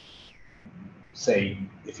say,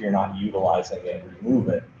 if you're not utilizing it, remove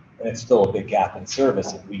it. And it's still a big gap in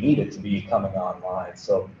service if we need it to be coming online.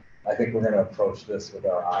 So I think we're going to approach this with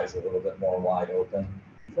our eyes a little bit more wide open.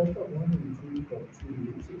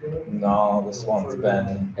 No, this one's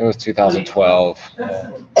been. It was 2012.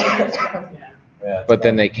 Yeah, but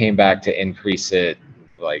then they came back to increase it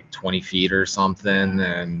like 20 feet or something,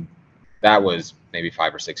 and that was maybe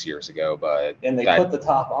 5 or 6 years ago. But and they that, put the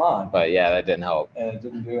top on. But yeah, that didn't help. And it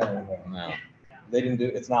didn't do anything. No. They didn't do.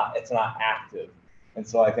 It's not active, and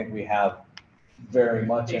so I think we have very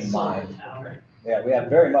much in mind. Yeah, we have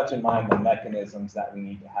very much in mind the mechanisms that we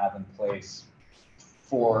need to have in place.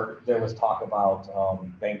 There was talk about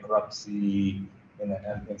bankruptcy in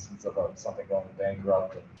the instance of something going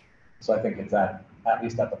bankrupt. So I think it's at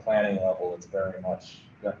least at the planning level, it's very much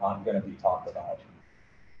going to be talked about.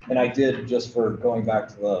 And I did, just for going back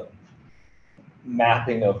to the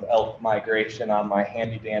mapping of elk migration on my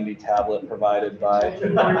handy dandy tablet provided by.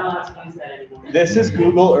 This is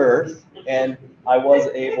Google Earth, and I was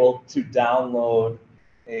able to download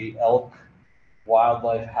a elk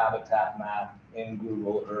wildlife habitat map in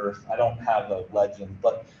Google Earth. I don't have the legend,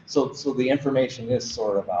 but so the information is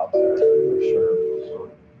sort of out there for sure.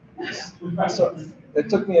 So it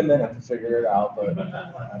took me a minute to figure it out, but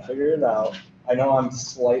I figured it out. I know I'm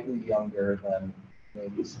slightly younger than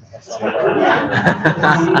maybe some of our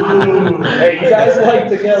Hey, you guys like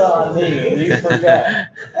to get on me, and you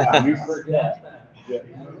forget. You forget. Yeah.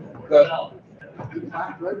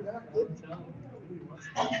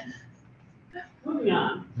 Moving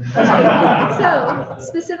on. So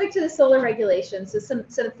specific to the solar regulations, so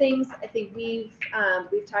some things I think we've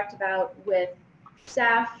talked about with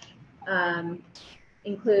staff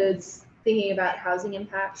includes thinking about housing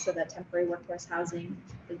impacts, so that temporary workforce housing,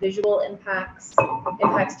 the visual impacts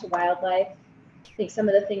to wildlife. I think some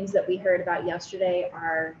of the things that we heard about yesterday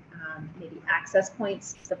are maybe access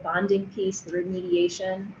points, the bonding piece, the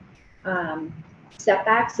remediation,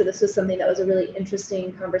 setbacks. So this was something that was a really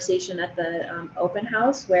interesting conversation at the open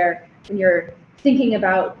house, where when you're thinking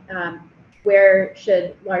about where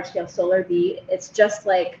should large-scale solar be, it's just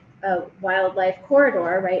like a wildlife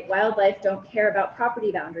corridor, right? Wildlife don't care about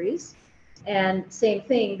property boundaries. And same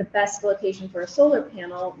thing, the best location for a solar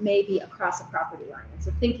panel may be across a property line. And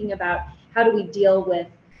so thinking about how do we deal with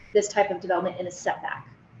this type of development in a setback?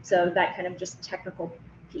 So that kind of just technical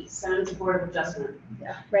piece. Sounds Board of Adjustment.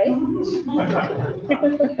 Yeah, right?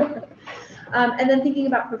 And then thinking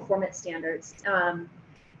about performance standards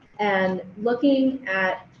and looking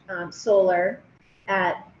at solar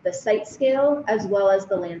at the site scale as well as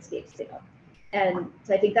the landscape scale. And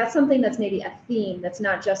so I think that's something that's maybe a theme that's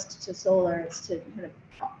not just to solar, it's to kind of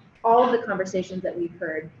all of the conversations that we've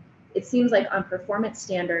heard. It seems like on performance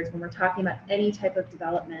standards, when we're talking about any type of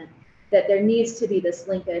development, that there needs to be this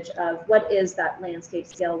linkage of what is that landscape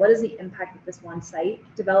scale? What is the impact that this one site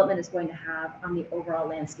development is going to have on the overall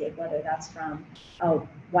landscape, whether that's from a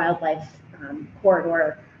wildlife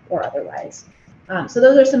corridor or otherwise. So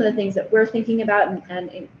those are some of the things that we're thinking about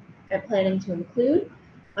and planning to include.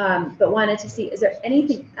 But wanted to see, is there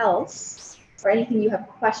anything else or anything you have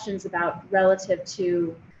questions about relative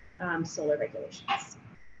to solar regulations?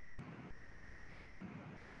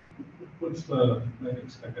 What's the life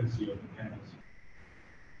expectancy of the panels?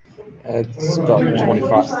 It's about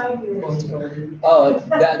 25. Oh,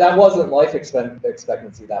 that wasn't life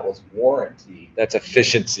expectancy. That was warranty. That's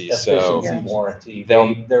efficiency. Efficiency warranty.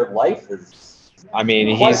 Their life is. I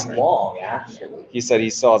mean, quite long, actually. He said he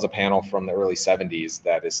still has a panel from the early 70s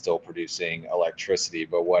that is still producing electricity,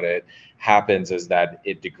 but what it happens is that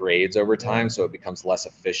it degrades over time, so it becomes less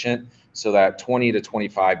efficient. So that 20 to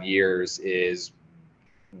 25 years is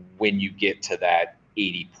when you get to that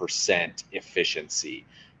 80% efficiency.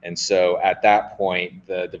 And so at that point,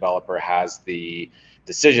 the developer has the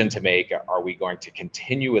decision to make, are we going to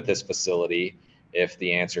continue with this facility? If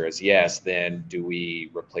the answer is yes, then do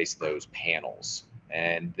we replace those panels?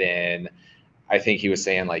 And then I think he was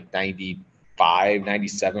saying like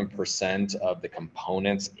 97% of the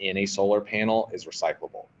components in a solar panel is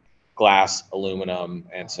recyclable. Glass, aluminum,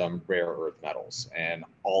 and some rare earth metals. And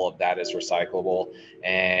all of that is recyclable.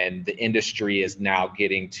 And the industry is now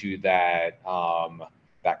getting to that,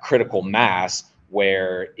 that critical mass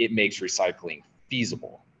where it makes recycling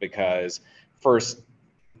feasible. Because first,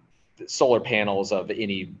 solar panels of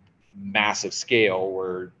any massive scale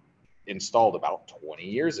were installed about 20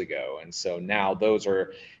 years ago. And so now those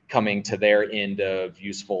are coming to their end of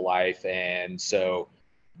useful life. And so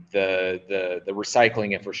the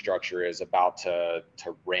recycling infrastructure is about to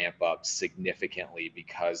ramp up significantly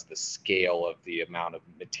because the scale of the amount of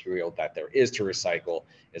material that there is to recycle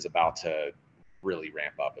is about to really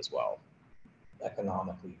ramp up as well.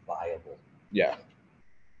 Economically viable. Yeah.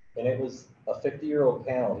 And it was a 50-year-old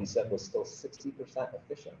panel, he said, was still 60%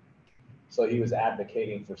 efficient. So he was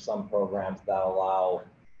advocating for some programs that allow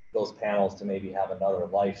those panels to maybe have another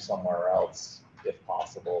life somewhere else, if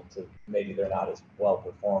possible, to maybe they're not as well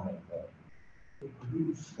performing, but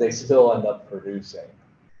they still end up producing.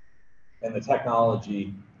 And the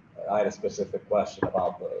technology, I had a specific question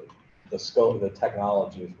about the scope of the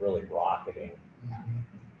technology is really rocketing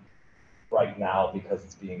right now because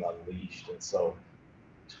it's being unleashed. And so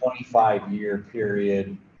 25-year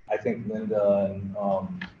period, I think Linda and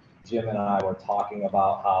Jim and I were talking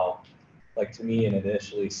about how, like, to me, it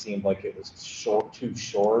initially seemed like it was too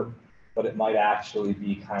short, but it might actually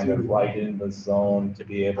be kind of right in the zone to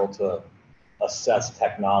be able to assess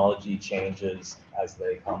technology changes as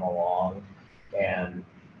they come along. And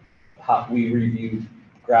how we review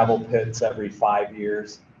gravel pits every 5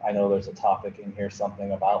 years. I know there's a topic in here,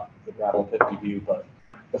 something about the gravel pit review, but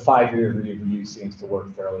the 5-year review seems to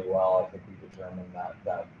work fairly well. I think we determined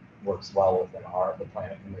that works well within the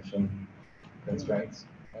planning commission constraints.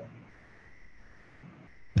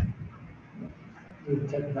 The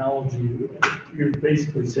technology, you're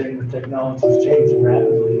basically saying the technology is changing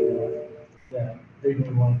rapidly enough that they may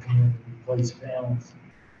want to come in and replace panels.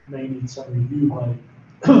 May need some review by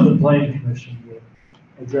the planning commission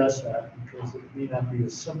to address that, because it may not be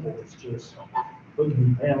as simple as just putting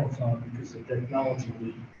new panels on, because the technology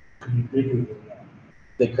could be bigger than that.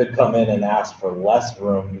 They could come in and ask for less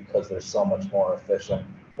room because they're so much more efficient,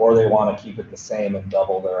 or they want to keep it the same and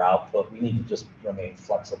double their output. We need to just remain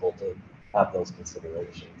flexible to have those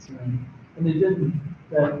considerations. Right. And they didn't,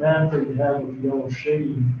 that map that you have with the yellow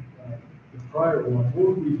shading, the prior one,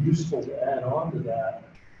 what would be useful to add on to that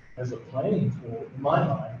as a planning tool, in my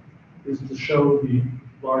mind, is to show the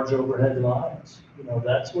large overhead lines. You know,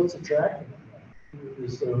 that's what's attracting them.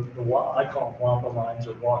 Is the I call them Wampa lines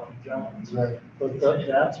or walking giants. Right. But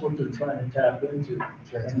that's what they're trying to tap into.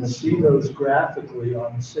 And to see those graphically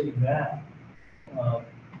on the city map,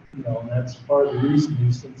 you know, and that's part of the reason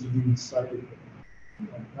these things are being cited. You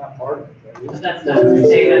know, not part of it. But that's not to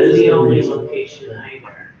say that's the only location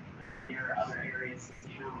either. There are other areas of the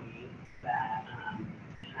county that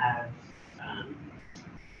have,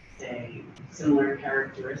 say, similar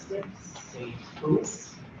characteristics, say,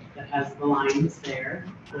 Post, that has the lines there,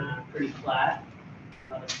 pretty flat,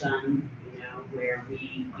 a lot of sun, you know, where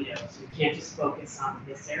we, you know, so we can't just focus on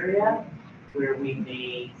this area where we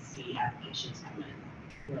may see applications come in.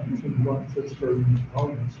 Pittsburgh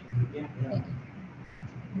components. Yeah.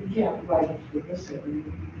 We can't write it for this area, we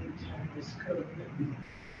need to have this code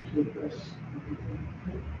to address.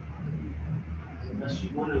 Unless you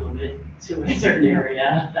want to limit to a certain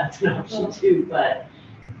area, that's an option too, but.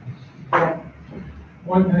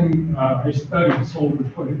 One thing, I studied solar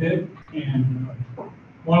quite a bit, and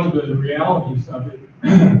one of the realities of it,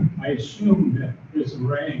 I assume that this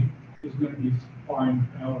array is going to be supplying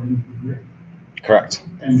power into the grid. Correct.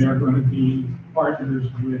 And they're going to be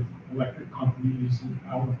partners with electric companies and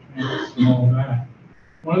power plants and all that.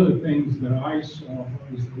 One of the things that I saw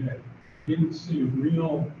was that I didn't see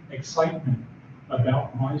real excitement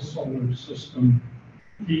about my solar system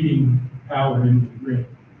feeding power into the grid,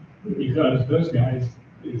 because those guys,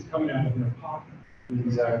 it's coming out of their pocket.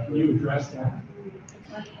 Exactly. Can you address that?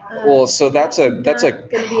 Well, so that's a Going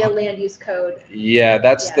to be a land use code. Yeah,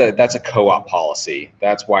 that's a co-op policy.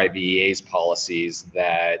 That's YBEA's policies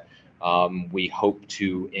that we hope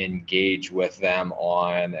to engage with them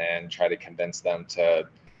on and try to convince them to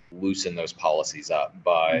loosen those policies up.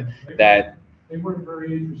 But they weren't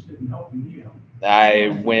very interested in helping me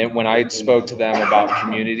out. When I spoke to them about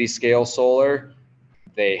community scale solar,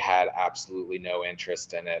 they had absolutely no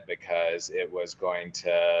interest in it because it was going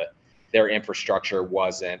to, their infrastructure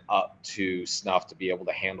wasn't up to snuff to be able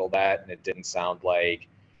to handle that. And it didn't sound like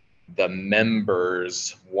the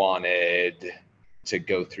members wanted to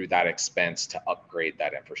go through that expense to upgrade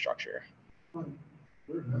that infrastructure. We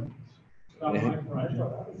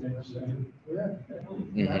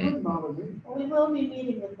will be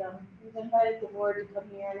meeting with them. We've invited the board to come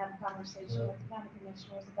here and have a conversation with the county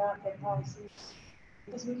commissioners about their policies.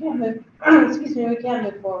 Because we can't move, we can't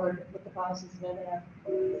move forward with the policies that they have.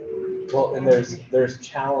 Well, and there's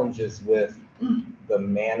challenges with the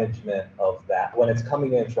management of that. When it's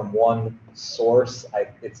coming in from one source,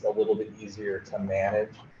 it's a little bit easier to manage.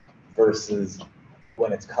 versus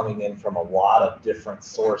when it's coming in from a lot of different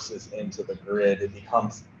sources into the grid, it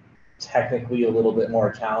becomes technically a little bit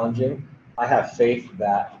more challenging. I have faith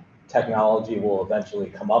that technology will eventually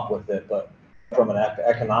come up with it, but from an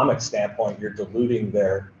economic standpoint, you're diluting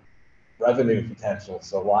their revenue potential.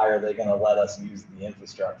 So why are they going to let us use the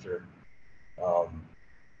infrastructure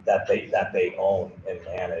that they own and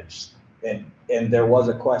manage? And there was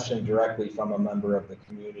a question directly from a member of the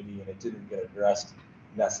community, and it didn't get addressed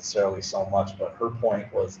necessarily so much, but her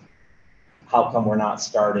point was, how come we're not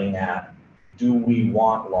starting at, do we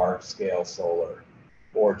want large scale solar,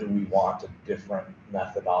 or do we want a different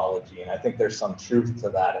methodology? And I think there's some truth to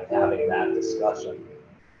that in having that discussion.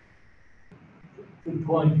 Good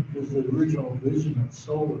point, because the original vision of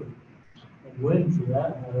solar and wind, for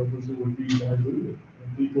that matter, was it would be diluted,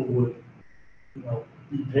 and people would,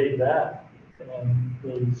 be paid back. And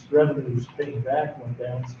those revenues paid back went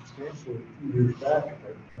down substantially a few years back.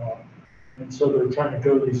 And so they're trying to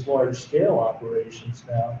go these large scale operations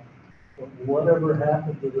now. But whatever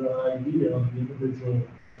happened to the idea of the individual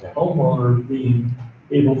homeowner being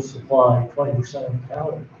able to supply 20% of the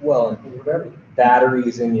power? Well, or whatever.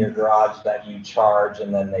 Batteries in your garage that you charge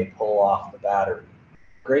and then they pull off the battery.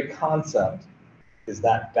 Great concept. Is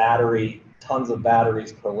that battery, tons of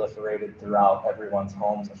batteries proliferated throughout everyone's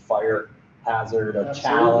homes, a fire hazard, a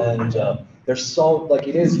challenge. There's so, like,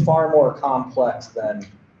 it is far more complex than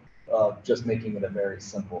just making it a very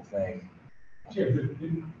simple thing. Yeah, but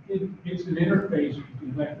it's an interface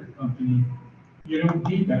with the electric company. You don't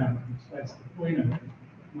need batteries. That's the point of it.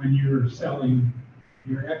 When you're selling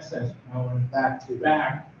your excess power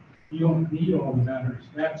back, you don't need all the batteries.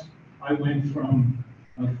 I went from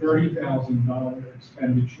a $30,000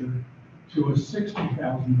 expenditure to a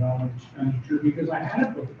 $60,000 expenditure because I had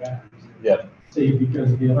to put the batteries in. Yep. Say,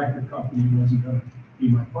 because the electric company wasn't going to be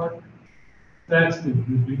my partner. That's the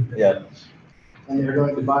big difference. Yep. And they're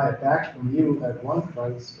going to buy it back from you at one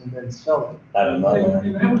price and then sell it. At another.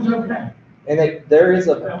 And that was okay. And there is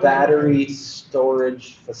a battery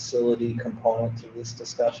storage facility component to this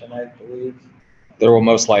discussion, I believe. There will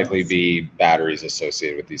most likely be batteries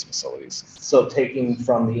associated with these facilities. So taking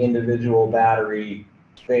from the individual battery,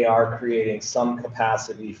 they are creating some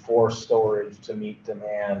capacity for storage to meet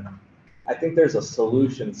demand. I think there's a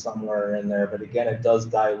solution somewhere in there, but again, it does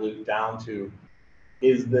dilute down to,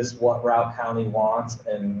 is this what Routt County wants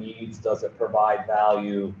and needs? Does it provide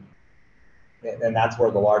value? And that's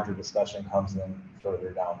where the larger discussion comes in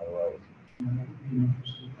further down the road.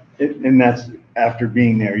 And that's, after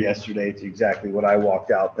being there yesterday, it's exactly what I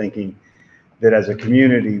walked out thinking, that as a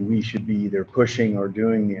community, we should be either pushing or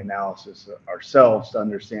doing the analysis ourselves to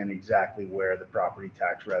understand exactly where the property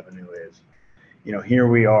tax revenue is. Here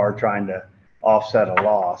we are trying to offset a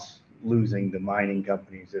loss, losing the mining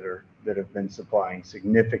companies that have been supplying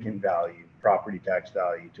significant value, property tax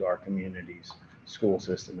value to our communities, school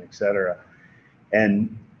system, et cetera.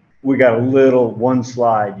 And we got one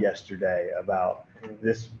slide yesterday about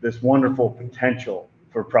this wonderful potential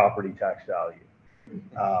for property tax value.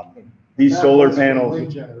 These solar panels.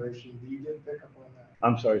 Wind generation. You did pick up on that.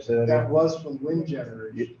 I'm sorry, say that That again? was from wind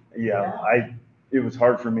generation. Yeah, it was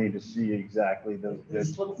hard for me to see exactly the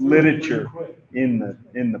literature in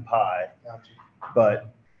the pie. Gotcha.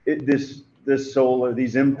 But this solar,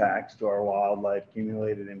 these impacts to our wildlife,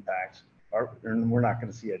 accumulated impacts, and we're not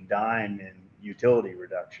going to see a dime in utility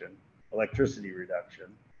reduction, electricity reduction,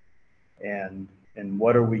 and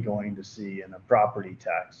what are we going to see in a property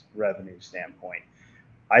tax revenue standpoint?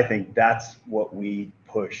 I think that's what we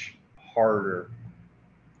push harder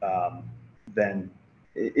than,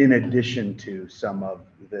 in addition to some of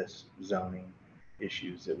this zoning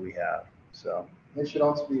issues that we have. So There should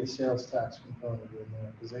also be a sales tax component in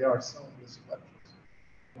there because they are selling this electricity.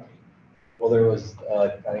 Well, there was, I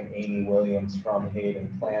think Amy Williams from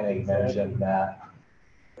Hayden Planning mentioned that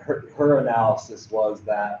her analysis was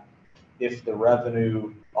that if the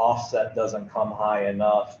revenue offset doesn't come high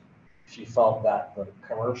enough, she felt that the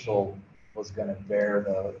commercial was going to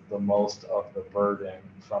bear the most of the burden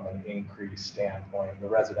from an increase standpoint. The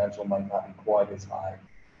residential might not be quite as high,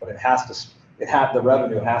 but the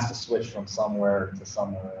revenue has to switch from somewhere to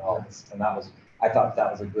somewhere else. And I thought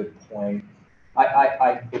that was a good point.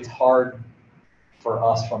 It's hard for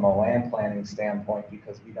us from a land planning standpoint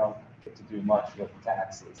because we don't get to do much with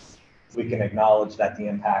taxes. We can acknowledge that the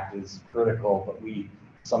impact is critical, but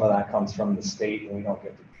some of that comes from the state and we don't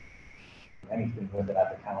get to do anything with it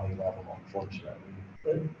at the county level, unfortunately.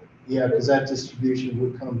 Yeah, because that distribution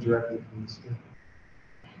would come directly from the state.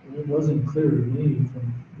 It wasn't clear to me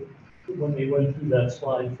when they went through that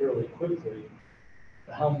slide fairly quickly.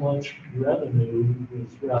 how much revenue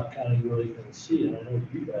is Rock County really gonna see? And I know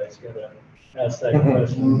you guys gotta ask that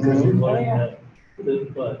question because you're looking at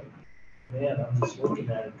it, but man, I'm just looking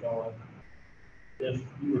at it going, if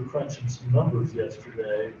you were crunching some numbers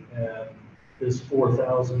yesterday and this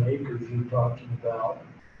 4,000 acres you're talking about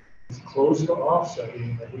is close to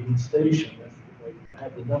offsetting the Hayden Station, if they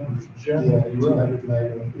had the numbers generally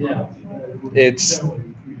right. Yeah. It's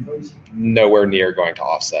nowhere near going to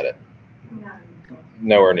offset it.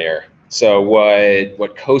 Nowhere near. So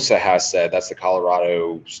what COSA has said, that's the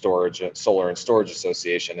Colorado Solar and Storage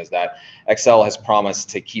Association, is that Xcel has promised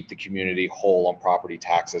to keep the community whole on property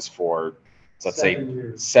taxes for, let's say,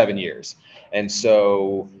 7 years. And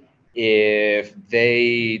so if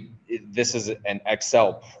this is an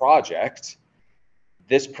Xcel project,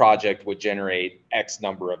 this project would generate X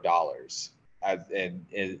number of dollars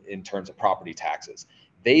in terms of property taxes.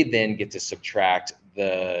 They then get to subtract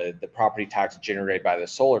the property tax generated by the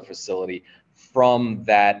solar facility from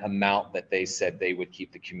that amount that they said they would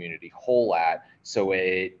keep the community whole at. So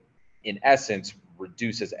it, in essence,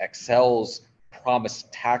 reduces Xcel's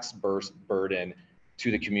promised tax burden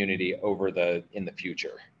to the community in the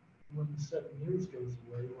future. When the 7 years goes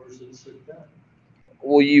away, or is it sit down?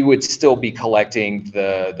 Well, you would still be collecting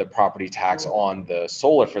the property tax on the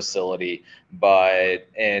solar facility, but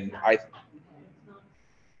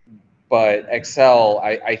Xcel,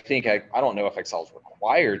 I think, I don't know if Xcel is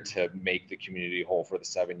required to make the community whole for the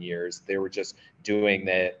 7 years. They were just doing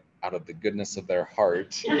that out of the goodness of their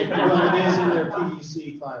heart. Well, it is in their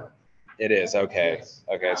PUC filing. It is, okay. Yes.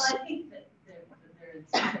 Okay. Well, So, I think that there are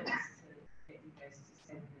incentives to get you guys to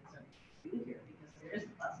say that it's okay to do here, because there is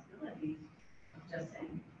the possibility of just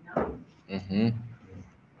saying no. mm-hmm.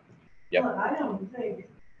 Yep. But I don't think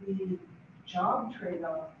the job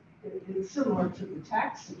trade-off is similar to the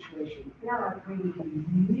tax situation. There aren't going to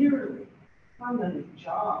be nearly permanent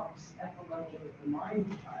jobs at the level that the mine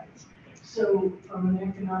provides. So from an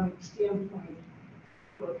economic standpoint,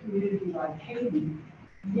 for a community like Hayden,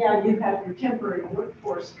 yeah, you have your temporary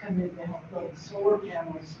workforce come in to help build solar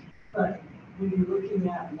panels, but when you're looking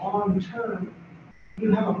at long-term,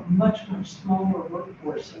 you have a much, much smaller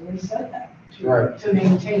workforce, and they said that Right. to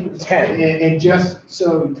maintain the. And just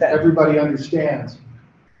so everybody understands,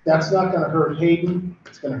 that's not gonna hurt Hayden,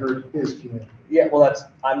 it's gonna hurt his community. Yeah, well,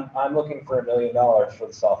 I'm looking for $1 million for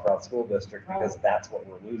the South Route School District because that's what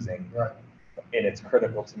we're losing. Right. And it's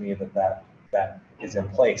critical to me that is in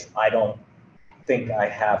place. I don't think I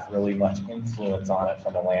have really much influence on it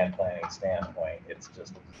from a land planning standpoint. It's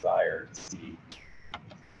just a desire to see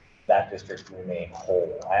that district remain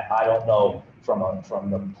whole. I don't know from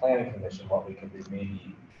the planning commission what we can do.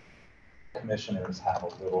 Maybe commissioners have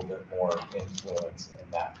a little bit more influence in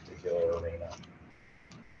that particular arena.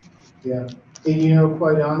 Yeah, and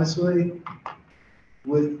quite honestly,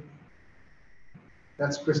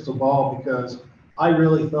 that's crystal ball, because I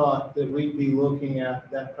really thought that we'd be looking at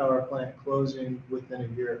that power plant closing within a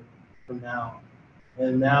year from now.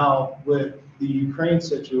 And now with the Ukraine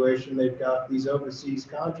situation, they've got these overseas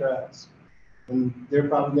contracts, and they're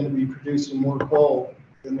probably going to be producing more coal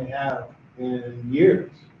than they have in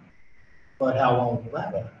years. But how long will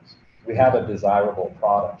that last? We have a desirable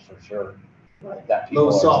product for sure. Right. That people Low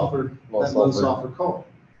are- sulfur, low that low sulfur. sulfur coal.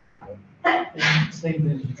 And same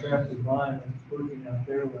thing in traffic line, I was working out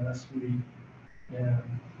there last week and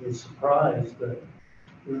was surprised that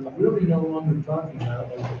we're really no longer talking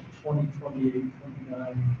about like a 2028,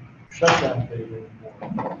 29 shutdown date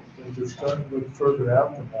anymore. They're starting to look further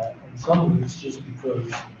out than that, and some of it's just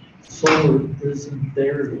because solar isn't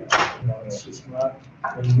there yet. It's just not,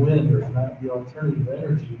 and wind or not, the alternative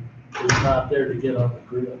energy is not there to get on the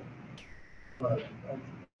grid. But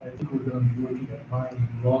I think we're going to be looking at mining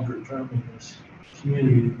longer term in this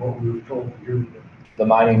community than what we were told a year ago. The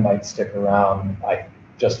mining might stick around.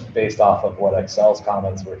 Just based off of what Xcel's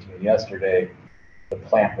comments were to me yesterday, the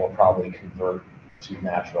plant will probably convert to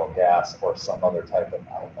natural gas or some other type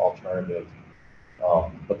of alternative.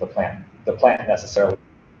 But the plant necessarily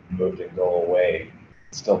moved and go away.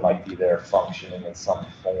 It still might be there functioning in some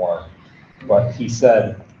form. But he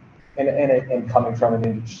said, and coming from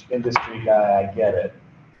an industry guy, I get it.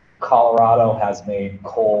 Colorado has made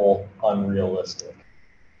coal unrealistic.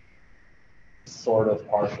 Sort of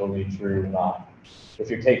partially true, not. If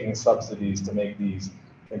you're taking subsidies to make these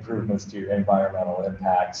improvements to your environmental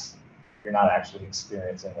impacts, you're not actually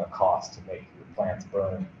experiencing a cost to make your plants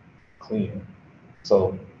burn cleaner.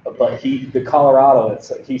 So, but the Colorado,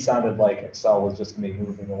 he sounded like Xcel was just going to be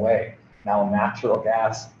moving away. Now natural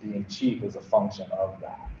gas being cheap is a function of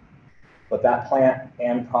that. But that plant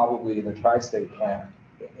and probably the tri-state plant,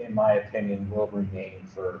 in my opinion, will remain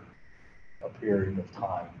for a period of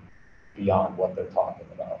time beyond what they're talking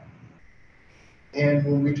about. And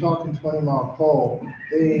when we talk in 20 Mile Cole,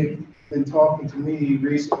 they've been talking to me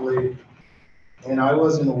recently, and I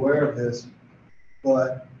wasn't aware of this,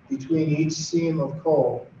 but between each seam of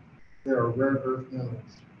coal, there are rare earth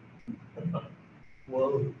minerals.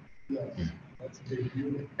 Whoa. Yes, that's a big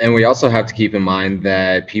unit. And we also have to keep in mind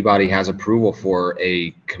that Peabody has approval for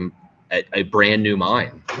a brand new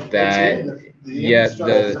mine. That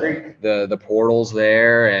the portal's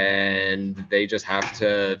there, and they just have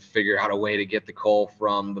to figure out a way to get the coal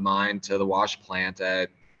from the mine to the wash plant at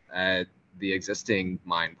the existing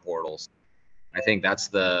mine portals. I think that's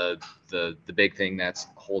the big thing that's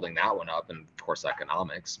holding that one up, and of course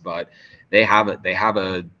economics. But they have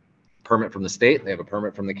a permit from the state, they have a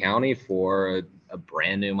permit from the county for a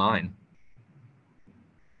brand new mine.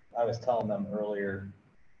 I was telling them earlier,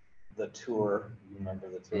 the tour, you remember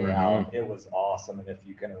the tour Mhm. out, it was awesome. And if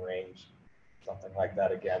you can arrange something like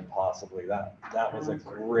that again, possibly, that was a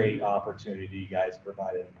great opportunity you guys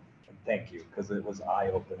provided. And thank you, because it was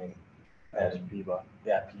eye-opening. And Peabody.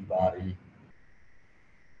 Yeah, Peabody.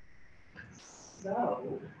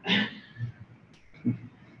 So,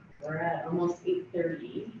 we're at almost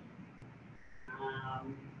 8:30.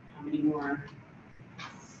 How many more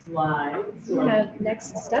slides? We have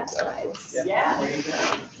next step slides. Yeah, there you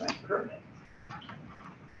go. Perfect.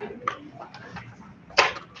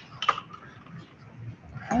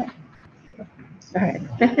 All right.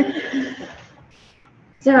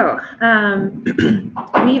 So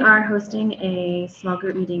we are hosting a small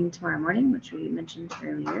group meeting tomorrow morning, which we mentioned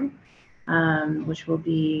earlier, which will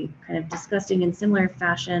be kind of discussing in similar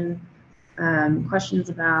fashion questions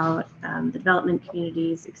about the development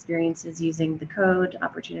community's experiences using the code,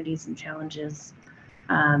 opportunities and challenges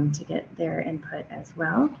to get their input as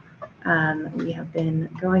well. We have been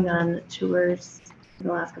going on tours for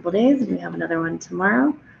the last couple of days, and we have another one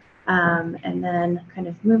tomorrow. And then kind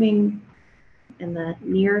of moving in the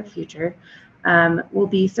near future, we'll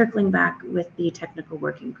be circling back with the technical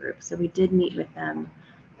working group. So we did meet with them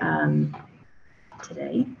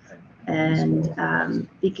today and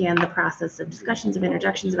began the process of discussions of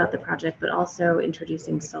introductions about the project, but also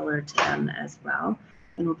introducing solar to them as well.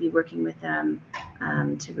 And we'll be working with them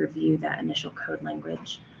to review that initial code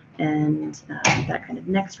language. And that kind of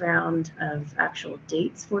next round of actual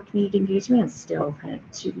dates for community engagement is still kind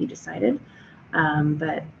of to be decided.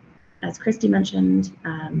 But as Christy mentioned,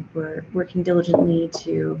 we're working diligently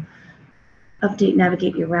to update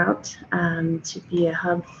Navigate Your Route to be a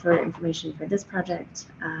hub for information for this project.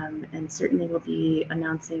 And certainly we'll be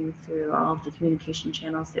announcing through all of the communication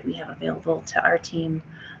channels that we have available to our team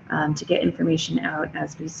to get information out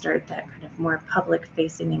as we start that kind of more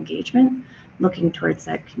public-facing engagement, looking towards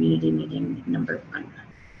that community meeting number 1.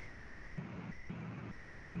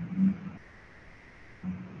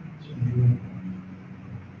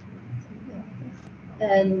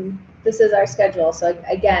 And this is our schedule. So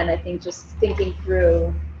again, I think just thinking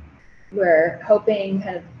through, we're hoping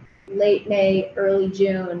kind of late May, early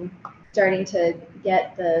June, starting to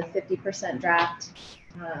get the 50% draft,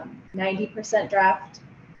 90% draft,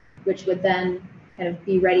 which would then kind of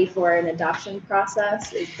be ready for an adoption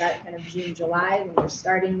process. Is that kind of June, July, when we're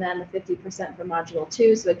starting then the 50% for module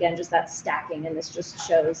 2. So again, just that stacking, and this just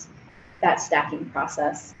shows that stacking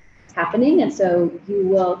process happening. And so you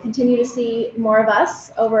will continue to see more of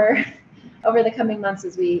us over the coming months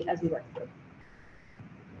as we work through.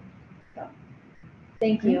 So,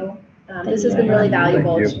 thank you. This has been really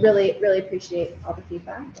valuable. Really, really appreciate all the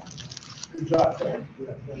feedback. Good job. I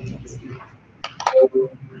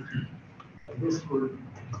guess we're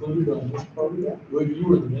included on this part of that. Well, you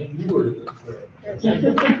were the main, you were the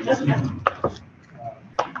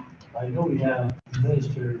I know we have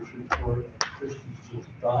administrators report, Christian's just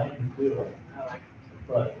dying to do it.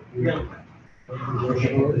 But we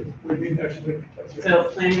We'll be next week. So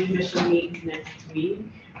planning commission meets next week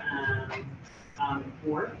on the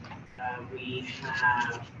 4th. We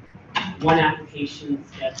have one application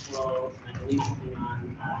scheduled, I believe something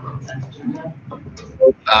on consent agenda.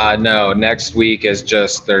 No, next week is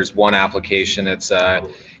just, there's one application. It's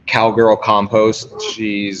Cowgirl Compost.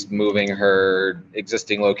 She's moving her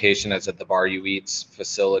existing location that's at the Bar You Eats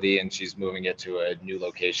facility, and she's moving it to a new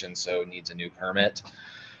location, so it needs a new permit.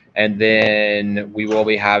 And then we will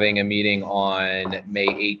be having a meeting on May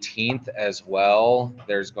 18th as well.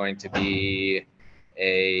 There's going to be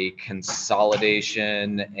a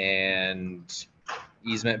consolidation and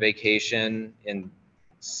easement vacation in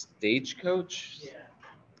Stagecoach.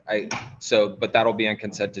 Yeah. But that'll be on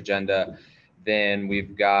consent agenda. Then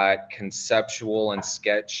we've got conceptual PUD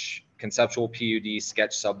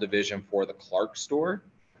sketch subdivision for the Clark store.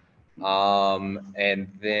 And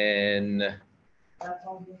then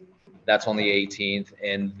that's on the 18th.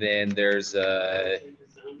 And then there's a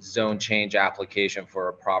zone change application for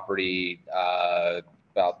a property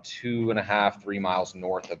about 2.5, 3 miles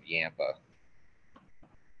north of Yampa.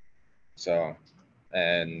 So,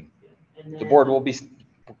 and the board will be,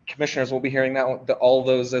 commissioners will be hearing all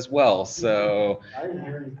those as well. So,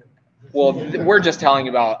 well, we're just telling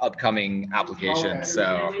you about upcoming applications.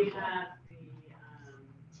 So. We have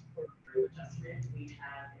the adjustment. We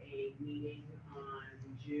have a meeting on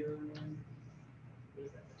June,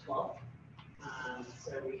 is that the 12th?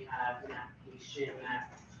 So we have an application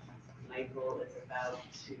that Michael is about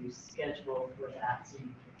to schedule for that, so you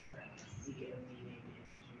can expect to see a meeting in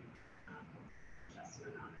June,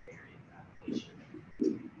 adjustment on a variance application.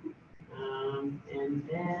 And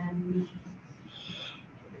then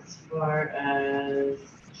as far as,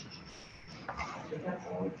 I think that's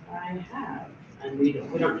all I have. And we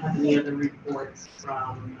don't have any other reports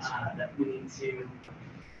from, that we need to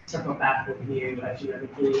circle back with you. As you know, the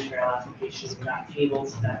Green Trail application got tabled,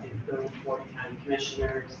 so that did go before the county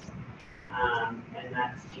commissioners. And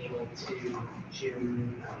that's tabled to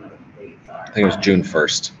June, I don't know what the dates are. I think it was June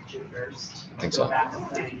 1st. June 1st. I think Go so. back to the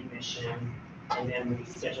planning commission, and then we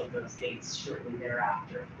scheduled those dates shortly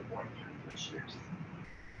thereafter for the board of county commissioners.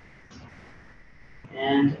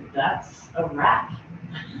 And that's a wrap.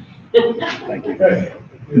 Thank you.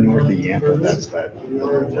 North of Yampa, that's that.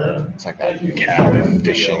 It's like that cabin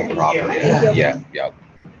fishing property. Yeah, yeah.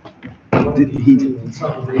 Did he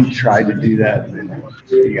tried to do that and then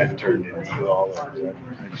he got turned into you all?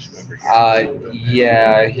 I just remember.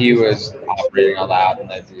 Yeah, he was operating on that, and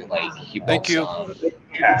then like he built Thank you.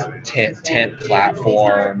 some tent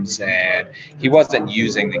platforms, and he wasn't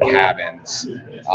using the cabins.